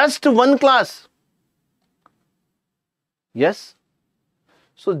take just one class. Yes.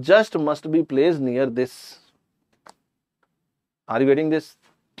 So just must be placed near this. Are you getting this?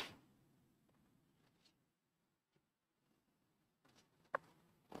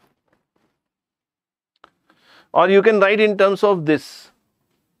 Or you can write in terms of this.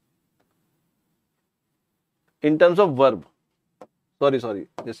 In terms of verb. Sorry.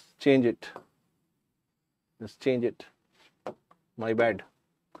 Just change it. My bad.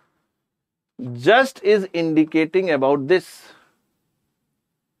 Just is indicating about this.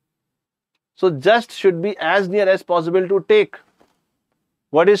 So just should be as near as possible to take.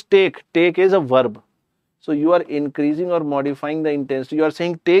 What is take? Take is a verb. So you are increasing or modifying the intensity. You are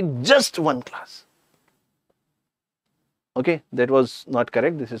saying take just one class. Okay, that was not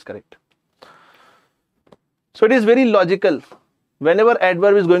correct. This is correct. So it is very logical. Whenever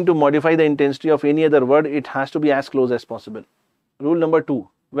adverb is going to modify the intensity of any other word, it has to be as close as possible. Rule number 2.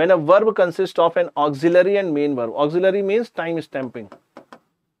 When a verb consists of an auxiliary and main verb. Auxiliary means time stamping.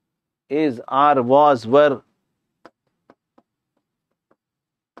 Is, are, was, were.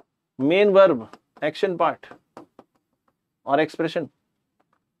 Main verb, action part or expression.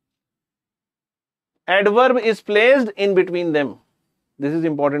 Adverb is placed in between them. This is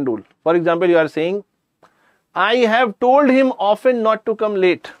important rule. For example, you are saying, I have told him often not to come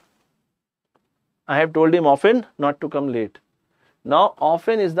late. I have told him often not to come late. Now,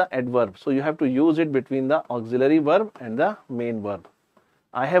 often is the adverb. So, you have to use it between the auxiliary verb and the main verb.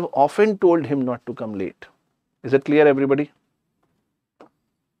 I have often told him not to come late. Is it clear, everybody?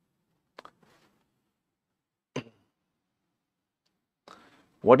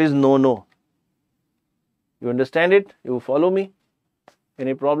 What is no? You understand it? You follow me?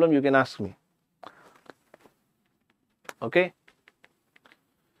 Any problem, you can ask me. Okay.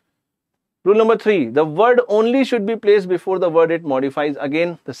 Rule number 3. The word only should be placed before the word it modifies.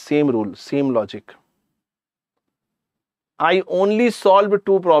 Again, the same rule, same logic. I only solved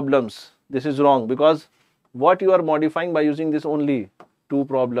 2 problems. This is wrong because what you are modifying by using this only 2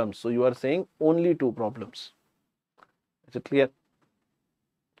 problems. So you are saying only 2 problems. Is it clear?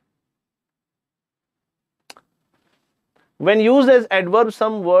 When used as adverbs,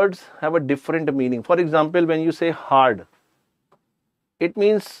 some words have a different meaning. For example, when you say hard, it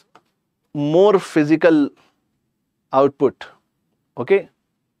means more physical output. Okay?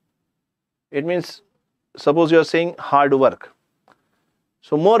 It means, suppose you are saying hard work.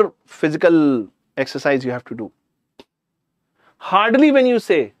 So more physical exercise you have to do. Hardly, when you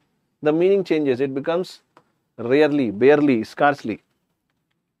say, the meaning changes. It becomes rarely, barely, scarcely.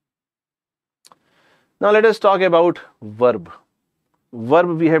 Now let us talk about verb.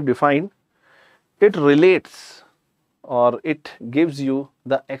 Verb we have defined. It relates or it gives you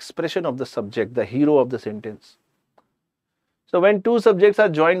the expression of the subject, the hero of the sentence. So when 2 subjects are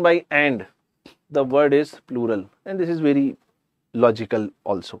joined by and, the word is plural. And this is very logical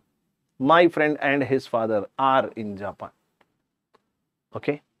also. My friend and his father are in Japan.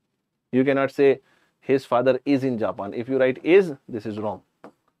 Okay? You cannot say his father is in Japan. If you write is, this is wrong.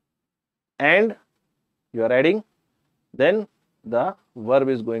 And you are adding, then the verb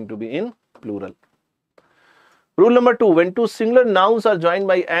is going to be in plural. Rule number 2, when 2 singular nouns are joined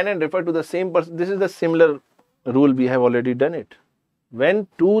by an and refer to the same person, this is the similar rule, we have already done it. When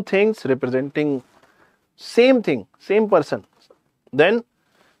 2 things representing same thing, same person, then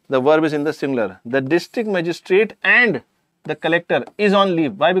the verb is in the singular. The district magistrate and the collector is on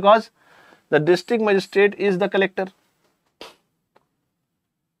leave. Why? Because the district magistrate is the collector.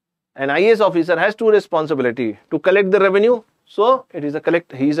 An IAS officer has 2 responsibilities: to collect the revenue, so it is a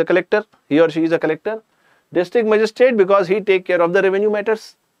collector. He is a collector. He or she is a collector. District magistrate because he take care of the revenue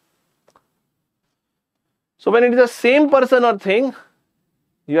matters. So when it is the same person or thing,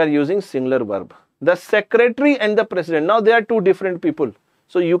 you are using singular verb. The secretary and the president. Now they are 2 different people.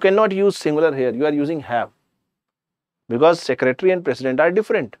 So you cannot use singular here. You are using have. because secretary and president are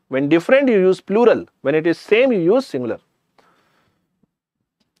different. When different, you use plural. When it is same, you use singular.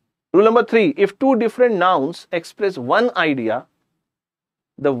 Rule number 3, if two different nouns express one idea,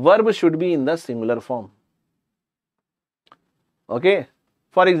 the verb should be in the singular form. Okay.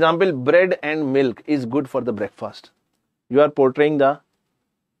 For example, bread and milk is good for the breakfast. You are portraying the...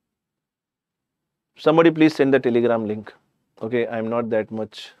 Somebody please send the Telegram link. Okay, I am not that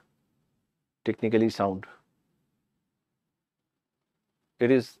much technically sound. It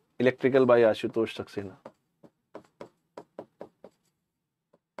is Electrical by Ashutosh Sir.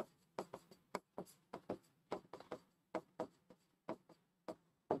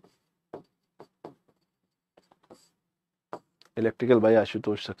 Electrical by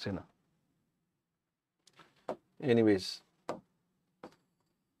Ashutosh Sir. Anyways.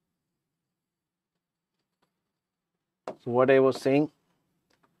 So what I was saying.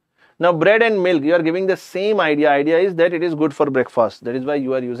 Now bread and milk, you are giving the same idea. Idea is that it is good for breakfast. That is why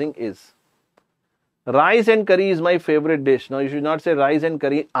you are using is. Rice and curry is my favorite dish. Now you should not say rice and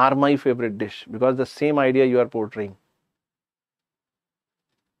curry are my favorite dish, because the same idea you are portraying.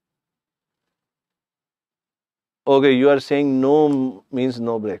 Okay, you are saying no means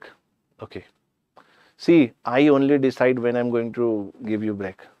no break. Okay. See, I only decide when I am going to give you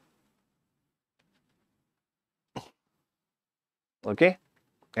break. Okay.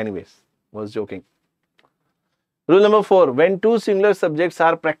 Anyways, was joking. Rule number 4, when two singular subjects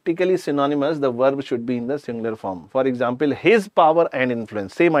are practically synonymous, the verb should be in the singular form. For example, his power and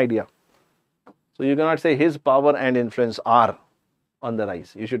influence, same idea. So you cannot say his power and influence are on the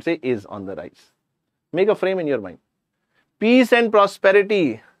rise. You should say is on the rise. Make a frame in your mind. Peace and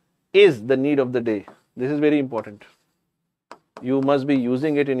prosperity is the need of the day. This is very important. You must be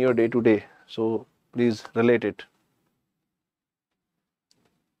using it in your day-to-day. So please relate it.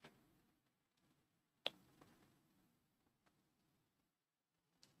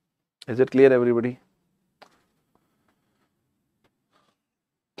 Is it clear, everybody?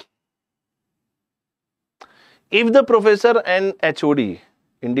 If the professor and HOD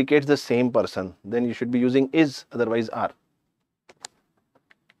indicates the same person, then you should be using is, otherwise are.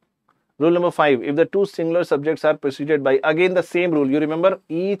 Rule number 5, if the two singular subjects are preceded by, again the same rule, you remember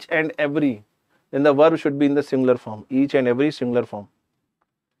each and every, then the verb should be in the singular form. Each and every singular form.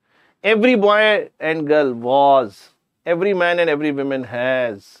 Every boy and girl was, every man and every woman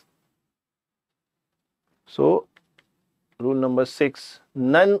has. So, rule number 6,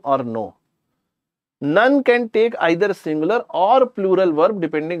 none or no. None can take either singular or plural verb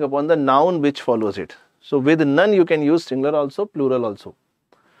depending upon the noun which follows it. So, with none you can use singular also, plural also.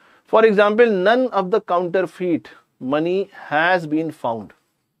 For example, none of the counterfeit money has been found.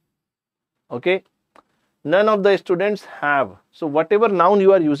 Okay. None of the students have. So, whatever noun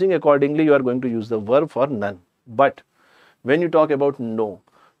you are using, accordingly you are going to use the verb for none. But when you talk about no,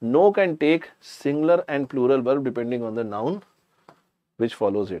 no can take singular and plural verb depending on the noun which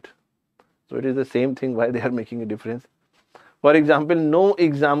follows it. So it is the same thing, why they are making a difference. For example, no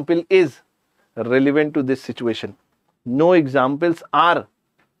example is relevant to this situation. No examples are.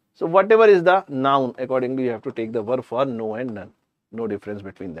 So whatever is the noun, accordingly you have to take the verb for no and none. No difference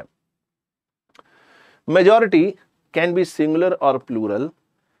between them. Majority can be singular or plural.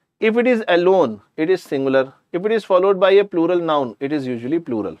 If it is alone, it is singular. If it is followed by a plural noun, it is usually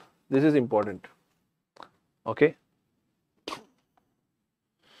plural. This is important. Okay.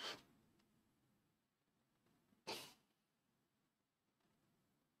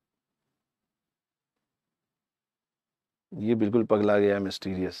 ये बिल्कुल पगला गया,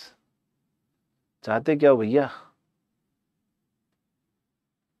 mysterious. चाहते क्या हो भैया?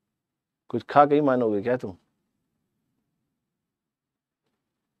 कुछ खा के ही मानोगे क्या तुम?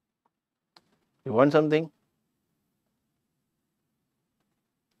 You want something?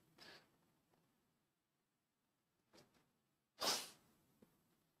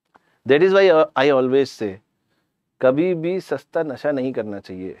 That is why I always say, कभी भी सस्ता नशा नहीं करना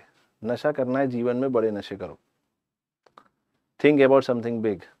चाहिए. नशा करना है जीवन में, बड़े नशे करो. Think about something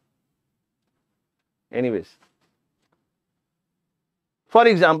big. Anyways. For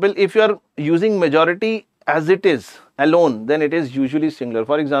example, if you are using majority as it is alone, then it is usually singular.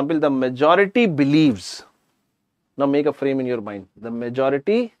 For example, the majority believes. Now make a frame in your mind. The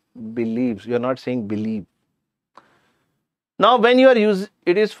majority believes. You are not saying believe. Now when you are using,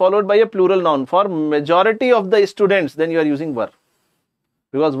 it is followed by a plural noun. For majority of the students, then you are using were.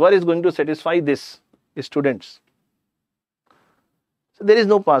 Because were is going to satisfy this, students. So there is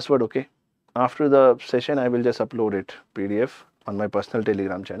no password, okay. After the session, I will just upload it, PDF, on my personal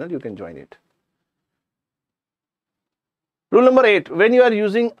Telegram channel. You can join it. Rule number 8, when you are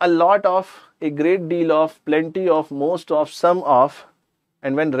using a lot of, a great deal of, plenty of, most of, some of,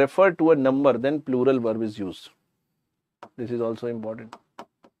 and when referred to a number, then plural verb is used. This is also important.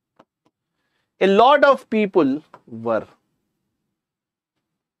 A lot of people were.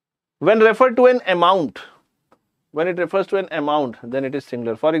 When referred to an amount, when it refers to an amount, then it is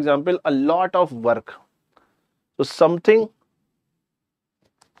singular. For example, a lot of work. So something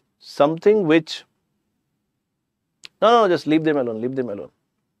which, no, just leave them alone, leave them alone.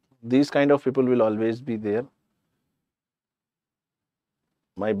 These kind of people will always be there.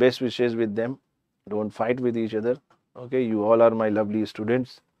 My best wishes with them. Don't fight with each other. Okay, you all are my lovely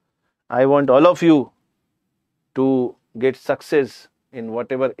students. I want all of you to get success in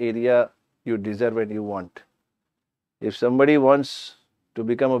whatever area you deserve and you want. If somebody wants to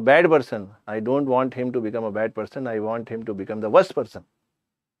become a bad person, I don't want him to become a bad person. I want him to become the worst person.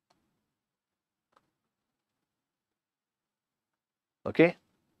 Okay?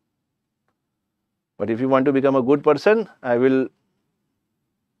 But if you want to become a good person, I will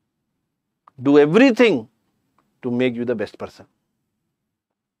do everything to make you the best person.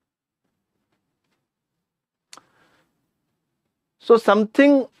 So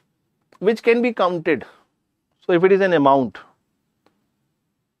something which can be counted. So if it is an amount,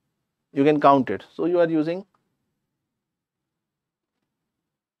 you can count it. So you are using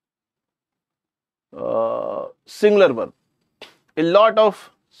singular verb. A lot of,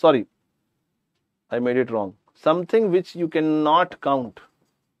 sorry, I made it wrong. Something which you cannot count.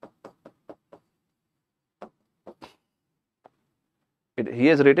 He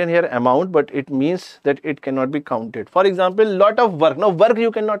has written here amount, but it means that it cannot be counted. For example, lot of work. Now work you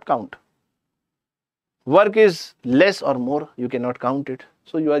cannot count. Work is less or more, you cannot count it.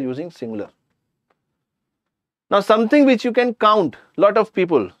 So you are using singular. Now something which you can count, lot of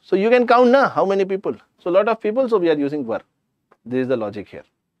people. So you can count na, how many people. So lot of people, so we are using were. This is the logic here.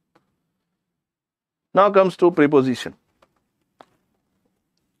 Now comes to preposition.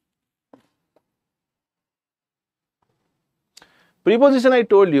 Preposition, I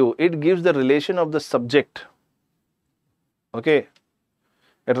told you, it gives the relation of the subject. Okay,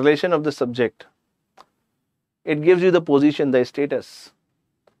 a relation of the subject. It gives you the position, the status.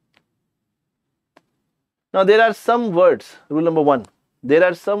 Now there are some words, rule number 1, there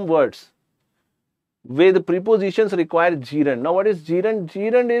are some words where the prepositions require gerund. Now what is gerund?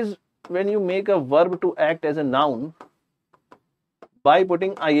 Gerund is when you make a verb to act as a noun by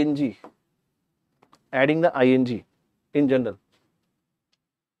putting ing, adding the ing in general.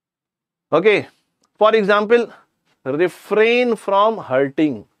 Okay, for example, refrain from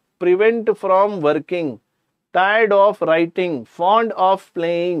hurting, prevent from working, tired of writing, fond of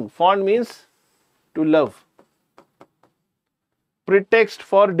playing. Fond means to love. Pretext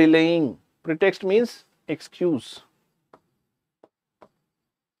for delaying. Pretext means excuse.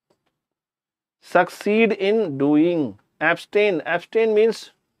 Succeed in doing. Abstain. Abstain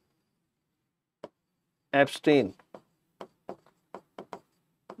means abstain.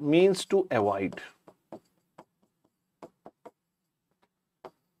 Means to avoid.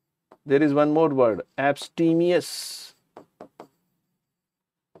 There is one more word, abstemious.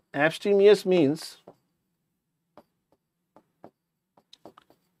 Abstemious means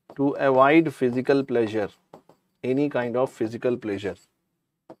to avoid physical pleasure, any kind of physical pleasure.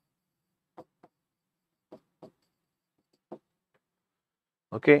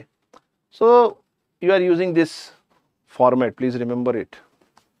 Okay, so you are using this format, please remember it.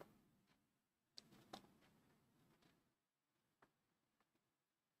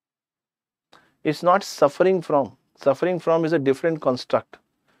 It's not suffering from. Suffering from is a different construct.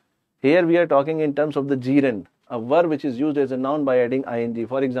 Here we are talking in terms of the gerund, a verb which is used as a noun by adding ing.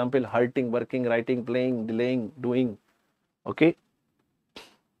 For example, hurting, working, writing, playing, delaying, doing. Okay.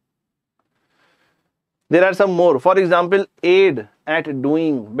 There are some more. For example, aid at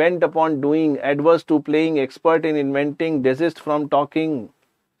doing, bent upon doing, adverse to playing, expert in inventing, desist from talking,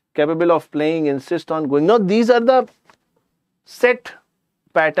 capable of playing, insist on going. Now these are the set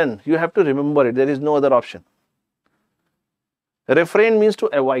pattern. You have to remember it. There is no other option. Refrain means to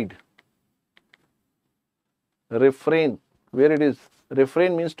avoid. Refrain, where it is?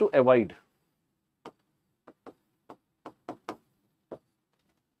 Refrain means to avoid.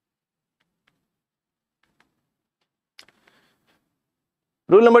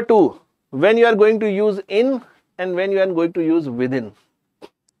 Rule number 2, when you are going to use in and when you are going to use within.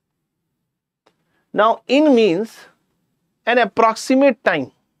 Now, in means an approximate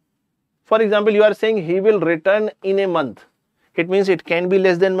time. For example, you are saying he will return in a month. It means it can be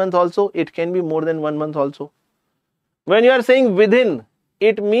less than month also, it can be more than 1 month also. When you are saying within,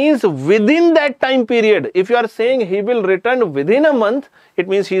 it means within that time period. If you are saying he will return within a month, it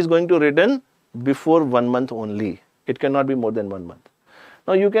means he is going to return before 1 month only. It cannot be more than 1 month.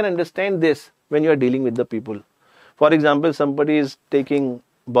 Now you can understand this when you are dealing with the people. For example, somebody is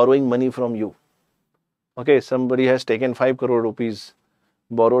borrowing money from you. Okay, somebody has taken 5 crore rupees,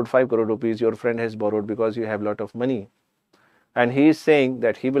 borrowed 5 crore rupees, your friend has borrowed because you have a lot of money. And he is saying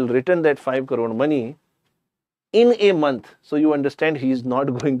that he will return that 5 crore money in a month. So you understand he is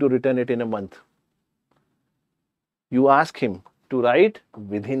not going to return it in a month. You ask him to write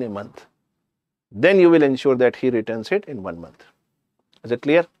within a month. Then you will ensure that he returns it in 1 month. Is it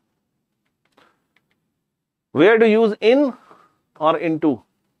clear? Where to use in or into?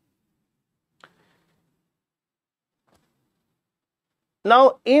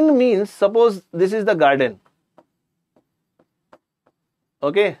 Now, in means, suppose this is the garden.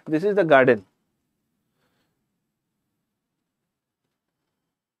 Okay, this is the garden.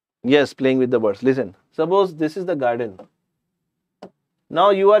 Yes, playing with the birds. Listen, suppose this is the garden. Now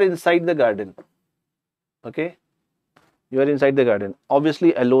you are inside the garden. Okay, you are inside the garden.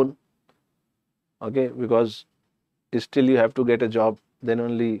 Obviously alone. Okay, because still you have to get a job. Then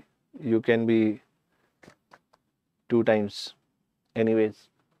only you can be 2 times. Anyways,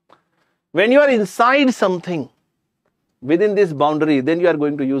 when you are inside something within this boundary, then you are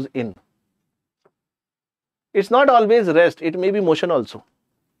going to use in. It's not always rest. It may be motion also.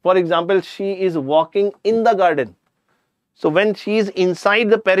 For example, she is walking in the garden. So when she is inside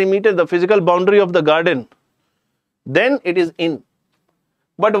the perimeter, the physical boundary of the garden, then it is in.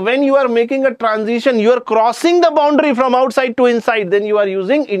 But when you are making a transition, you are crossing the boundary from outside to inside, then you are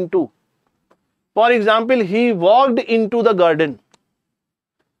using into. For example, he walked into the garden.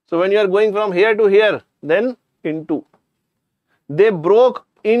 So when you are going from here to here, then into. They broke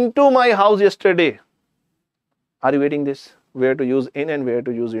into my house yesterday. Are you getting this? Where to use in and where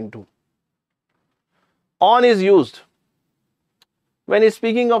to use into. On is used when he's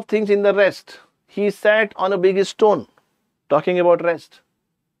speaking of things in the rest. He sat on a big stone, talking about rest.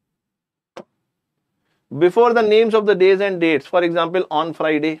 Before the names of the days and dates, for example, on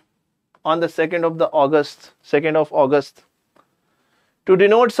Friday, on the 2nd of August, to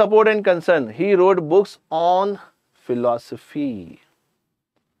denote support and concern, he wrote books on philosophy.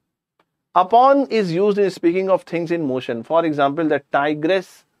 Upon is used in speaking of things in motion. For example, the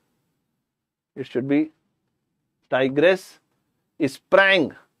tigress, it should be tigress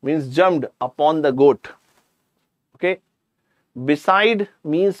sprang, means jumped upon the goat. Okay. Beside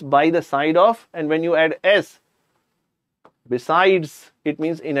means by the side of, and when you add s, besides, it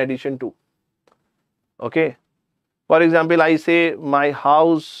means in addition to. Okay. For example, I say my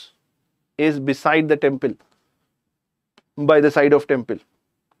house is beside the temple, by the side of temple.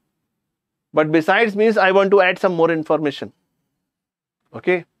 But besides means I want to add some more information.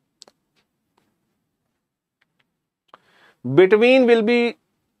 Okay. Between will be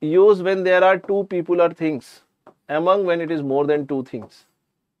used when there are 2 people or things. Among when it is more than 2 things.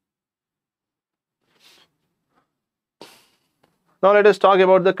 Now let us talk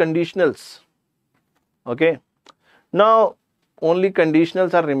about the conditionals. Okay. Now only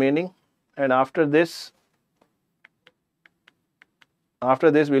conditionals are remaining, and after this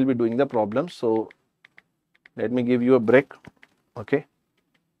we'll be doing the problems. So let me give you a break. Okay.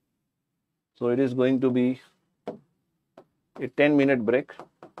 So it is going to be a 10-minute break.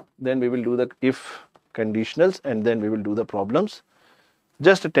 Then we will do the if conditionals and then we will do the problems.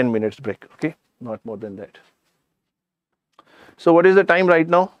 Just a 10 minutes break. Okay. Not more than that. So what is the time right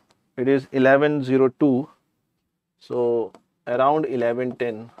now? It is 11:02. So around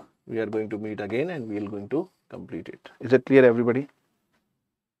 11:10 we are going to meet again and we are going to complete it. Is it clear, everybody?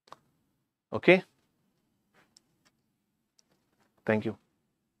 Okay. Thank you.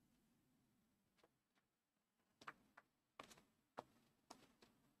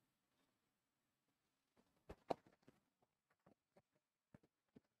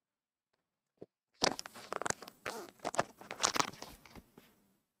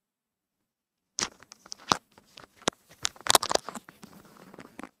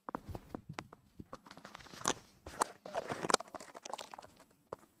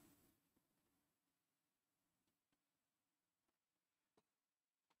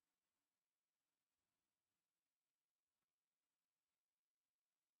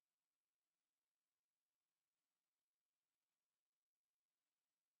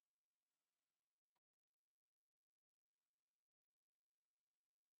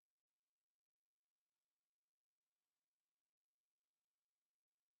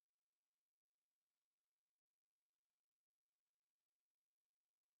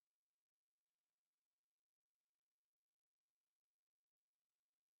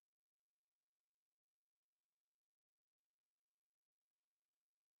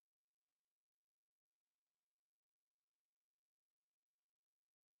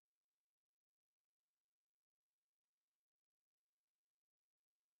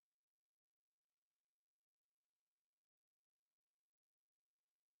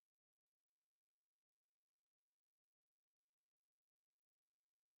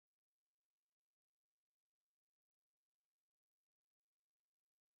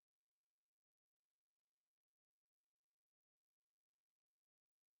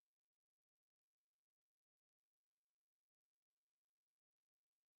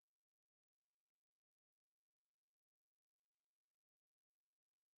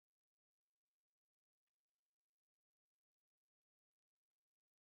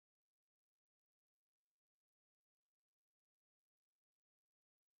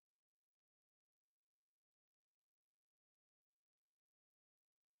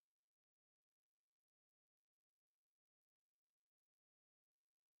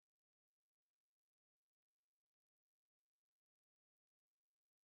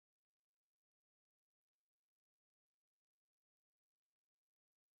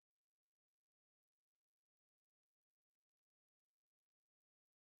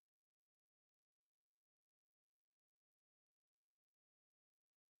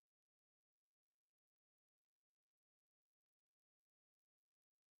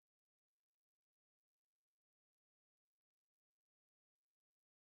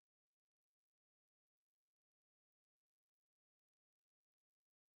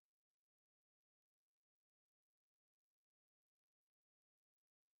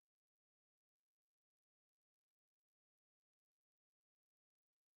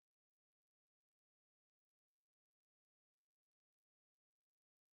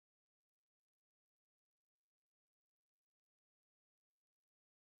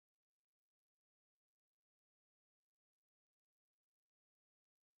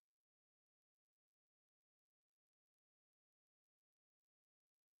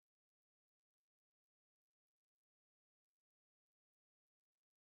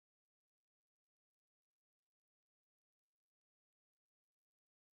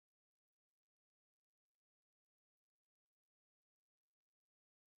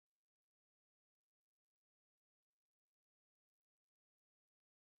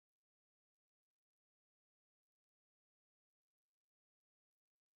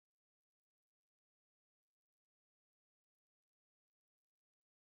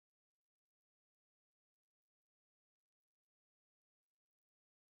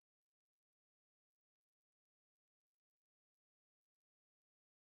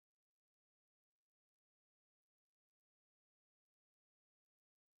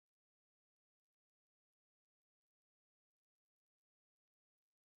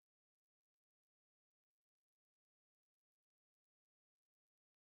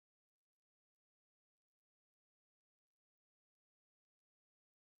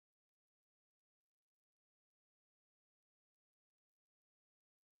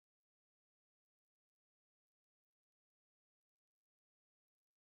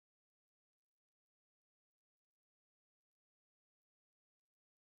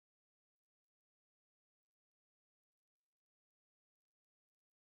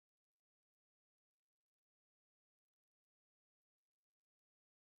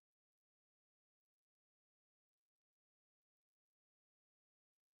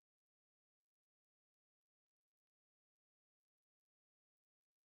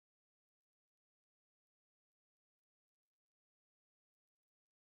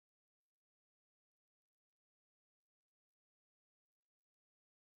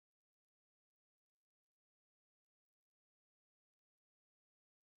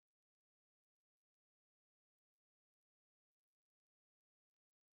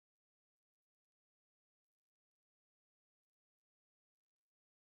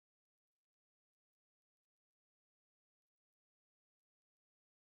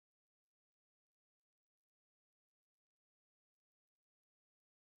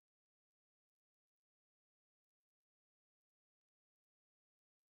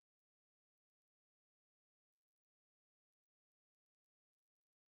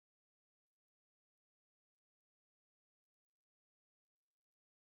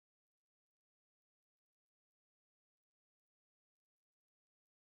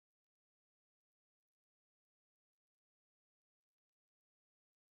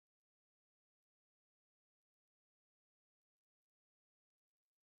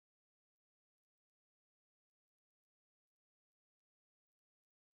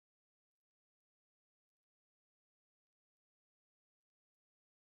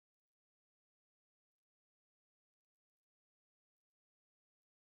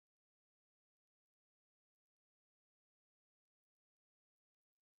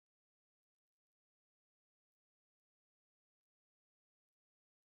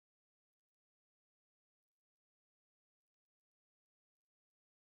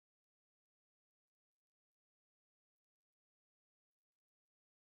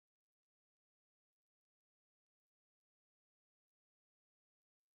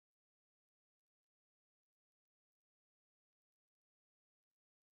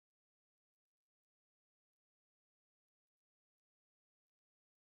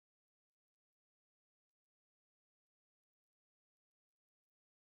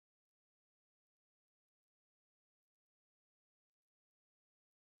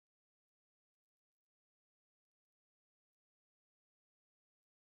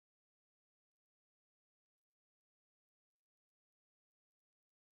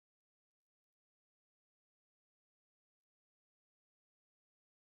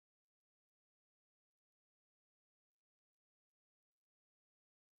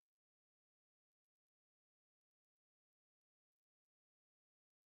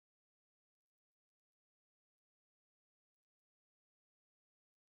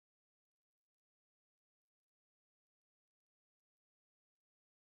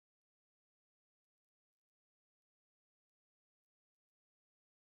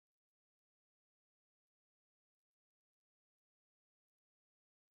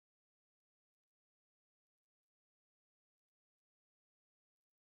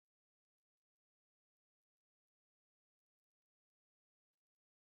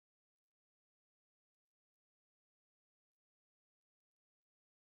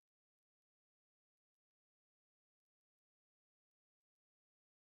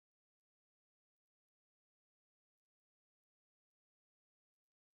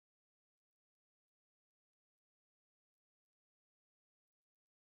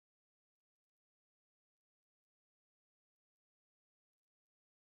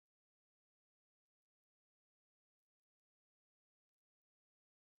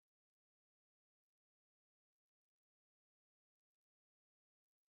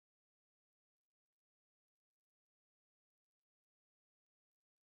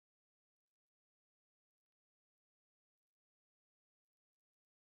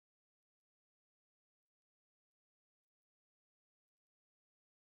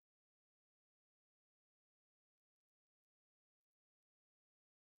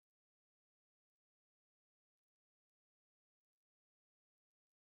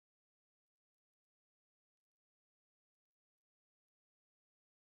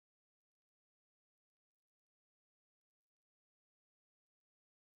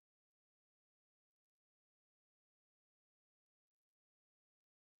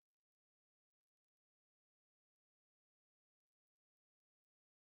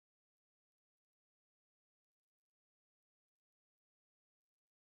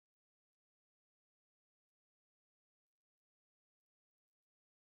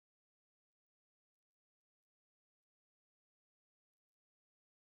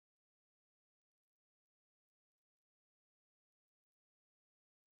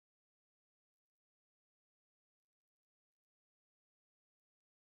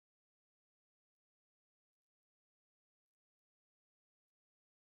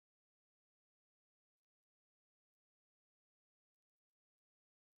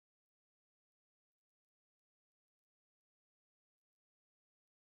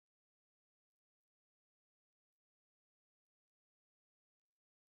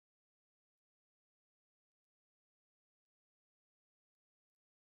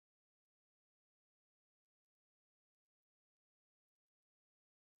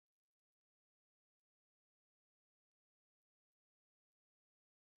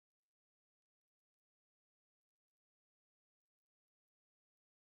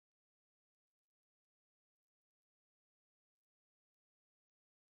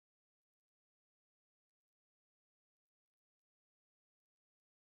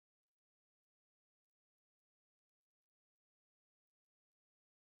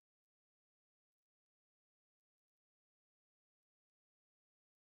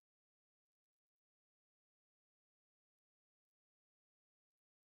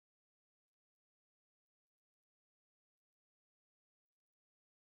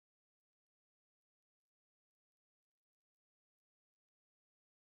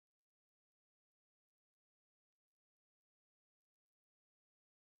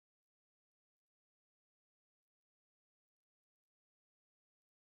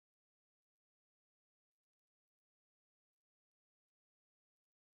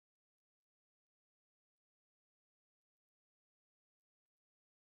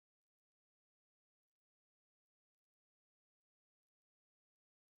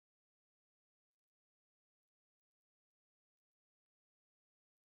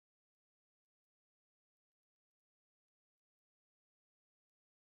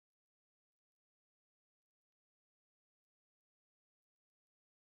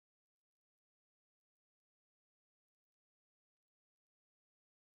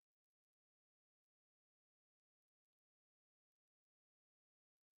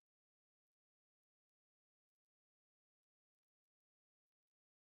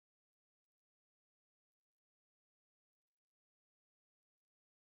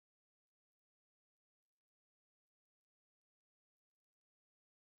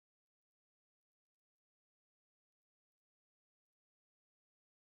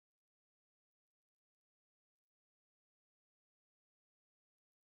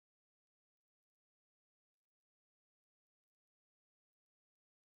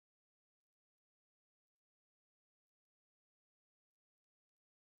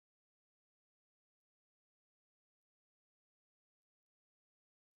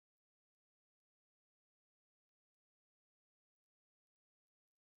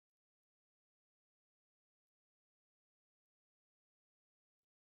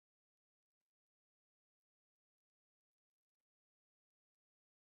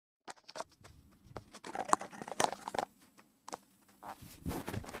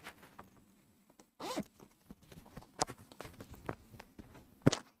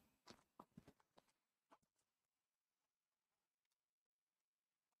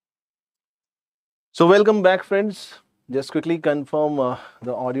 So welcome back, friends. Just quickly confirm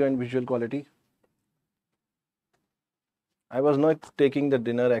the audio and visual quality. I was not taking the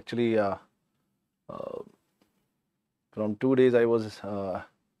dinner actually. From 2 days I was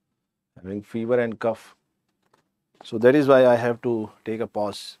having fever and cough. So that is why I have to take a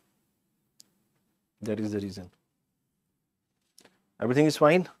pause. That is the reason. Everything is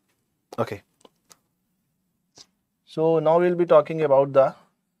fine? Okay. So now we'll be talking about the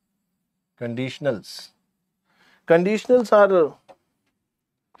conditionals. Conditionals are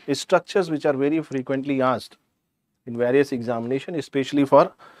structures which are very frequently asked in various examinations, especially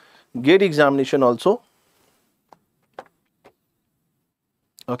for GATE examination also.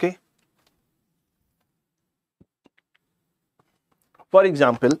 Okay. For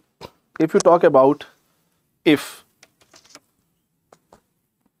example, if you talk about if,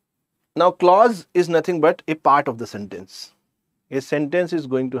 now clause is nothing but a part of the sentence. A sentence is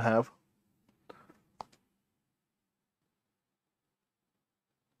going to have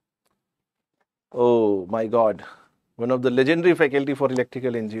oh my God, one of the legendary faculty for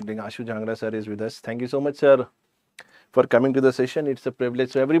electrical engineering, Ashutosh Sir, is with us. Thank you so much, sir, for coming to the session. It's a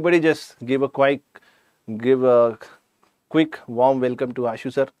privilege. So everybody just give a quick warm welcome to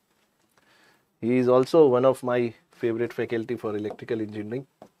Ashu sir. He is also one of my favorite faculty for electrical engineering.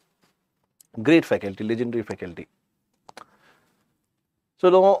 Great faculty, legendary faculty. So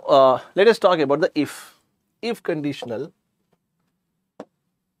now let us talk about the if conditional.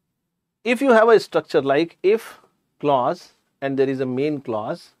 If you have a structure like if clause and there is a main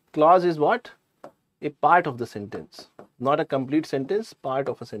clause, clause is what? A part of the sentence, not a complete sentence, part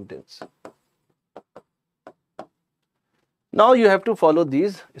of a sentence. Now you have to follow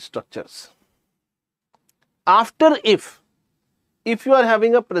these structures. After if you are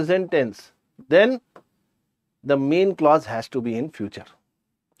having a present tense, then the main clause has to be in future.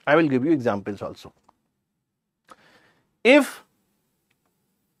 I will give you examples also. If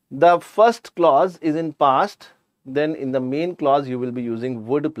the first clause is in past, then in the main clause you will be using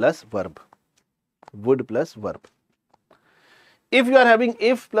would plus verb. Would plus verb. If you are having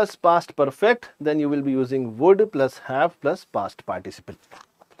if plus past perfect, then you will be using would plus have plus past participle.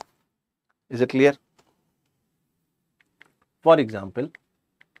 Is it clear? For example,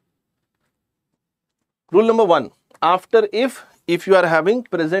 rule number 1, after if you are having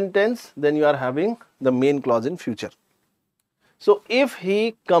present tense, then you are having the main clause in future. So if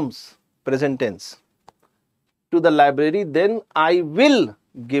he comes, present tense, to the library, then I will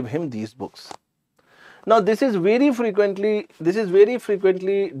give him these books. Now this is very frequently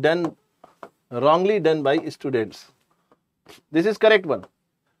done, wrongly done by students. This is correct one.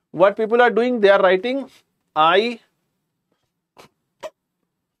 What people are doing, they are writing I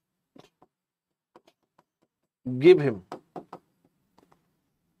give him,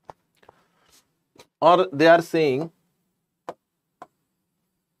 or they are saying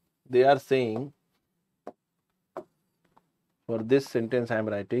for this sentence I am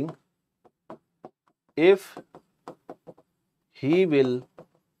writing, if he will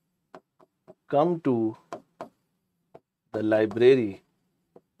come to the library,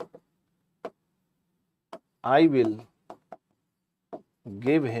 I will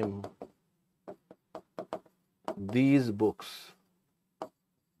give him these books.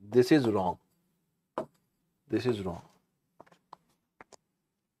 This is wrong. This is wrong.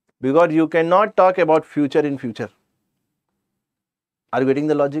 Because you cannot talk about future in future. Are you getting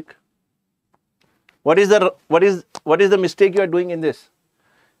the logic? What is the mistake you are doing in this?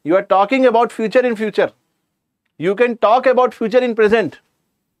 You are talking about future in future. You can talk about future in present.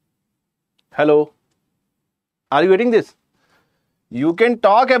 Hello? Are you getting this? You can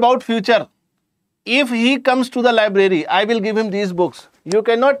talk about future. If he comes to the library, I will give him these books. You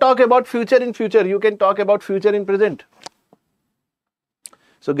cannot talk about future in future. You can talk about future in present.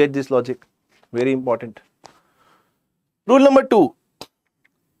 So get this logic. Very important. Rule number 2.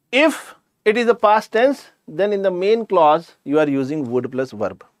 If it is a past tense, then in the main clause, you are using would plus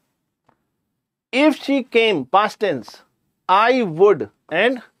verb. If she came, past tense, I would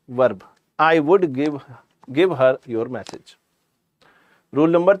and verb. I would give her your message. Rule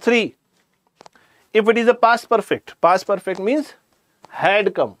number 3. If it is a past perfect means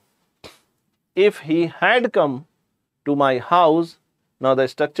had come. If he had come to my house, now the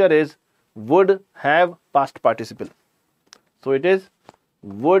structure is would have past participle. So it is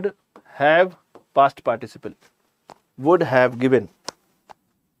would have past participle. Would have given.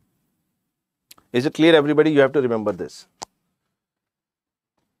 Is it clear, everybody? You have to remember this.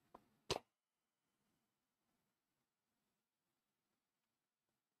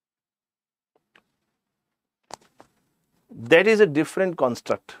 That is a different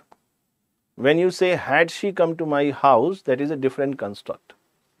construct. When you say had she come to my house, that is a different construct.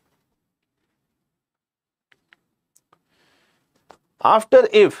 After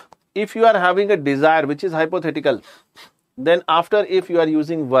if you are having a desire which is hypothetical, then after if you are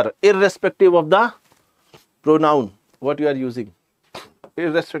using were, irrespective of the pronoun, what you are using,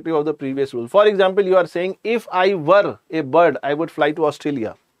 irrespective of the previous rule. For example, you are saying, if I were a bird, I would fly to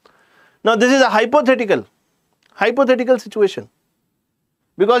Australia. Now, this is a hypothetical situation,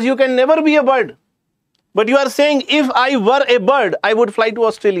 because you can never be a bird. But you are saying, if I were a bird, I would fly to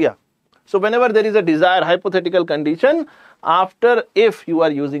Australia. So, whenever there is a desired hypothetical condition, after if you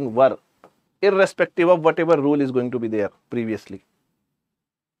are using were, irrespective of whatever rule is going to be there previously.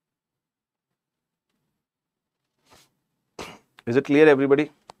 Is it clear, everybody?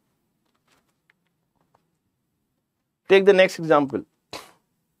 Take the next example.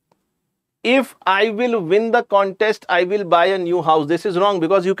 If I will win the contest, I will buy a new house. This is wrong,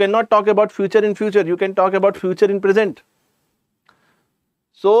 because you cannot talk about future in future. You can talk about future in present.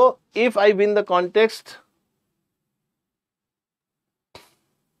 So, if I win the contest,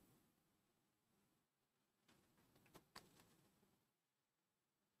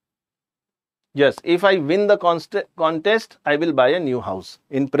 yes, if I win the contest, I will buy a new house.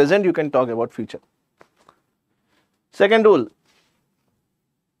 In present, you can talk about future. Second rule.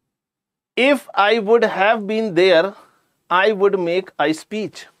 If I would have been there, I would make a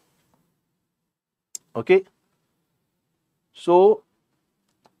speech. Okay. So,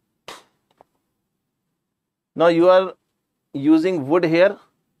 now you are using would here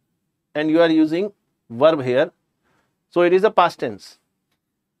and you are using verb here. So, it is a past tense.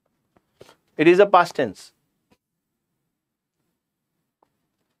 It is a past tense.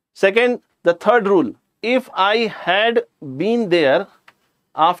 Second, the third rule. If I had been there,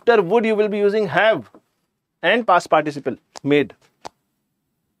 after would you will be using have and past participle made.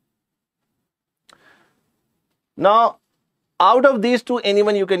 Now, out of these two,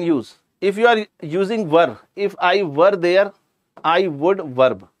 anyone you can use. If you are using were, if I were there, I would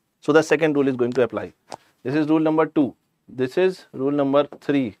verb. So, the second rule is going to apply. This is rule number 2. This is rule number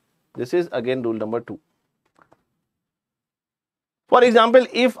 3. This is again rule number 2. For example,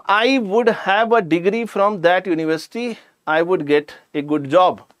 if I would have a degree from that university, I would get a good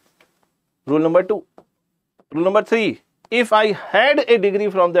job. Rule number 2. Rule number 3. If I had a degree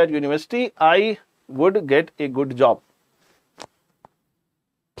from that university, I would get a good job.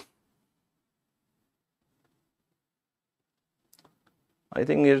 I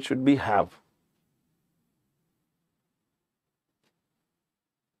think it should be have.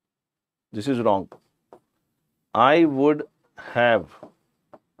 This is wrong. I would have.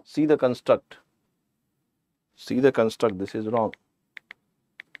 See the construct. See the construct. This is wrong.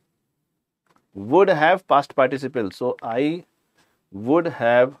 Would have past participle. So, I would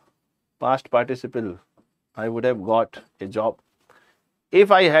have past participle. I would have got a job.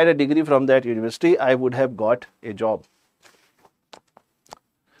 If I had a degree from that university, I would have got a job.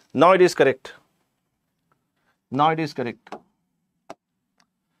 Now it is correct. Now it is correct.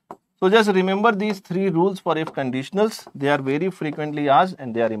 So, just remember these 3 rules for if conditionals. They are very frequently asked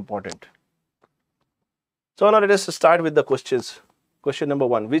and they are important. So, now let us start with the questions. Question number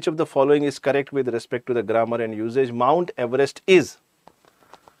 1. Which of the following is correct with respect to the grammar and usage? Mount Everest is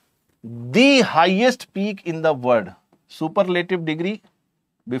the highest peak in the world. Superlative degree.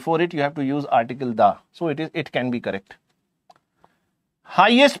 Before it, you have to use article the. So, it can be correct.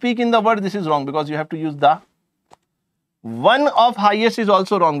 Highest peak in the world, this is wrong because you have to use the. One of highest is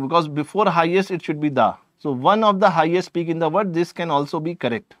also wrong because before highest it should be the. So, one of the highest peak in the world, this can also be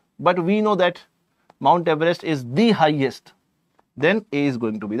correct. But we know that Mount Everest is the highest. Then A is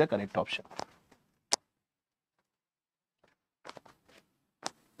going to be the correct option.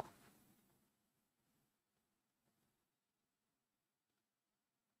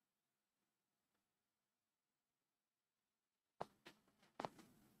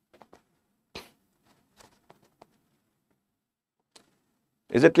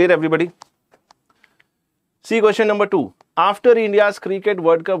 Is it clear, everybody? See question number 2. After India's Cricket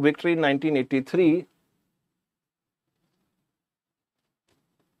World Cup victory in 1983,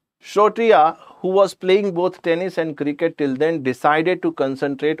 Shotria, who was playing both tennis and cricket till then, decided to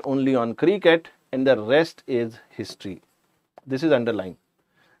concentrate only on cricket, and the rest is history. This is underlined.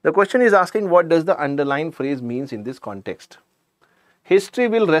 The question is asking what does the underlined phrase means in this context. History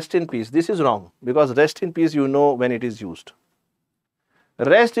will rest in peace. This is wrong because rest in peace you know when it is used.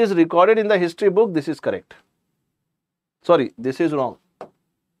 Rest is recorded in the history book. This is correct. Sorry, this is wrong.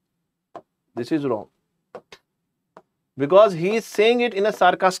 This is wrong. Because he is saying it in a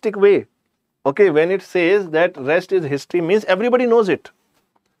sarcastic way. Okay, when it says that rest is history means everybody knows it.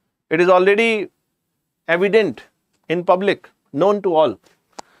 It is already evident in public, known to all.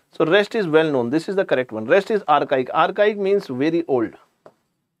 So rest is well known. This is the correct one. Rest is archaic. Archaic means very old.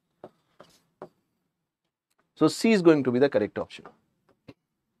 So C is going to be the correct option.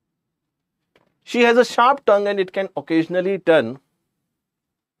 She has a sharp tongue and it can occasionally turn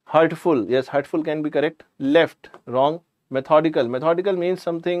hurtful. Yes, hurtful can be correct. Left, wrong. Methodical. Methodical means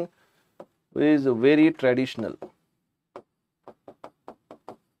something is very traditional.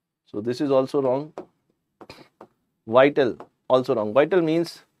 So this is also wrong. Vital, also wrong. Vital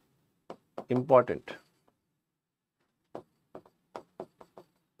means important.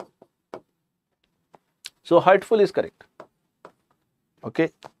 So hurtful is correct. Okay.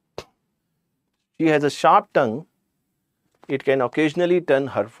 She has a sharp tongue. It can occasionally turn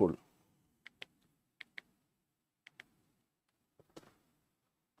hurtful.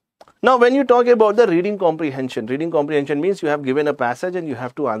 Now, when you talk about the reading comprehension means you have given a passage and you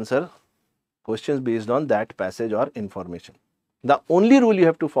have to answer questions based on that passage or information. The only rule you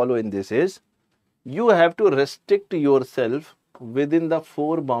have to follow in this is you have to restrict yourself within the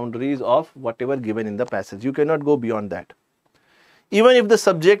four boundaries of whatever given in the passage. You cannot go beyond that. Even if the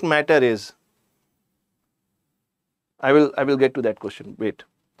subject matter is, I will get to that question. Wait.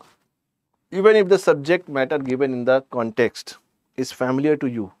 Even if the subject matter given in the context is familiar to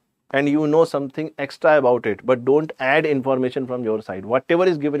you and you know something extra about it, but don't add information from your side. Whatever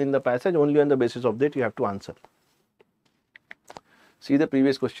is given in the passage, only on the basis of that you have to answer. See the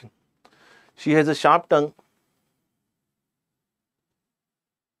previous question. She has a sharp tongue.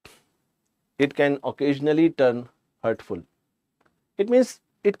 It can occasionally turn hurtful. It means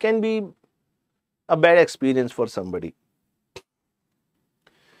it can be a bad experience for somebody.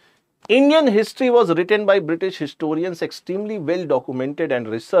 Indian history was written by British historians, extremely well documented and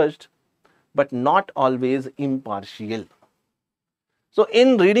researched, but not always impartial. So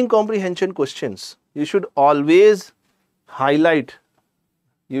in reading comprehension questions, you should always highlight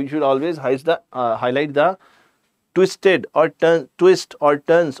the twisted or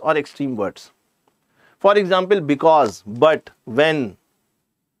turns or extreme words. For example, because, but, when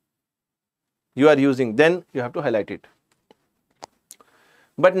you are using, then you have to highlight it.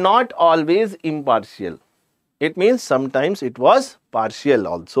 But not always impartial. It means sometimes it was partial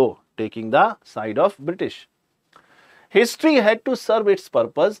also, taking the side of British. History had to serve its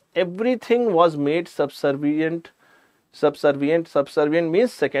purpose. Everything was made subservient. Subservient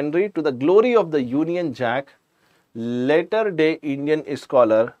means secondary to the glory of the Union Jack. Later day Indian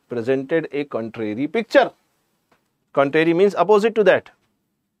scholar presented a contrary picture. Contrary means opposite to that.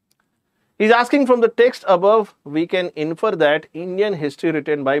 He is asking from the text above, we can infer that Indian history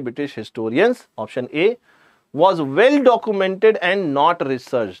written by British historians, option A, was well documented and not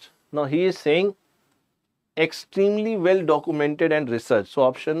researched. Now he is saying extremely well documented and researched. So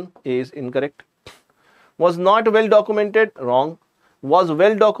option A is incorrect. Was not well documented, wrong. Was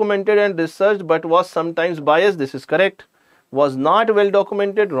well documented and researched but was sometimes biased, this is correct. Was not well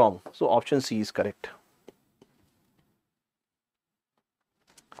documented, wrong. So option C is correct.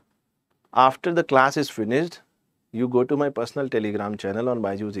 After the class is finished, you go to my personal Telegram channel on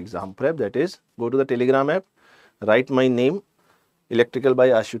BYJU'S Exam Prep. That is, go to the Telegram app, write my name, Electrical by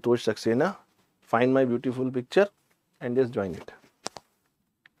Ashutosh Sir, find my beautiful picture and just join it.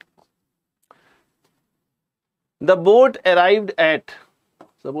 The boat arrived at,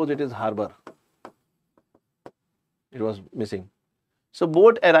 suppose it is harbor. It was missing. So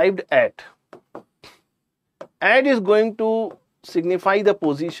boat arrived at. At is going to signify the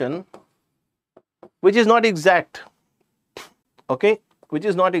position which is not exact. Okay, which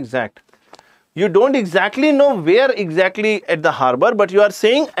is not exact. You don't exactly know where exactly at the harbor, but you are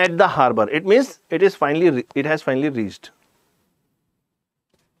saying at the harbor. It means it has finally reached.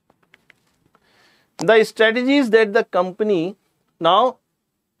 The strategies that the company, now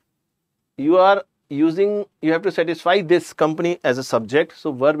you are using, you have to satisfy this company as a subject.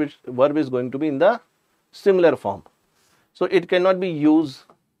 So verb is going to be in the similar form. So it cannot be used,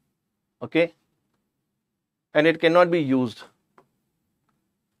 okay, and it cannot be used.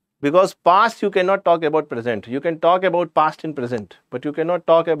 Because past you cannot talk about present. You can talk about past in present, but you cannot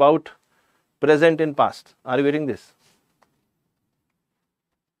talk about present in past. Are you getting this?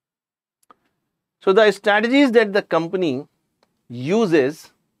 So the strategies that the company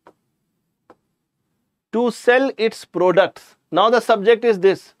uses to sell its products. Now the subject is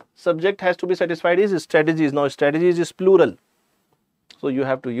this. Subject has to be satisfied is strategies. Now strategies is plural. So you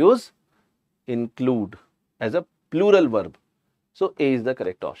have to use include as a plural verb. So A is the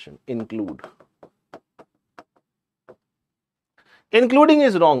correct option, include. Including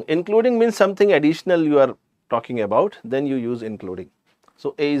is wrong. Including means something additional you are talking about, then you use including.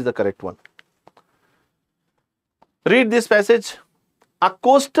 So A is the correct one. Read this passage. A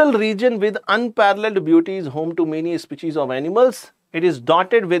coastal region with unparalleled beauty is home to many species of animals. It is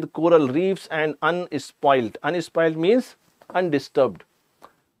dotted with coral reefs and unspoilt. Unspoilt means undisturbed.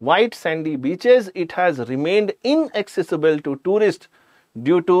 White sandy beaches. It has remained inaccessible to tourists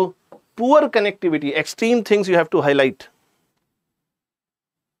due to poor connectivity. Extreme things you have to highlight.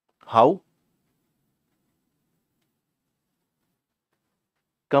 How?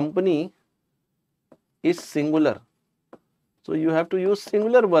 Company is singular. So you have to use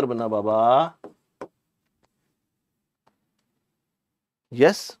singular verb na baba.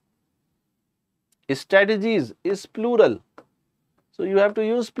 Yes. Strategies is plural. So you have to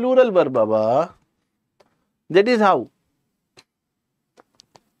use plural verb baba. That is how.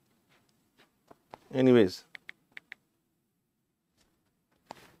 Anyways.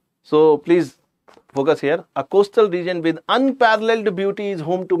 So please focus here. A coastal region with unparalleled beauty is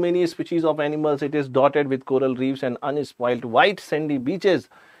home to many species of animals. It is dotted with coral reefs and unspoilt white sandy beaches.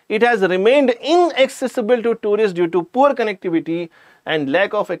 It has remained inaccessible to tourists due to poor connectivity and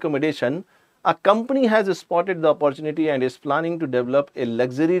lack of accommodation. A company has spotted the opportunity and is planning to develop a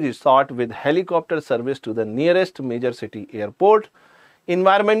luxury resort with helicopter service to the nearest major city airport.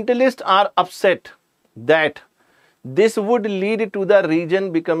 Environmentalists are upset that this would lead to the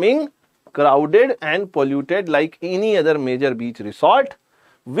region becoming crowded and polluted like any other major beach resort.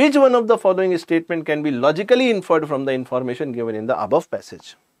 Which one of the following statement can be logically inferred from the information given in the above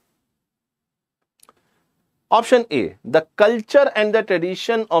passage? Option A. The culture and the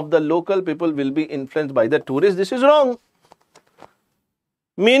tradition of the local people will be influenced by the tourists. This is wrong.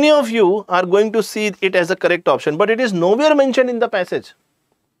 Many of you are going to see it as a correct option, but it is nowhere mentioned in the passage.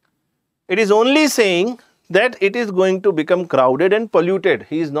 It is only saying that it is going to become crowded and polluted.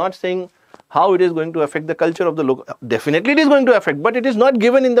 He is not saying how it is going to affect the culture of the local. Definitely it is going to affect, but it is not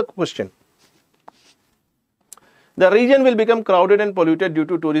given in the question. The region will become crowded and polluted due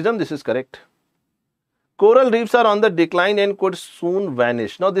to tourism. This is correct. Coral reefs are on the decline and could soon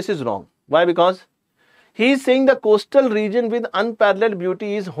vanish. Now this is wrong. Why? Because he is saying the coastal region with unparalleled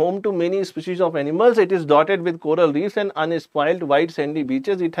beauty is home to many species of animals. It is dotted with coral reefs and unspoiled white sandy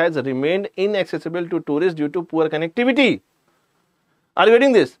beaches. It has remained inaccessible to tourists due to poor connectivity. Are you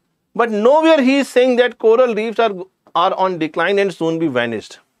getting this? But nowhere he is saying that coral reefs are on decline and soon be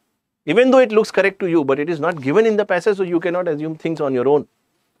vanished. Even though it looks correct to you, but it is not given in the passage, so you cannot assume things on your own.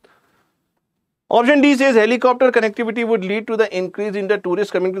 Option D says helicopter connectivity would lead to the increase in the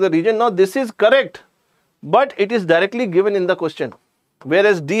tourists coming to the region. Now this is correct, but it is directly given in the question.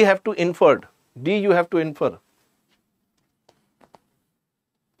 Whereas D have to infer. D you have to infer.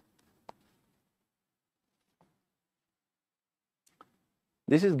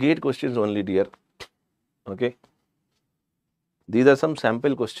 This is GATE questions only, dear. Okay. These are some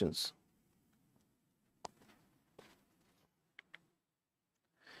sample questions.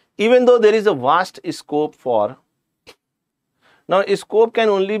 Even though there is a vast scope for, now scope can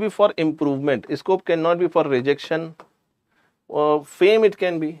only be for improvement. Scope cannot be for rejection. Fame it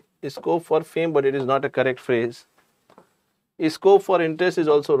can be. Scope for fame, but it is not a correct phrase. Scope for interest is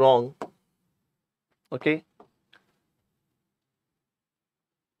also wrong. Okay.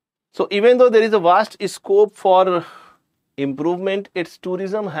 So even though there is a vast scope for improvement, its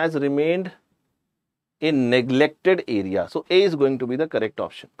tourism has remained a neglected area. So A is going to be the correct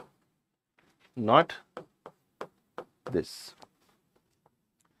option, not this.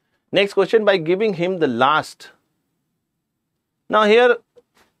 Next question, by giving him the last. Now here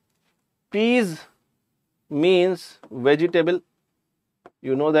peas means vegetable.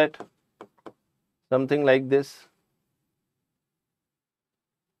 You know that, something like this.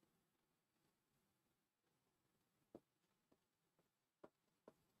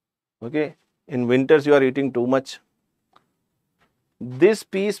 Okay, in winters you are eating too much. This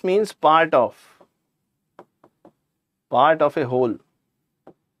piece means part of a whole,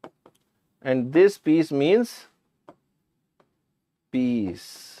 and this piece means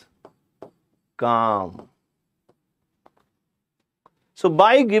peace, calm. So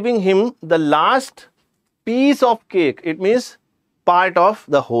by giving him the last piece of cake, it means part of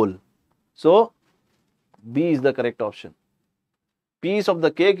the whole. So B is the correct option. Piece of the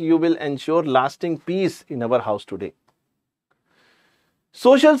cake, you will ensure lasting peace in our house today.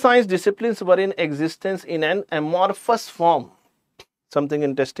 Social science disciplines were in existence in an amorphous form. Something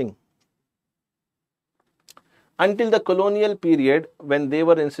interesting. Until the colonial period, when they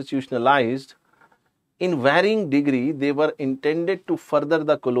were institutionalized, in varying degree, they were intended to further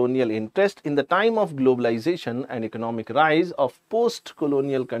the colonial interest. In the time of globalization and economic rise of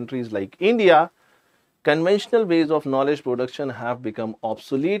post-colonial countries like India, conventional ways of knowledge production have become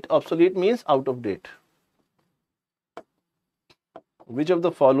obsolete. Obsolete means out of date. Which of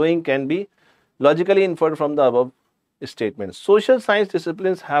the following can be logically inferred from the above statements? Social science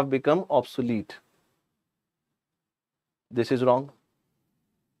disciplines have become obsolete. This is wrong.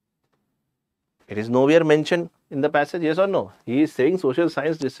 It is nowhere mentioned in the passage, yes or no? He is saying social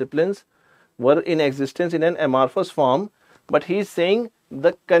science disciplines were in existence in an amorphous form, but he is saying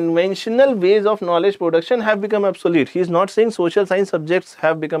the conventional ways of knowledge production have become obsolete. He is not saying social science subjects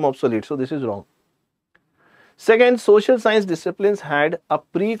have become obsolete. So this is wrong. Second, social science disciplines had a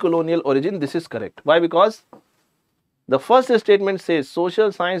pre-colonial origin. This is correct. Why? Because the first statement says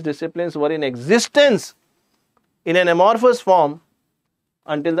social science disciplines were in existence in an amorphous form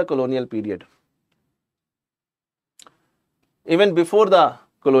until the colonial period. Even before the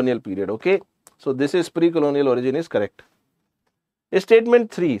colonial period, okay? So this is pre-colonial origin is correct.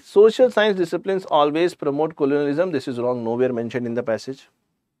 Statement 3, social science disciplines always promote colonialism. This is wrong, nowhere mentioned in the passage.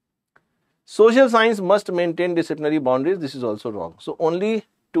 Social science must maintain disciplinary boundaries. This is also wrong. So only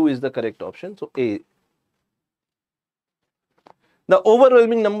 2 is the correct option. So A. The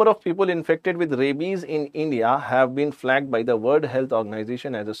overwhelming number of people infected with rabies in India have been flagged by the World Health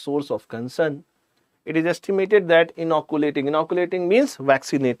Organization as a source of concern. It is estimated that inoculating means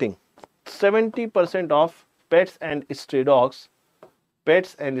vaccinating, 70% of pets and stray dogs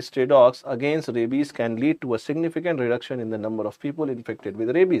against rabies can lead to a significant reduction in the number of people infected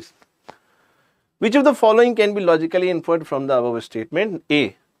with rabies. Which of the following can be logically inferred from the above statement?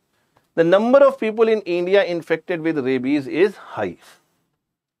 A. The number of people in India infected with rabies is high.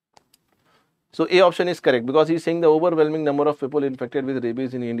 So A option is correct because he is saying the overwhelming number of people infected with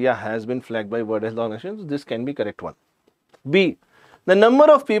rabies in India has been flagged by World Health Organization. So this can be correct one. B. The number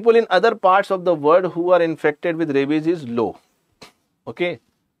of people in other parts of the world who are infected with rabies is low. Okay.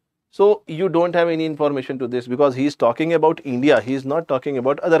 So you don't have any information to this because he is talking about India. He is not talking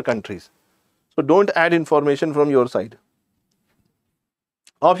about other countries. So don't add information from your side.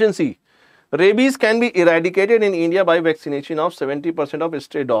 Option C. Rabies can be eradicated in India by vaccination of 70% of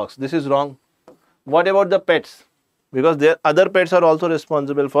stray dogs. This is wrong. What about the pets? Because their other pets are also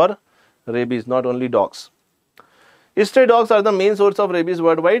responsible for rabies, not only dogs. Stray dogs are the main source of rabies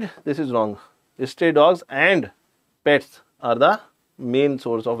worldwide. This is wrong. Stray dogs and pets are the main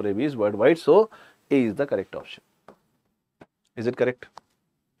source of rabies worldwide. So A is the correct option. Is it correct?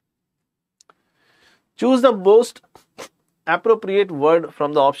 Choose the most appropriate word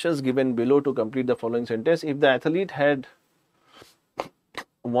from the options given below to complete the following sentence. If the athlete had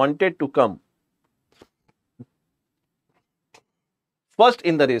wanted to come first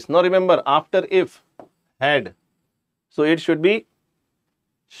in the race. Now remember, after if, had. So it should be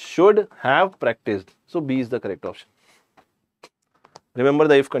should have practiced. So B is the correct option. Remember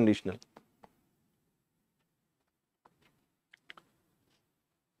the if conditional.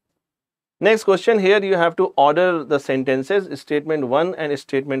 Next question, here you have to order the sentences. Statement 1 and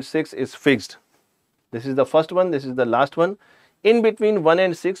statement 6 is fixed. This is the first one, this is the last one. In between 1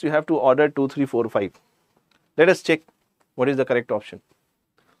 and 6, you have to order 2, 3, 4, 5. Let us check what is the correct option.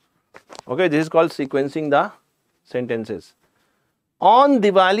 Okay, this is called sequencing the sentences. On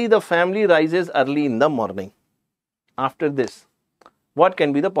Diwali, the family rises early in the morning. After this, what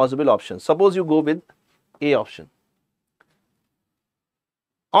can be the possible options? Suppose you go with A option.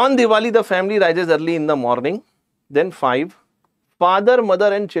 On Diwali, the family rises early in the morning. Then 5. Father,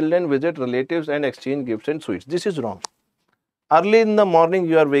 mother and children visit relatives and exchange gifts and sweets. This is wrong. Early in the morning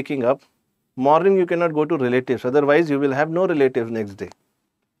you are waking up. Morning you cannot go to relatives. Otherwise you will have no relatives next day.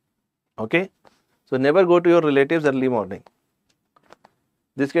 Okay. So never go to your relatives early morning.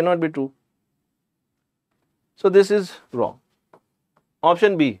 This cannot be true. So this is wrong.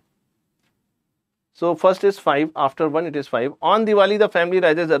 Option B. So first is 5, after 1 it is 5. On Diwali, the family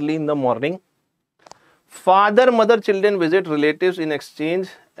rises early in the morning. Father, mother, children visit relatives in exchange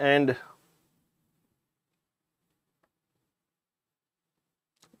and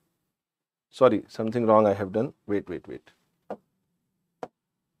sorry, something wrong I have done. Wait.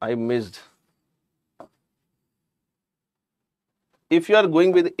 I missed. If you are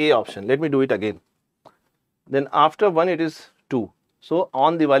going with A option, let me do it again. Then after 1 it is 2. So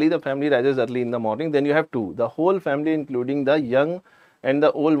on Diwali, the family rises early in the morning. Then you have 2. The whole family, including the young and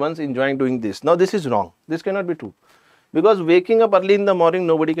the old ones, enjoying doing this. Now this is wrong. This cannot be true. Because waking up early in the morning,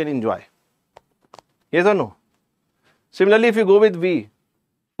 nobody can enjoy. Yes or no? Similarly, if you go with V,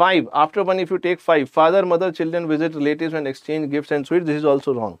 5. After 1, if you take 5. Father, mother, children visit relatives and exchange gifts and sweets. This is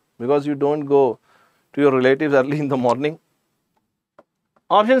also wrong. Because you don't go to your relatives early in the morning.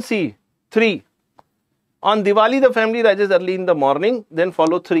 Option C, 3. On Diwali, the family rises early in the morning, then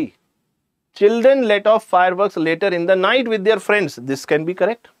follow 3. Children let off fireworks later in the night with their friends. This can be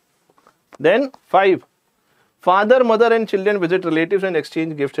correct. Then 5. Father, mother and children visit relatives and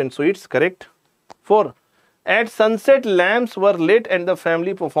exchange gifts and sweets. Correct. 4. At sunset, lamps were lit and the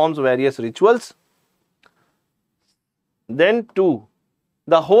family performs various rituals. Then 2.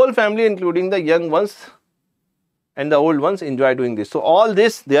 The whole family, including the young ones and the old ones, enjoy doing this. So all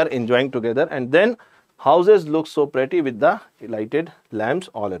this they are enjoying together. And then houses look so pretty with the lighted lamps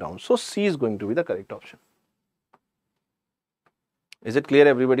all around. So C is going to be the correct option. Is it clear,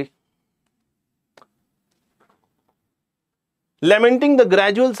 everybody? Lamenting the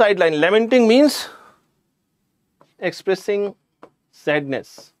gradual sideline. Lamenting means expressing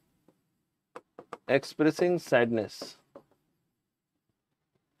sadness. Expressing sadness.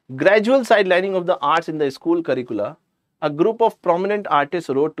 Gradual sidelining of the arts in the school curricula. A group of prominent artists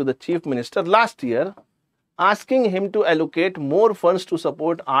wrote to the Chief Minister last year asking him to allocate more funds to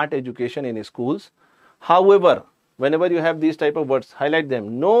support art education in schools. However, whenever you have these type of words, highlight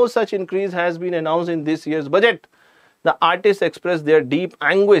them. No such increase has been announced in this year's budget. The artists expressed their deep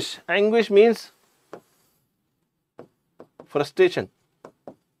anguish. Anguish means frustration.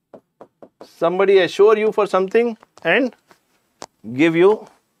 Somebody assure you for something and give you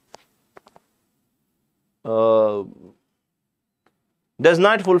does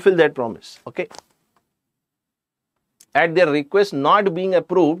not fulfill that promise. Okay. At their request not being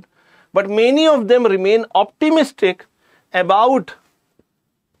approved, but many of them remain optimistic about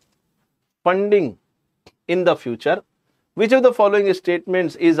funding in the future. Which of the following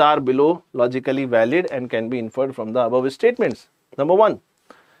statements is or below logically valid and can be inferred from the above statements? Number 1.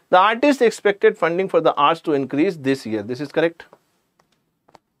 The artist expected funding for the arts to increase this year. This is correct.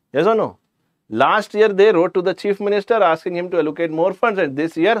 Yes or no? Last year they wrote to the Chief Minister asking him to allocate more funds, and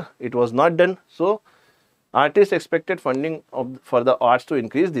this year it was not done. So, artists expected funding for the arts to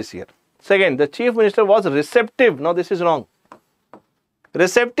increase this year. Second, the Chief Minister was receptive. Now this is wrong.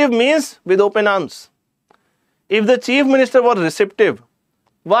 Receptive means with open arms. If the Chief Minister was receptive,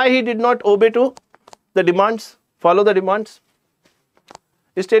 why he did not obey to the demands, follow the demands?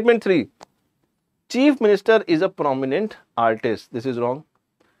 Statement 3. Chief Minister is a prominent artist. This is wrong.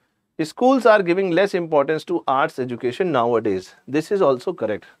 Schools are giving less importance to arts education nowadays. This is also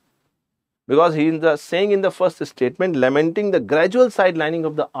correct. Because he is saying in the first statement, lamenting the gradual sidelining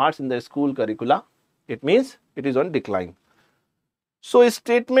of the arts in the school curricula. It means it is on decline. So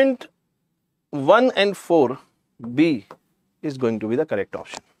statement 1 and 4, B is going to be the correct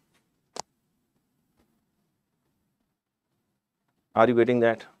option. Are you getting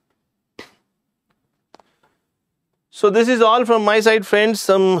that? So this is all from my side, friends.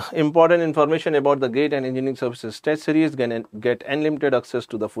 Some important information about the GATE and Engineering Services test series. Get unlimited access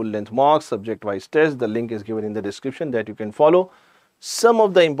to the full-length mocks, subject-wise tests. The link is given in the description that you can follow. Some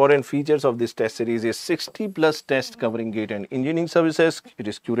of the important features of this test series is 60+ tests covering GATE and Engineering Services. It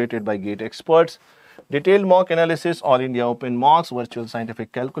is curated by GATE experts. Detailed mock analysis, All India Open Mocks, Virtual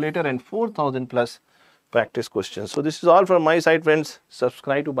Scientific Calculator, and 4,000+ practice questions. So this is all from my side, friends.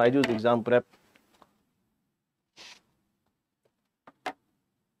 Subscribe to BYJU'S Exam Prep.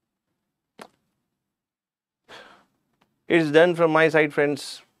 It's done from my side,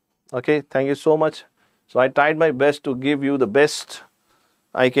 friends. Okay, thank you so much. So I tried my best to give you the best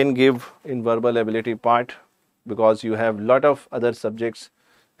I can give in verbal ability part, because you have lot of other subjects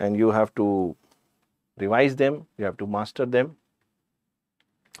and you have to revise them, you have to master them.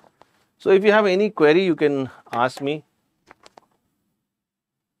 So if you have any query, you can ask me.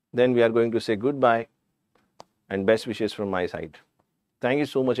 Then we are going to say goodbye and best wishes from my side. Thank you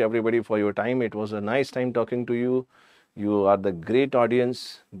so much, everybody, for your time. It was a nice time talking to you. You are the great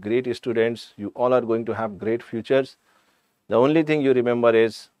audience, great students. You all are going to have great futures. The only thing you remember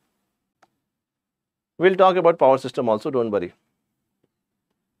is, we'll talk about power system also, don't worry.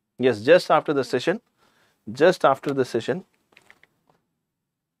 Yes, just after the session,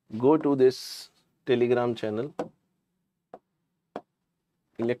 go to this Telegram channel,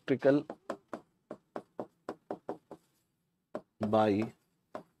 Electrical by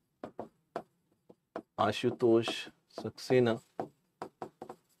Ashutosh Sir,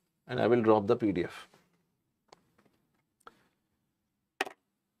 and I will drop the PDF.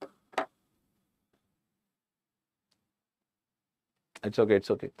 It's okay, it's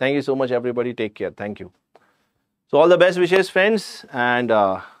okay. Thank you so much, everybody. Take care. Thank you. So all the best wishes, friends, and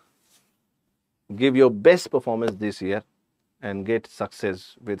give your best performance this year and get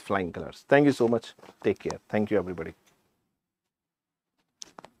success with flying colors. Thank you so much. Take care. Thank you, everybody.